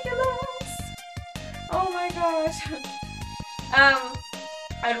 Ridiculous! Oh my gosh.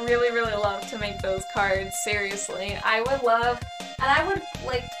 I'd really love to make those cards, seriously. I would love, and I would,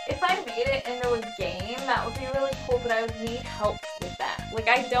 like, if I made it into a game, that would be really cool, but I would need help with that. Like,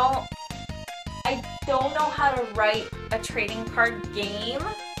 I don't know how to write a trading card game,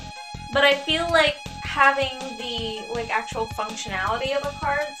 but I feel like having the, like, actual functionality of the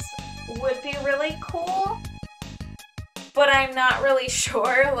cards would be really cool, but I'm not really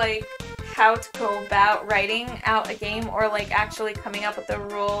sure, like, how to go about writing out a game or, like, actually coming up with the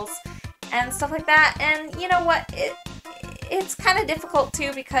rules and stuff like that. And you know what? It's kind of difficult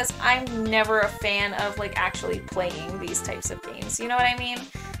too because I'm never a fan of, like, actually playing these types of games. You know what I mean?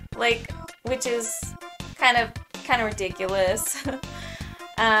 Like, which is kind of ridiculous.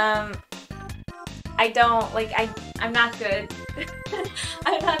 I don't, like, I'm not good.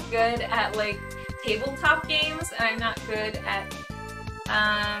 I'm not good at, like, tabletop games, and I'm not good at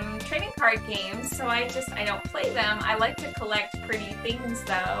trading card games, so I don't play them. I like to collect pretty things,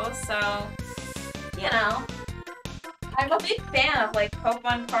 though, so, you know. I'm a big fan of, like,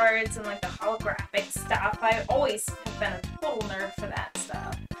 Pokemon cards and, like, the holographic stuff. I always have been a total nerd for that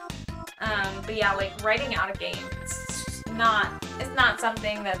stuff. But yeah, like, writing out a game, it's not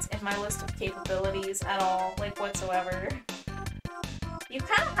something that's in my list of capabilities at all, like, whatsoever. You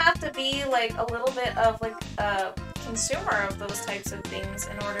kind of have to be, like, a little bit of, like, a consumer of those types of things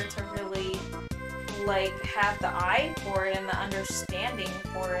in order to really, like, have the eye for it and the understanding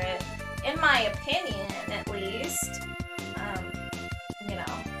for it. In my opinion, at least. You know,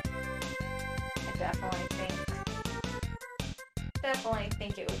 I definitely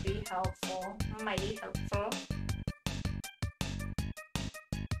think it would be helpful. Mighty helpful.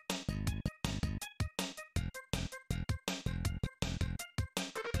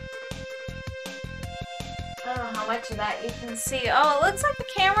 I don't know how much of that you can see. Oh, it looks like the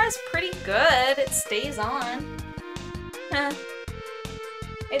camera's pretty good. It stays on. Huh.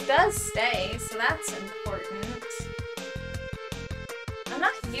 It does stay, so that's important. I'm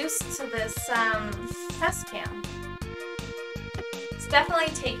not used to this test cam. It's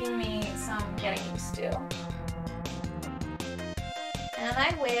definitely taking me some getting used to. And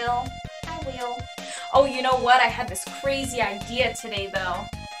I will. Oh, you know what? I had this crazy idea today, though.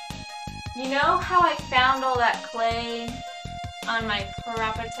 You know how I found all that clay on my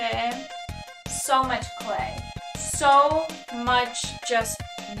property? So much clay. So much just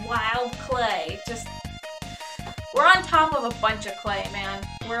wild clay. Just, we're on top of a bunch of clay, man.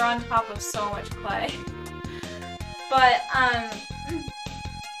 We're on top of so much clay. But,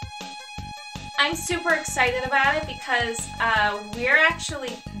 I'm super excited about it because, we're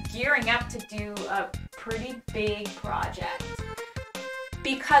actually gearing up to do a pretty big project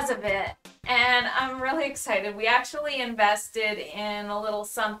because of it. And I'm really excited. We actually invested in a little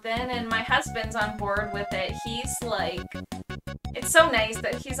something, and my husband's on board with it. He's like, it's so nice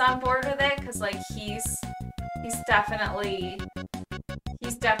that he's on board with it, because, like, he's definitely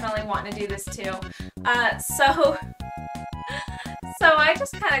wanting to do this too. So I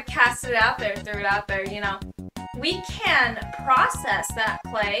just kind of cast it out there, threw it out there, you know. We can process that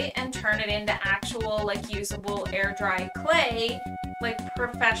clay and turn it into actual, like, usable air-dry clay, like,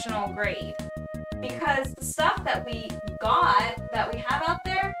 professional grade. Because the stuff that we got, that we have out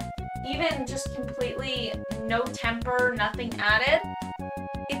there, even just completely no temper, nothing added,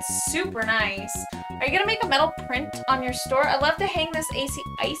 it's super nice. Are you gonna make a metal print on your store? I'd love to hang this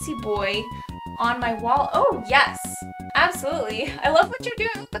icy boy on my wall. Oh, yes. Absolutely. I love what you're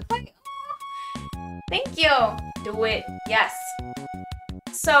doing with the clay. Thank you. Do it. Yes.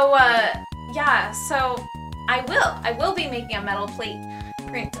 So, yeah, so I will be making a metal plate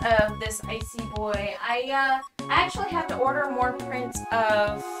print of this icy boy. I actually have to order more prints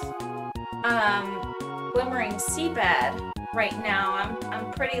of, Glimmering Seabed right now.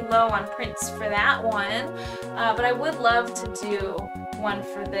 I'm pretty low on prints for that one, but I would love to do one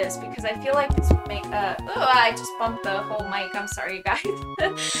for this because I feel like this would make oh, I just bumped the whole mic. I'm sorry, you guys.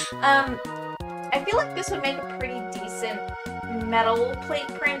 I feel like this would make a pretty decent metal plate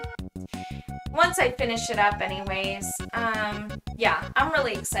print once I finish it up anyways. Yeah, I'm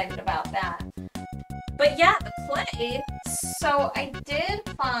really excited about that. But yeah, the clay, so I did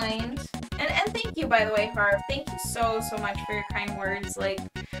find, and thank you, by the way, Harv. Thank you so much for your kind words. Like,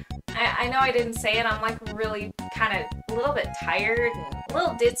 I know I didn't say it. I'm like really kind of a little bit tired and a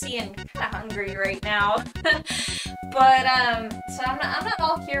little ditzy and kind of hungry right now. But, so I'm not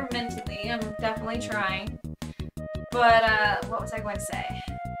all here mentally. I'm definitely trying. But, what was I going to say?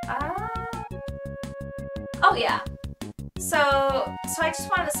 Oh yeah. So I just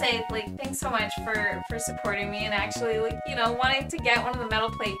wanted to say, like, thanks so much for supporting me and actually, like, you know, wanting to get one of the metal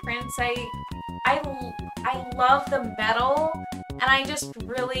plate prints. I love the metal, and I just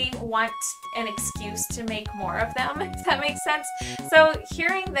really want an excuse to make more of them, if that makes sense. So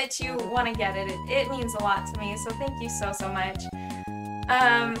hearing that you want to get it, it means a lot to me, so thank you so much.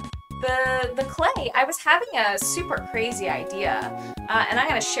 The clay, I was having a super crazy idea, and I'm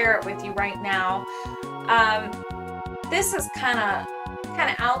going to share it with you right now. This is kind of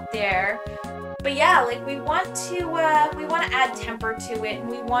out there, but yeah, like we want to add temper to it, and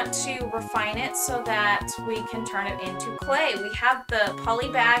we want to refine it so that we can turn it into clay. We have the poly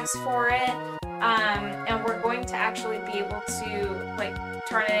bags for it, and we're going to actually be able to like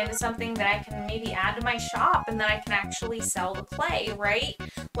turn it into something that I can maybe add to my shop, and then I can actually sell the clay, right?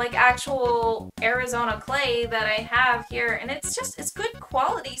 Like actual Arizona clay that I have here, and it's good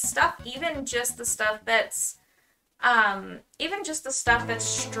quality stuff, even just the stuff that's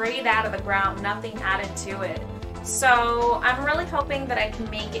straight out of the ground, nothing added to it. So I'm really hoping that I can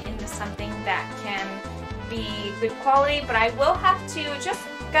make it into something that can be good quality, but I will have to, just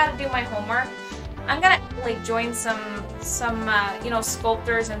gotta do my homework. I'm gonna like join some you know,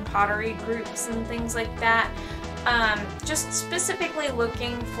 sculptors and pottery groups and things like that. Just specifically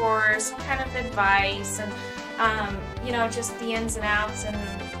looking for some kind of advice and you know, just the ins and outs, and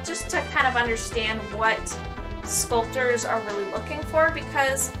just to kind of understand what sculptors are really looking for,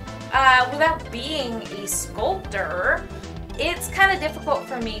 because without being a sculptor, it's kind of difficult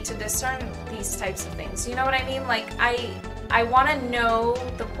for me to discern these types of things. You know what I mean? Like I want to know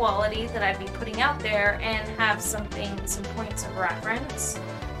the quality that I'd be putting out there and have some points of reference.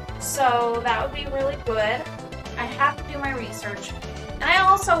 So that would be really good. I have to do my research, and I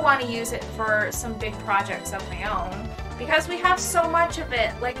also want to use it for some big projects of my own, because we have so much of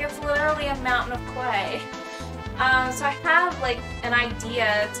it. Like, it's literally a mountain of clay. So I have like an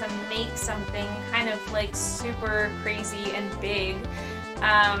idea to make something kind of like super crazy and big.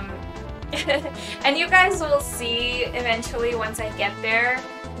 And you guys will see eventually once I get there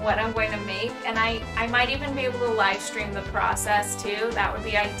what I'm going to make, and I might even be able to live stream the process too. That would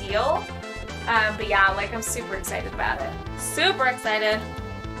be ideal. But yeah, like, I'm super excited about it. Super excited.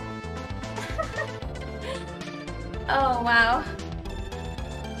 Oh wow.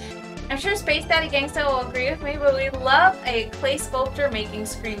 I'm sure Space Daddy Gangsta will agree with me, but we love a clay sculptor making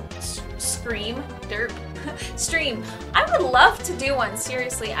stream. I would love to do one,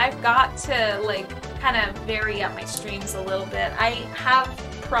 seriously. I've got to like kind of vary up my streams a little bit. I have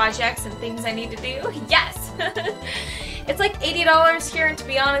projects and things I need to do. Yes! It's like $80 here, and to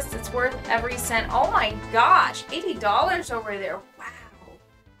be honest, it's worth every cent. Oh my gosh, $80 over there.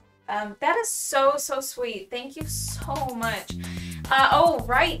 Wow. That is so sweet. Thank you so much. Oh,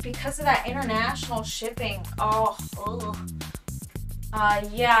 right, because of that international shipping. Oh,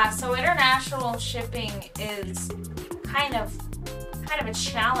 yeah, so international shipping is kind of a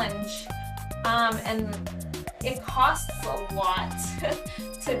challenge, and it costs a lot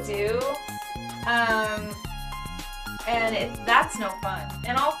to do, and that's no fun.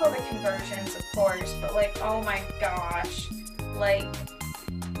 And also the conversions, of course, but like, oh my gosh, like,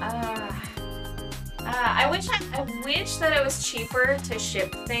 I wish that it was cheaper to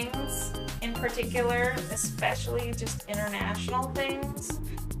ship things in particular, especially just international things.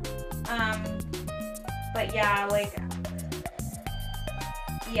 But yeah, like,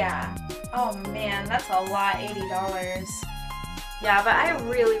 yeah. Oh man, that's a lot, $80. Yeah, but I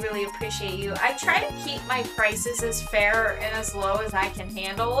really appreciate you. I try to keep my prices as fair and as low as I can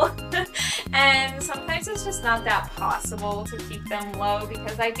handle. And sometimes it's just not that possible to keep them low,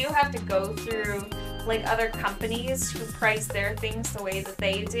 because I do have to go through like other companies who price their things the way that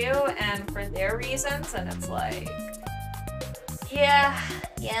they do and for their reasons, and it's like, yeah,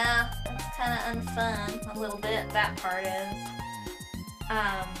 it's kind of unfun a little bit, that part is.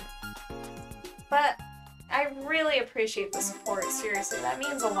 But I really appreciate the support, seriously, that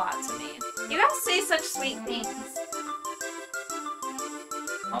means a lot to me. You guys say such sweet things.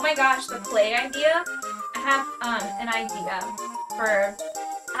 Oh my gosh, the clay idea. I have an idea for,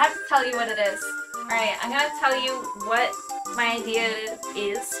 I have to tell you what it is. Alright, I'm gonna tell you what my idea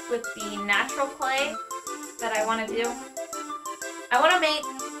is with the natural clay that I want to do. I want to make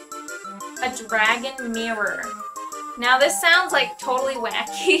a dragon mirror. Now this sounds like totally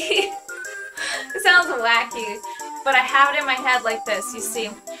wacky. It sounds wacky, but I have it in my head like this, you see.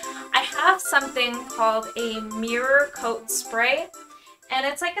 I have something called a mirror coat spray, and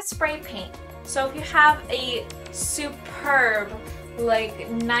it's like a spray paint. So if you have a superb, like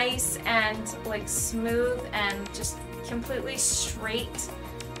nice and like smooth and just completely straight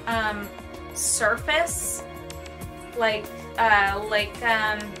surface, let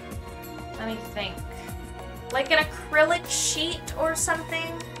me think, like an acrylic sheet or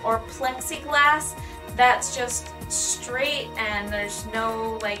something, or plexiglass that's just straight and there's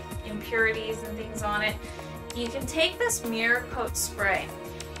no like impurities and things on it. You can take this mirror coat spray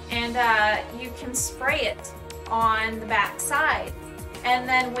and you can spray it on the back side, and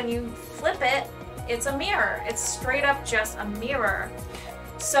then when you flip it, it's a mirror. It's straight up just a mirror.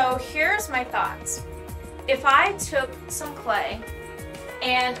 So here's my thoughts. If I took some clay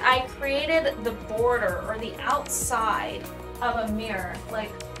and I created the border or the outside of a mirror,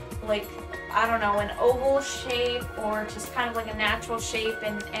 like I don't know, an oval shape or just kind of like a natural shape,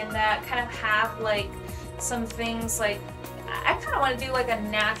 and that kind of have like some things like, I kind of want to do like a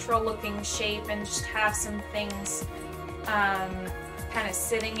natural looking shape and just have some things kind of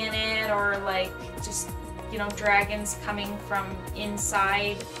sitting in it, or like just, you know, dragons coming from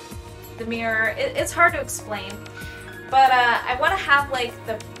inside the mirror. It's hard to explain, but I want to have like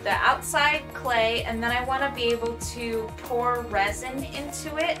the outside clay, and then I want to be able to pour resin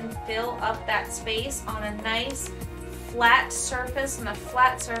into it and fill up that space on a nice flat surface, and the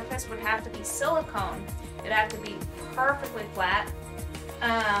flat surface would have to be silicone. It'd have to be perfectly flat,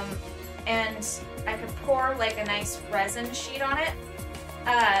 and I could pour like a nice resin sheet on it,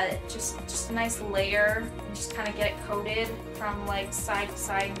 just a nice layer, and just kind of get it coated from like side to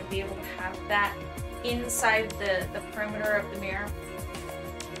side, and to be able to have that inside the perimeter of the mirror,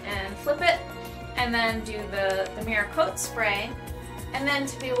 and flip it, and then do the mirror coat spray, and then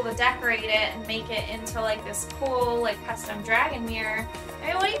to be able to decorate it and make it into like this cool like custom dragon mirror. I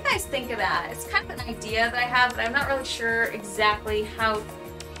mean, what do you guys think of that? It's kind of an idea that I have, but I'm not really sure exactly how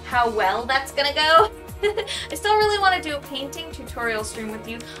well that's gonna go. I still really want to do a painting tutorial stream with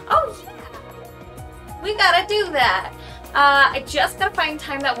you. Oh yeah! We gotta do that! I just gotta find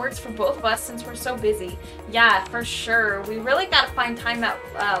time that works for both of us since we're so busy. Yeah, for sure. We really gotta find time that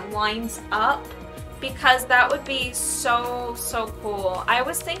lines up, because that would be so cool. I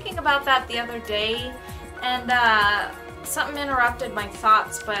was thinking about that the other day, and something interrupted my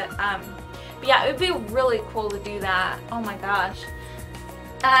thoughts, but yeah, it would be really cool to do that. Oh my gosh.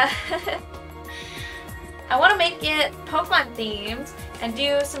 I want to make it Pokemon themed and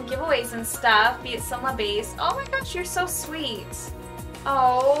do some giveaways and stuff, be it Sunla based. Oh my gosh, you're so sweet.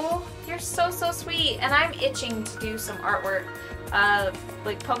 Oh, you're so sweet. And I'm itching to do some artwork,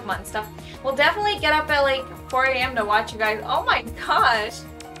 like Pokemon stuff. We'll definitely get up at like 4 AM to watch you guys. Oh my gosh,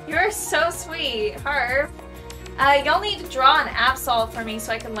 you're so sweet, Harp. Y'all need to draw an Absol for me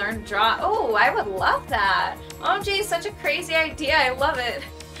so I can learn to draw. Oh, I would love that. OMG, such a crazy idea. I love it.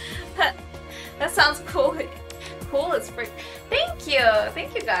 That sounds cool. Cool as frick. Thank you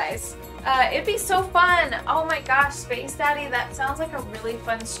guys. It'd be so fun. Oh my gosh, Space Daddy, that sounds like a really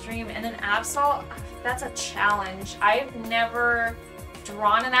fun stream. And an Absol, that's a challenge. I've never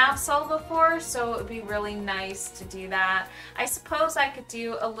drawn an Absol before, so it would be really nice to do that. I suppose I could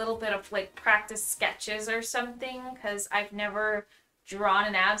do a little bit of like practice sketches or something, because I've never drawn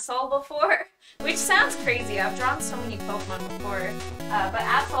an Absol before, which sounds crazy. I've drawn so many Pokemon before, but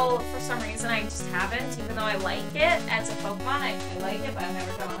Absol, for some reason, I just haven't, even though I like it as a Pokemon. I like it, but I've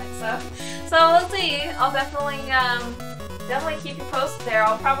never drawn it, so we'll see. I'll definitely keep you posted there.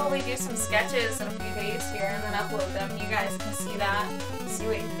 I'll probably do some sketches in a few days here and then upload them. You guys can see that, see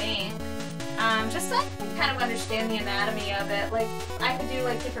what you think. Just so I can kind of understand the anatomy of it. Like, I could do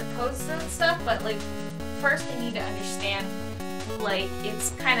like different poses and stuff, but like first I need to understand, like, it's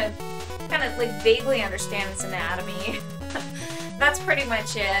kind of like vaguely understand its anatomy. That's pretty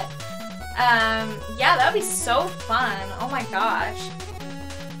much it. Yeah, that would be so fun. Oh my gosh.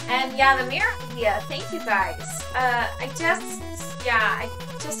 And yeah, the mirror idea, thank you guys. I just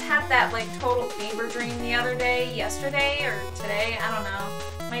had that like total fever dream the other day, yesterday or today, I don't know.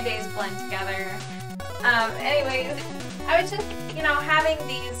 My days blend together. Anyways, I was just, you know, having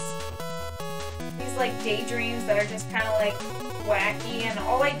these like daydreams that are just kind of like wacky, and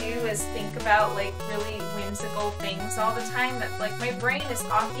all I do is think about like really whimsical things all the time. That like my brain is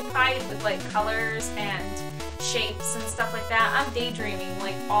occupied with like colors and shapes and stuff like that. I'm daydreaming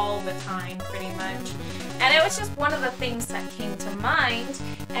like all the time pretty much. And it was just one of the things that came to mind,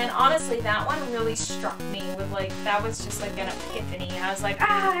 and honestly that one really struck me with like, that was just like an epiphany. I was like,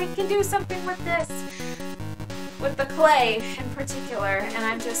 ah, I can do something with this, with the clay in particular, and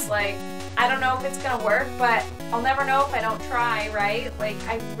I'm just like, I don't know if it's gonna work, but I'll never know if I don't try, right? Like,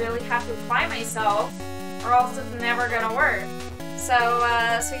 I really have to apply myself or else it's never gonna work. So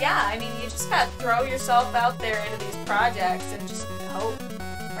yeah, I mean, you just gotta throw yourself out there into these projects and just hope,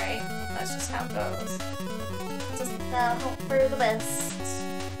 right? That's just how it goes. Just hope for the best.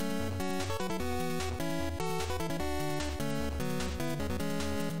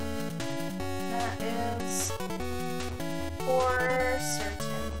 That is for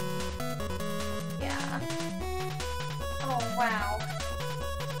certain. Yeah. Oh, wow.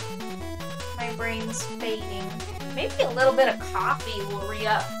 My brain's fading. Maybe a little bit of coffee will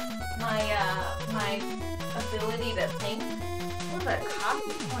re-up my my ability to think. A little bit of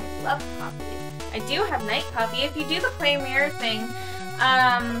coffee. Oh, I love coffee. I do have night coffee. If you do the clay mirror thing,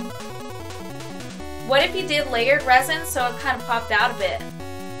 what if you did layered resin so it kind of popped out a bit?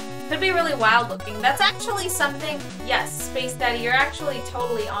 Could be really wild looking. That's actually something, yes, Space Daddy, you're actually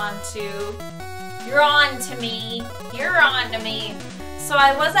totally on to, you're on to me. You're on to me. So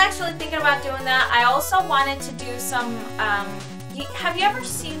I was actually thinking about doing that. I also wanted to do some, have you ever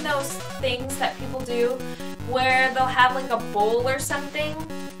seen those things that people do where they'll have like a bowl or something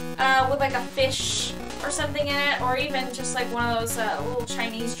with like a fish or something in it, or even just like one of those little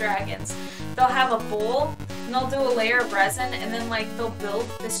Chinese dragons. They'll have a bowl and they'll do a layer of resin, and then like they'll build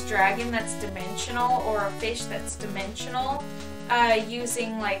this dragon that's dimensional or a fish that's dimensional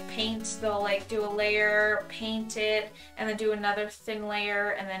using like paint. They'll like do a layer, paint it, and then do another thin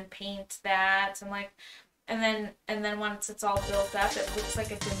layer and then paint that, and like and then once it's all built up, it looks like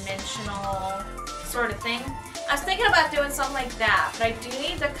a dimensional sort of thing. I was thinking about doing something like that, but I do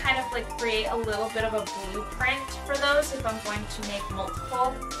need to kind of like create a little bit of a blueprint for those if I'm going to make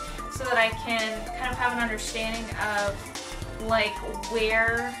multiple, so that I can kind of have an understanding of like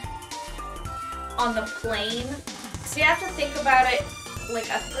where on the plane. So you have to think about it like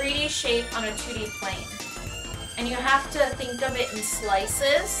a 3D shape on a 2D plane, and you have to think of it in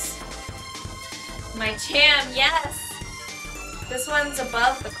slices. My jam, yes! This one's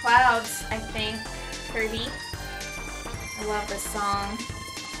above the clouds, I think. Kirby. I love this song.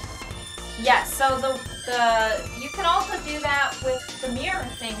 Yeah, so you can also do that with the mirror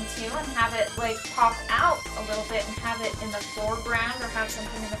thing too, and have it like pop out a little bit and have it in the foreground, or have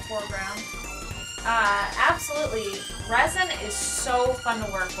something in the foreground. Absolutely. Resin is so fun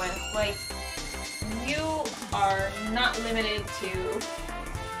to work with. Like, you are not limited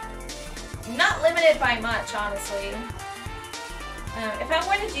by much, honestly. If I'm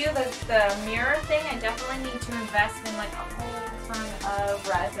going to do the mirror thing, I definitely need to invest in like a whole ton of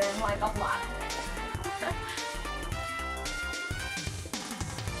resin, like a lot of it.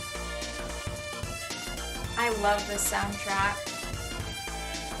 I love this soundtrack.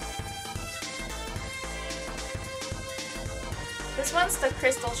 This one's the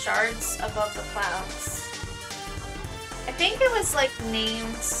crystal shards above the clouds. I think it was like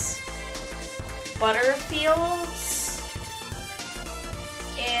named Butterfields,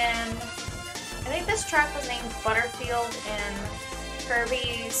 and I think this track was named Butterfield in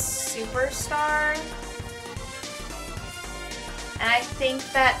Kirby's Superstar, and I think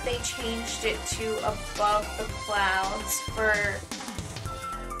that they changed it to Above the Clouds for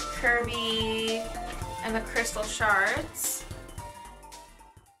Kirby and the Crystal Shards.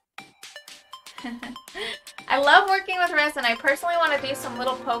 I love working with resin. I personally want to do some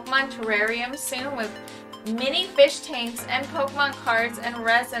little Pokemon terrariums soon with mini fish tanks and Pokemon cards and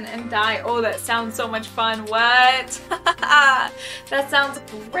resin and dye. Oh, that sounds so much fun. What? That sounds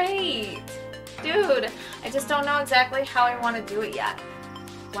great. Dude, I just don't know exactly how I want to do it yet.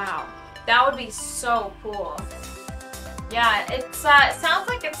 Wow. That would be so cool. Yeah, it sounds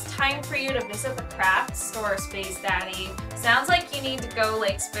like it's time for you to visit the craft store, Space Daddy. Sounds like you need to go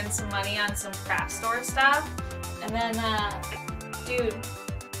like spend some money on some craft store stuff. And then, dude,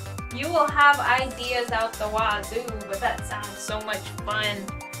 you will have ideas out the wazoo, but that sounds so much fun.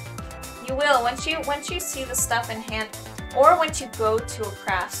 You will, once you see the stuff in hand, or once you go to a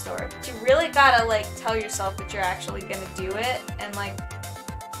craft store. You really gotta like tell yourself that you're actually gonna do it, and like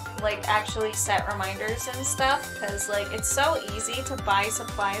actually set reminders and stuff, because like it's so easy to buy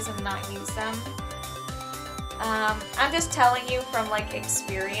supplies and not use them. I'm just telling you from like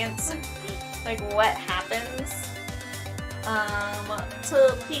experience like what happens.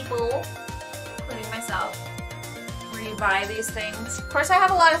 to people, including myself, where you buy these things. Of course, I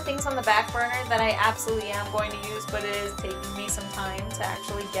have a lot of things on the back burner that I absolutely am going to use, but it is taking me some time to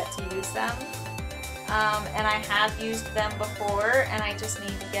actually get to use them. And I have used them before, and I just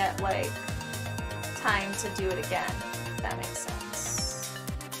need to get, like, time to do it again, if that makes sense.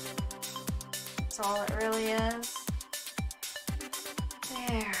 That's all it really is.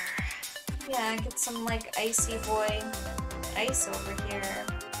 There. Yeah, get some, like, icy boy ice over here.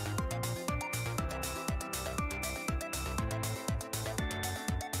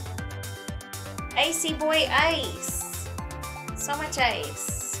 Icy boy ice! So much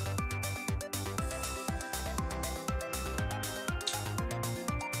ice.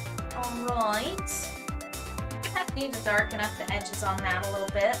 Alright. I need to darken up the edges on that a little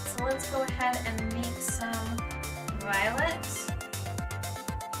bit, so let's go ahead and make some violet.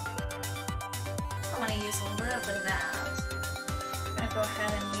 I'm going to use a little bit of that. I'm going to go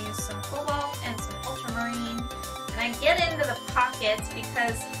ahead and use some cobalt and some ultramarine. And I get into the pockets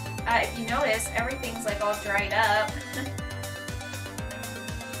because if you notice, everything's like all dried up.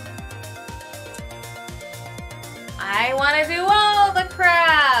 I want to do all the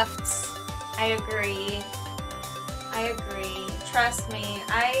crafts. I agree. I agree. Trust me,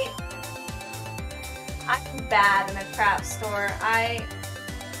 I'm bad in a craft store. I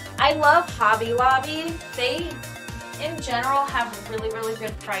love Hobby Lobby. They, in general, have really, really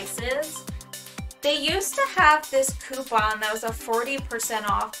good prices. They used to have this coupon that was a 40%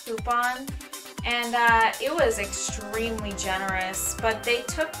 off coupon, and it was extremely generous, but they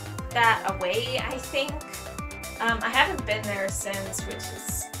took that away, I think. I haven't been there since, which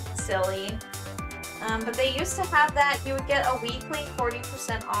is silly. But they used to have that. You would get a weekly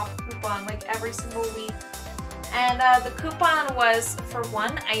 40% off coupon, like every single week. And the coupon was for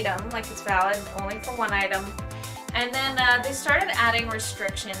one item, like it's valid only for one item. And then they started adding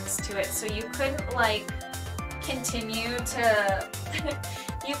restrictions to it, so you couldn't like continue to,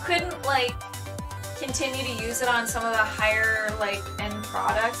 you couldn't like continue to use it on some of the higher like end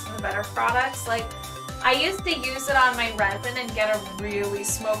products and the better products. Like I used to use it on my resin and get a really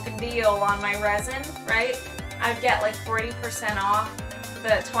smoking deal on my resin, right? I'd get like 40% off the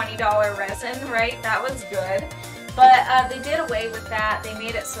 $20 resin, right? That was good. But they did away with that. They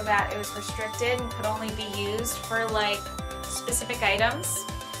made it so that it was restricted and could only be used for like specific items.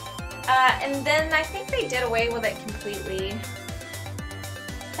 And then I think they did away with it completely.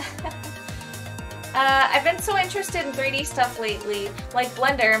 I've been so interested in 3D stuff lately, like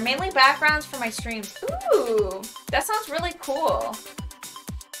Blender, mainly backgrounds for my streams. Ooh, that sounds really cool.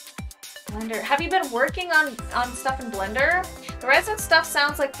 Blender. Have you been working on stuff in Blender? The resin stuff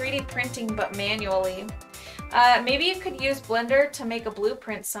sounds like 3D printing, but manually. Maybe you could use Blender to make a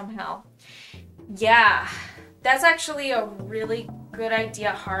blueprint somehow. Yeah, that's actually a really good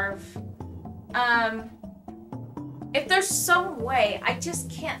idea, Harv. If there's some way, I just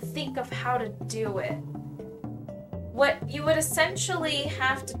can't think of how to do it. What you would essentially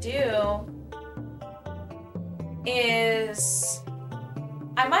have to do is,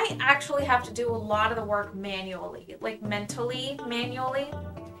 I might actually have to do a lot of the work manually, like mentally manually.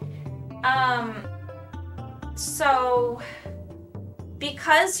 So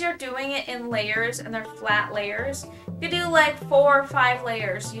because you're doing it in layers and they're flat layers, you do like 4 or 5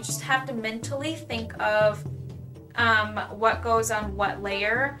 layers. You just have to mentally think of what goes on what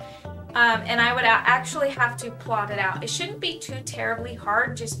layer, and I would actually have to plot it out. It shouldn't be too terribly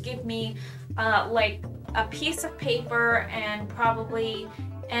hard. Just give me like a piece of paper and probably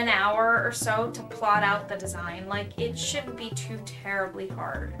an hour or so to plot out the design. Like it shouldn't be too terribly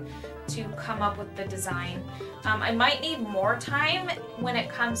hard to come up with the design. I might need more time when it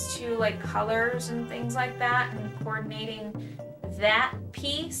comes to like colors and things like that and coordinating that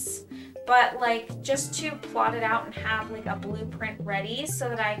piece. But like just to plot it out and have like a blueprint ready so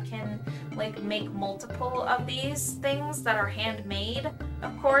that I can like make multiple of these things that are handmade,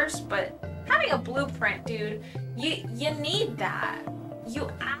 of course. But having a blueprint, dude, you need that. You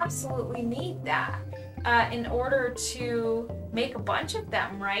absolutely need that in order to make a bunch of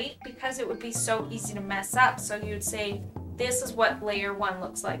them, right? Because it would be so easy to mess up. So you'd say, this is what layer 1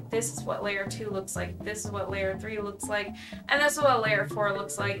 looks like, this is what layer 2 looks like, this is what layer 3 looks like, and this is what layer 4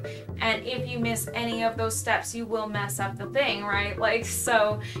 looks like. And if you miss any of those steps, you will mess up the thing, right? Like,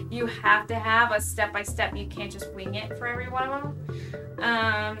 so you have to have a step-by-step. You can't just wing it for every one of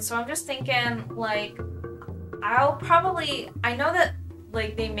them. So I'm just thinking, like, I know that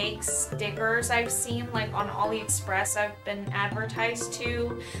like they make stickers, I've seen like on AliExpress. I've been advertised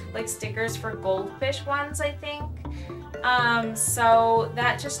to like stickers for goldfish ones, I think. So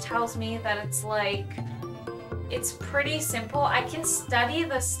that just tells me that it's like it's pretty simple. I can study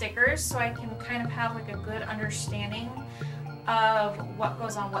the stickers so I can kind of have like a good understanding of what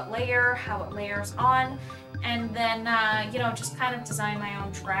goes on what layer, how it layers on, and then you know, just kind of design my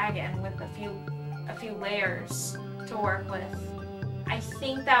own dragon with a few layers to work with. I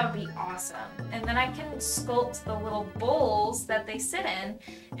think that would be awesome. And then I can sculpt the little bowls that they sit in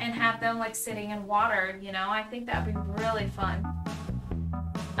and have them like sitting in water, you know? I think that'd be really fun.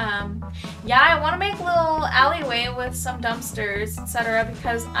 Yeah, I want to make a little alleyway with some dumpsters, etc.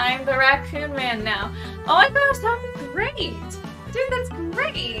 because I'm the raccoon man now. Oh my gosh, that would be great! Dude, that's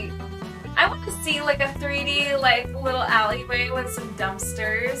great! I want to see like a 3D like little alleyway with some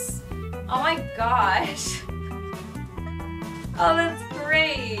dumpsters. Oh my gosh. Oh, that's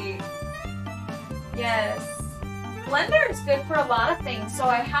great. Yes. Blender is good for a lot of things. So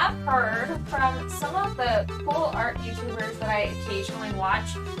I have heard from some of the cool art YouTubers that I occasionally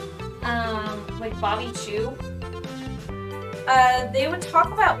watch, like Bobby Chu. They would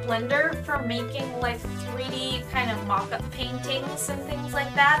talk about Blender for making like 3D kind of mock-up paintings and things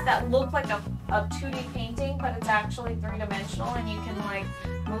like that that look like a 2D painting, but it's actually 3-dimensional and you can like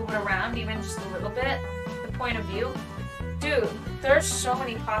move it around even just a little bit, the point of view. Dude, there's so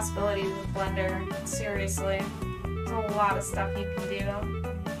many possibilities with Blender, seriously. There's a lot of stuff you can do.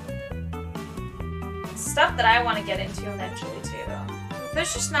 Stuff that I want to get into eventually too.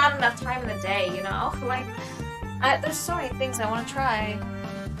 There's just not enough time in the day, you know? Like, there's so many things I want to try.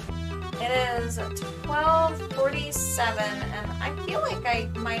 It is 12:47 and I feel like I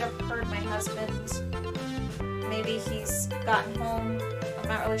might have heard my husband. Maybe he's gotten home. I'm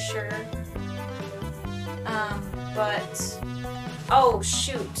not really sure. But, oh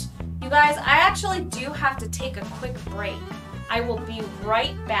shoot. You guys, I actually do have to take a quick break. I will be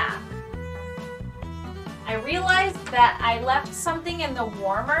right back. I realized that I left something in the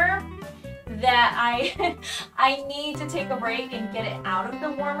warmer that I need to take a break and get it out of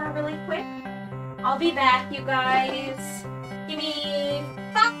the warmer really quick. I'll be back, you guys. Give me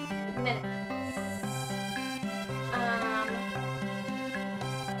 5 minutes.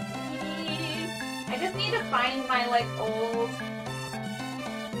 I just need to find my like old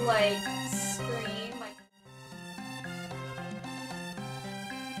like screen. Like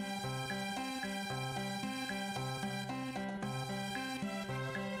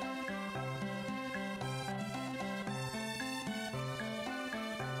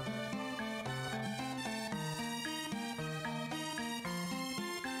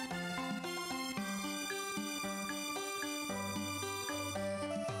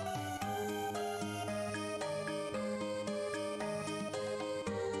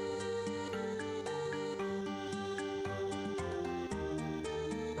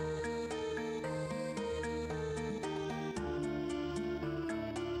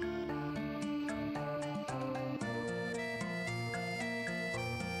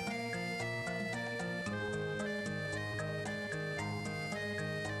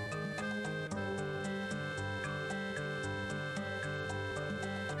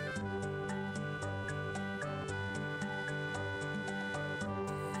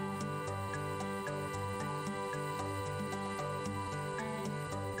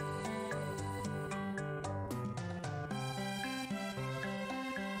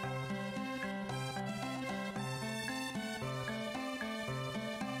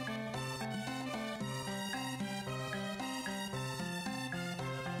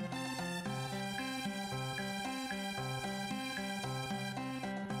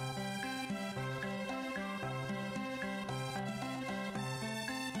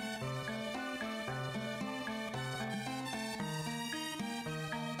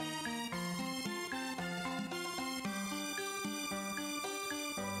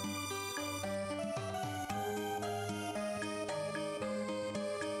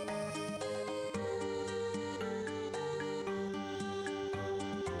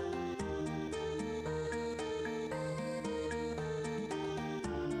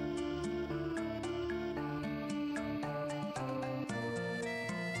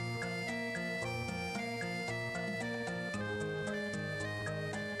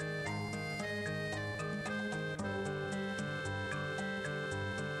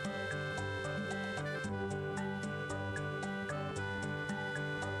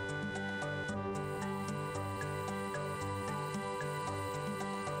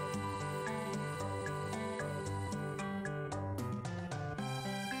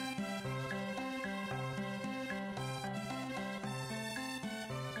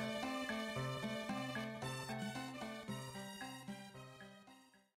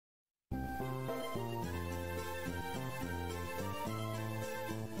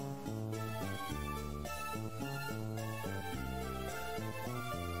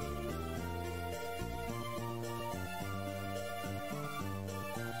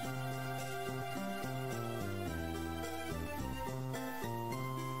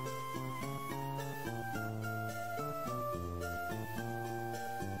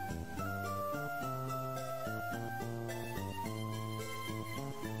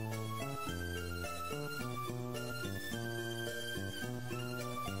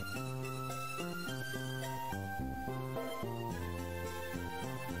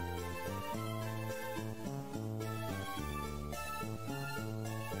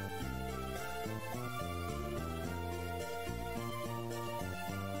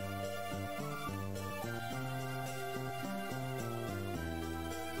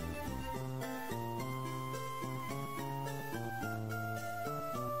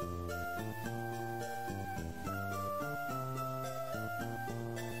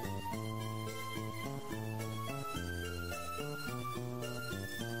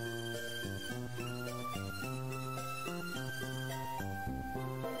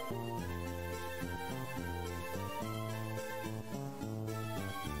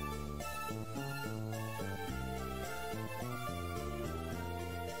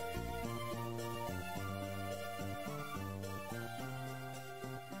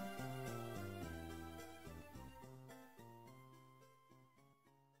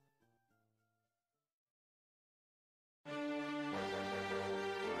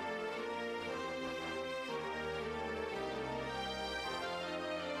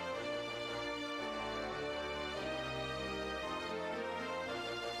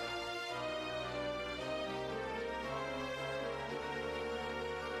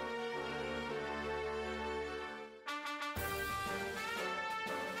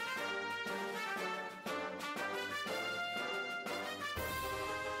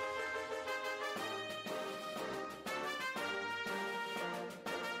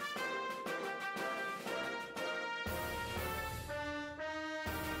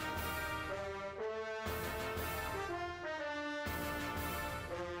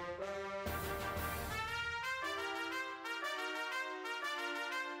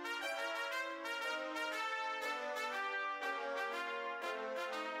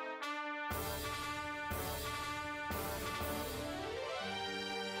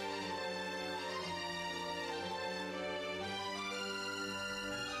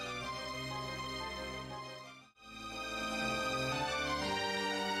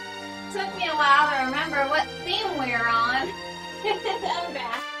Took me a while to remember what theme we were on. I'm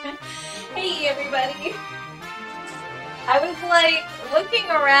back. Hey everybody. I was like looking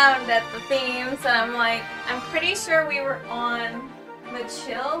around at the themes and I'm like, I'm pretty sure we were on the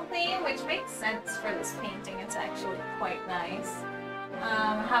chill theme, which makes sense for this painting. It's actually quite nice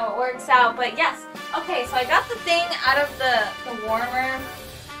how it works out. But yes, okay, so I got the thing out of the warmer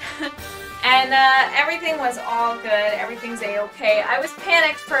and everything was all good. Everything's a-okay. I was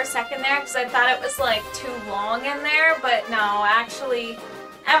panicked for a second there because I thought it was like too long in there, but no, actually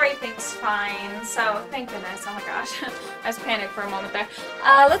everything's fine. So thank goodness. Oh my gosh. I was panicked for a moment there.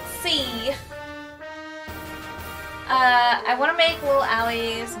 Let's see. I want to make little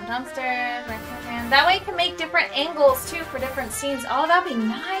alleys, some dumpsters, that way you can make different angles too for different scenes. Oh, that'd be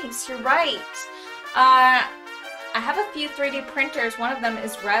nice. You're right. I have a few 3D printers. One of them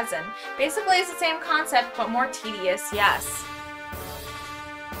is resin. Basically, it's the same concept, but more tedious. Yes.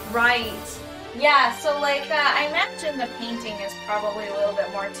 Right. Yeah, so like, I imagine the painting is probably a little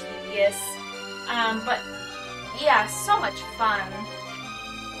bit more tedious. But yeah, so much fun.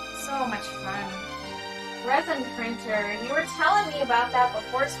 So much fun. Resin printer. You were telling me about that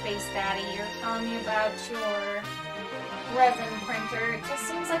before, Space Daddy. You were telling me about your resin printer. It just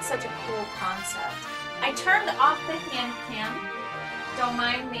seems like such a cool concept. I turned off the hand cam. Don't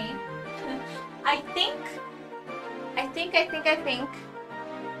mind me. I think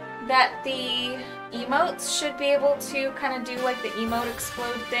that the emotes should be able to kind of do like the emote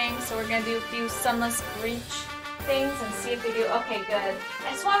explode thing. So we're gonna do a few sunless breach things and see if they do. Okay, good.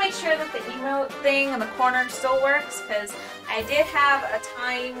 I just want to make sure that the emote thing in the corner still works, because I did have a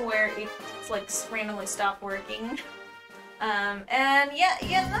time where it's like randomly stopped working. And yeah,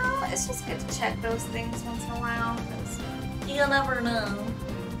 you know, it's just good to check those things once in a while, because you'll never know.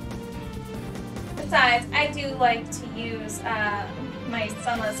 Besides, I do like to use my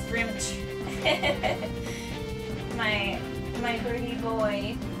sunless Grinch. my birdie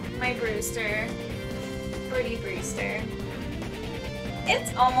boy, my Brewster. Birdie Brewster.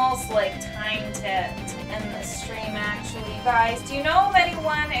 It's almost like time to end the stream, actually. Guys, do you know of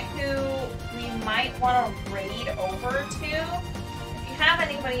anyone who we might want to raid over to? If you have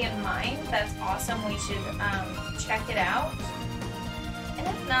anybody in mind, that's awesome. We should check it out. And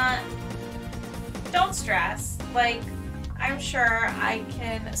if not, don't stress. Like, I'm sure I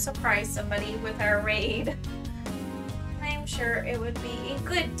can surprise somebody with our raid. I'm sure it would be a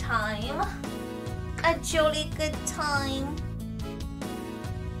good time. A jolly good time.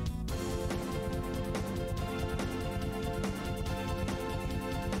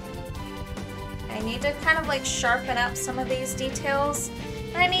 I need to kind of like sharpen up some of these details.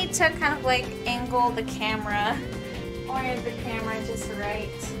 And I need to kind of like angle the camera, orient the camera just right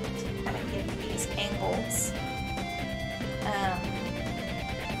to kind of get these angles.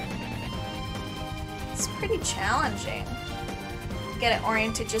 It's pretty challenging. Get it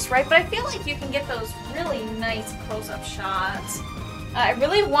oriented just right, but I feel like you can get those really nice close-up shots. I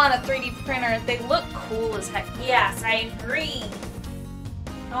really want a 3D printer. They look cool as heck. Yes, I agree.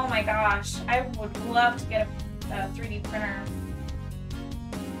 Oh my gosh, I would love to get a 3D printer.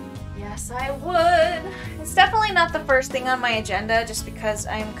 Yes, I would. It's definitely not the first thing on my agenda, just because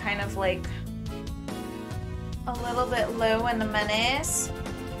I'm kind of like a little bit low in the monies.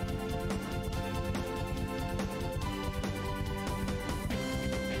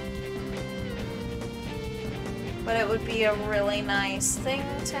 But it would be a really nice thing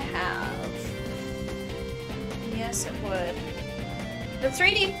to have. Yes, it would. The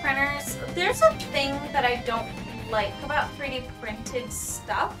 3D printers, there's a thing that I don't like about 3D printed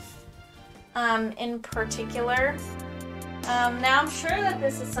stuff, in particular. Now I'm sure that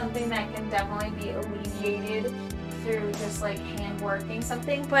this is something that can definitely be alleviated through just like hand working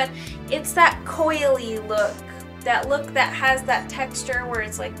something, but it's that coily look. That look that has that texture where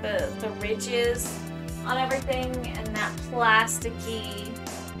it's like the ridges on everything and that plasticky,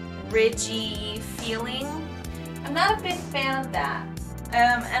 ridgy feeling. I'm not a big fan of that.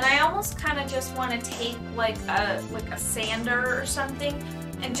 And I almost kind of just want to take like a sander or something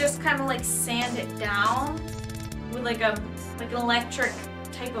and just kind of like sand it down with like an electric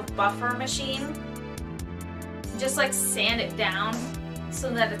type of buffer machine. Just like sand it down so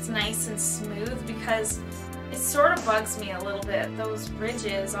that it's nice and smooth, because it sort of bugs me a little bit, those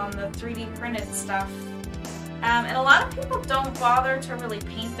ridges on the 3D printed stuff. And a lot of people don't bother to really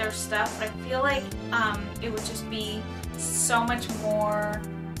paint their stuff, but I feel like it would just be so much more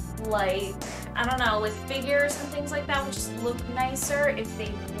like, I don't know, like figures and things like that would just look nicer if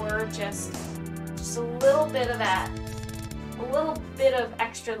they were just a little bit of that, a little bit of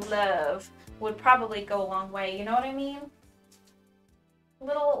extra love would probably go a long way, you know what I mean?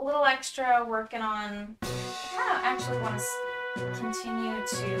 little extra working on. I kind of actually want to continue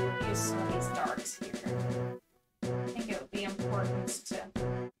to use some of these darks here. I think it would be important to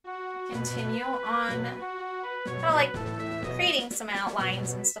continue on kind of like creating some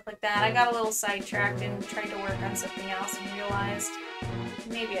outlines and stuff like that. I got a little sidetracked and tried to work on something else and realized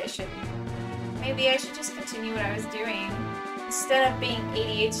maybe I should just continue what I was doing instead of being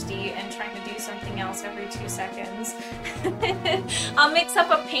ADHD and trying to do something else every 2 seconds. I'll mix up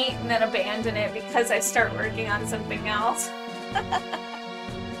a paint and then abandon it because I start working on something else.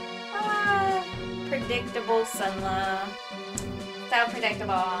 Predictable Sunla. So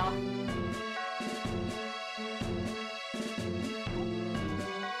predictable.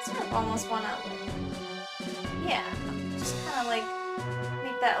 Sort of almost want to, yeah, just kind of like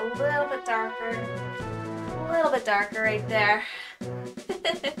make that a little bit darker. A little bit darker right there.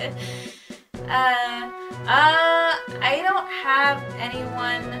 I don't have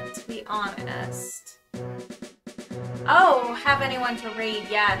anyone, to be honest. Oh, have anyone to raid,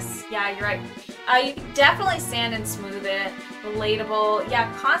 yes. Yeah, you're right. You can definitely sand and smooth it. Relatable.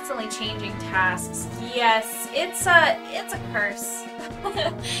 Yeah, constantly changing tasks. Yes, it's a curse.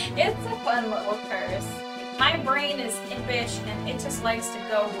 It's a fun little curse. My brain is impish and it just likes to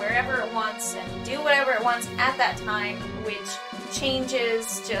go wherever it wants and do whatever it wants at that time, which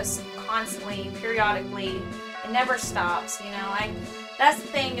changes just constantly, periodically. It never stops, you know. That's the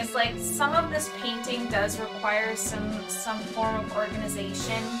thing, is like some of this painting does require some form of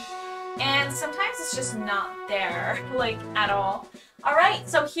organization, and sometimes it's just not there, like, at all. Alright,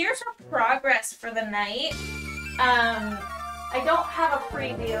 so here's our progress for the night. I don't have a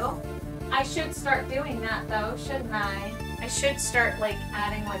preview. I should start doing that though, shouldn't I? I should start like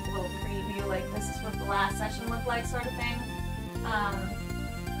adding like a little preview, like this is what the last session looked like sort of thing.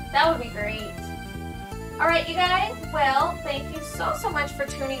 That would be great. Alright you guys, well, thank you so much for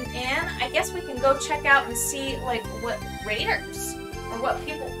tuning in. I guess we can go check out and see like what raiders, or what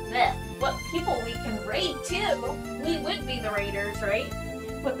people we can raid too. We would be the raiders, right?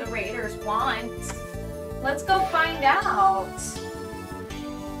 What the raiders want. Let's go find out.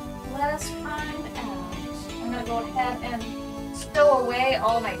 Let us find out. I'm gonna go ahead and stow away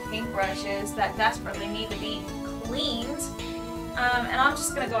all my paintbrushes that desperately need to be cleaned. And I'm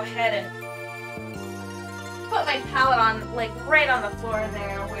just gonna go ahead and put my palette on, like, right on the floor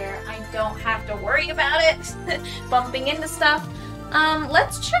there where I don't have to worry about it bumping into stuff.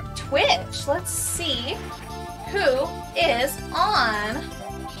 Let's check Twitch. Let's see who is on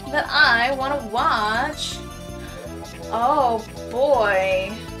that I want to watch. Oh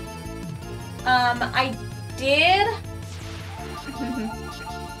boy. I did.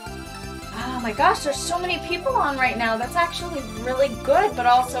 Oh my gosh, there's so many people on right now. That's actually really good, but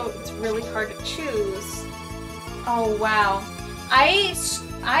also it's really hard to choose. Oh wow. I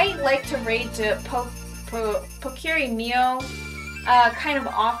like to raid to Pokiri Mio kind of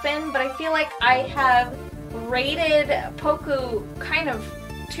often, but I feel like I have raided Poku kind of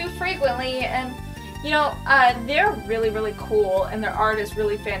too frequently, and you know, they're really cool and their art is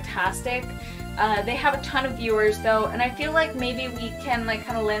really fantastic. They have a ton of viewers though, and I feel like maybe we can like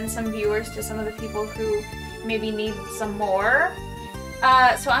kind of lend some viewers to some of the people who maybe need some more.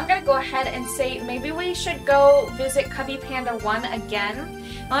 So I'm gonna go ahead and say maybe we should go visit Cubby Panda 1 again.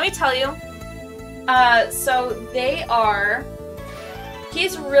 Let me tell you, so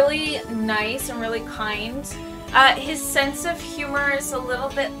he's really nice and really kind. His sense of humor is a little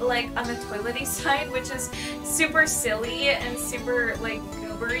bit like on the toilety side, which is super silly and super like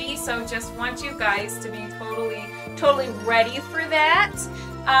goobery, so just want you guys to be totally ready for that.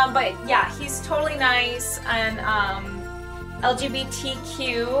 But yeah, he's totally nice and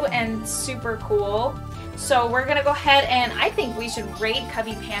LGBTQ and super cool. So we're gonna go ahead and I think we should raid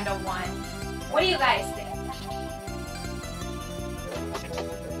Cubby Panda 1. What do you guys think?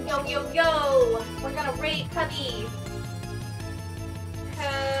 Yo! We're gonna raid Cubby.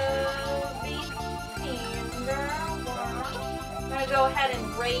 Cubby Panda 1. I'm gonna go ahead and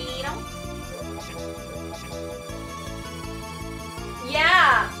raid him.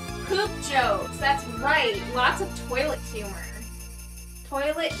 Yeah! Poop jokes, that's right. Lots of toilet humor.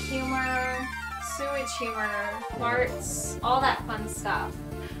 Toilet humor, sewage humor, farts, all that fun stuff.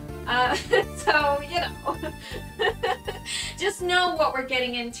 So, you know, just know what we're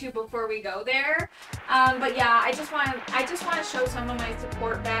getting into before we go there. But yeah, I just want to show some of my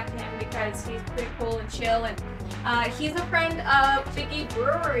support back to him because he's pretty cool and chill, and he's a friend of Biggie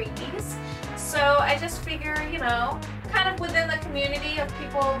Breweries. So I just figure, you know, kind of within the community of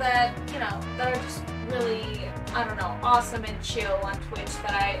people that, you know, that are just really, I don't know, awesome and chill on Twitch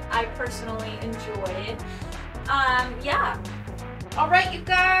that I personally enjoy. Yeah. All right, you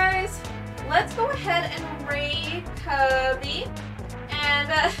guys, let's go ahead and raid Cubby.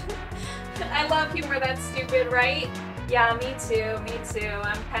 And I love humor that's stupid, right? Yeah, me too, me too.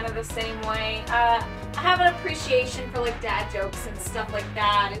 I'm kind of the same way. I have an appreciation for like dad jokes and stuff like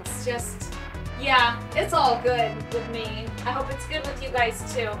that. It's just, yeah, it's all good with me. I hope it's good with you guys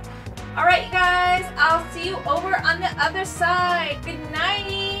too. All right, you guys, I'll see you over on the other side. Good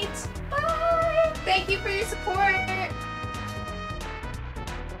night. Bye. Thank you for your support.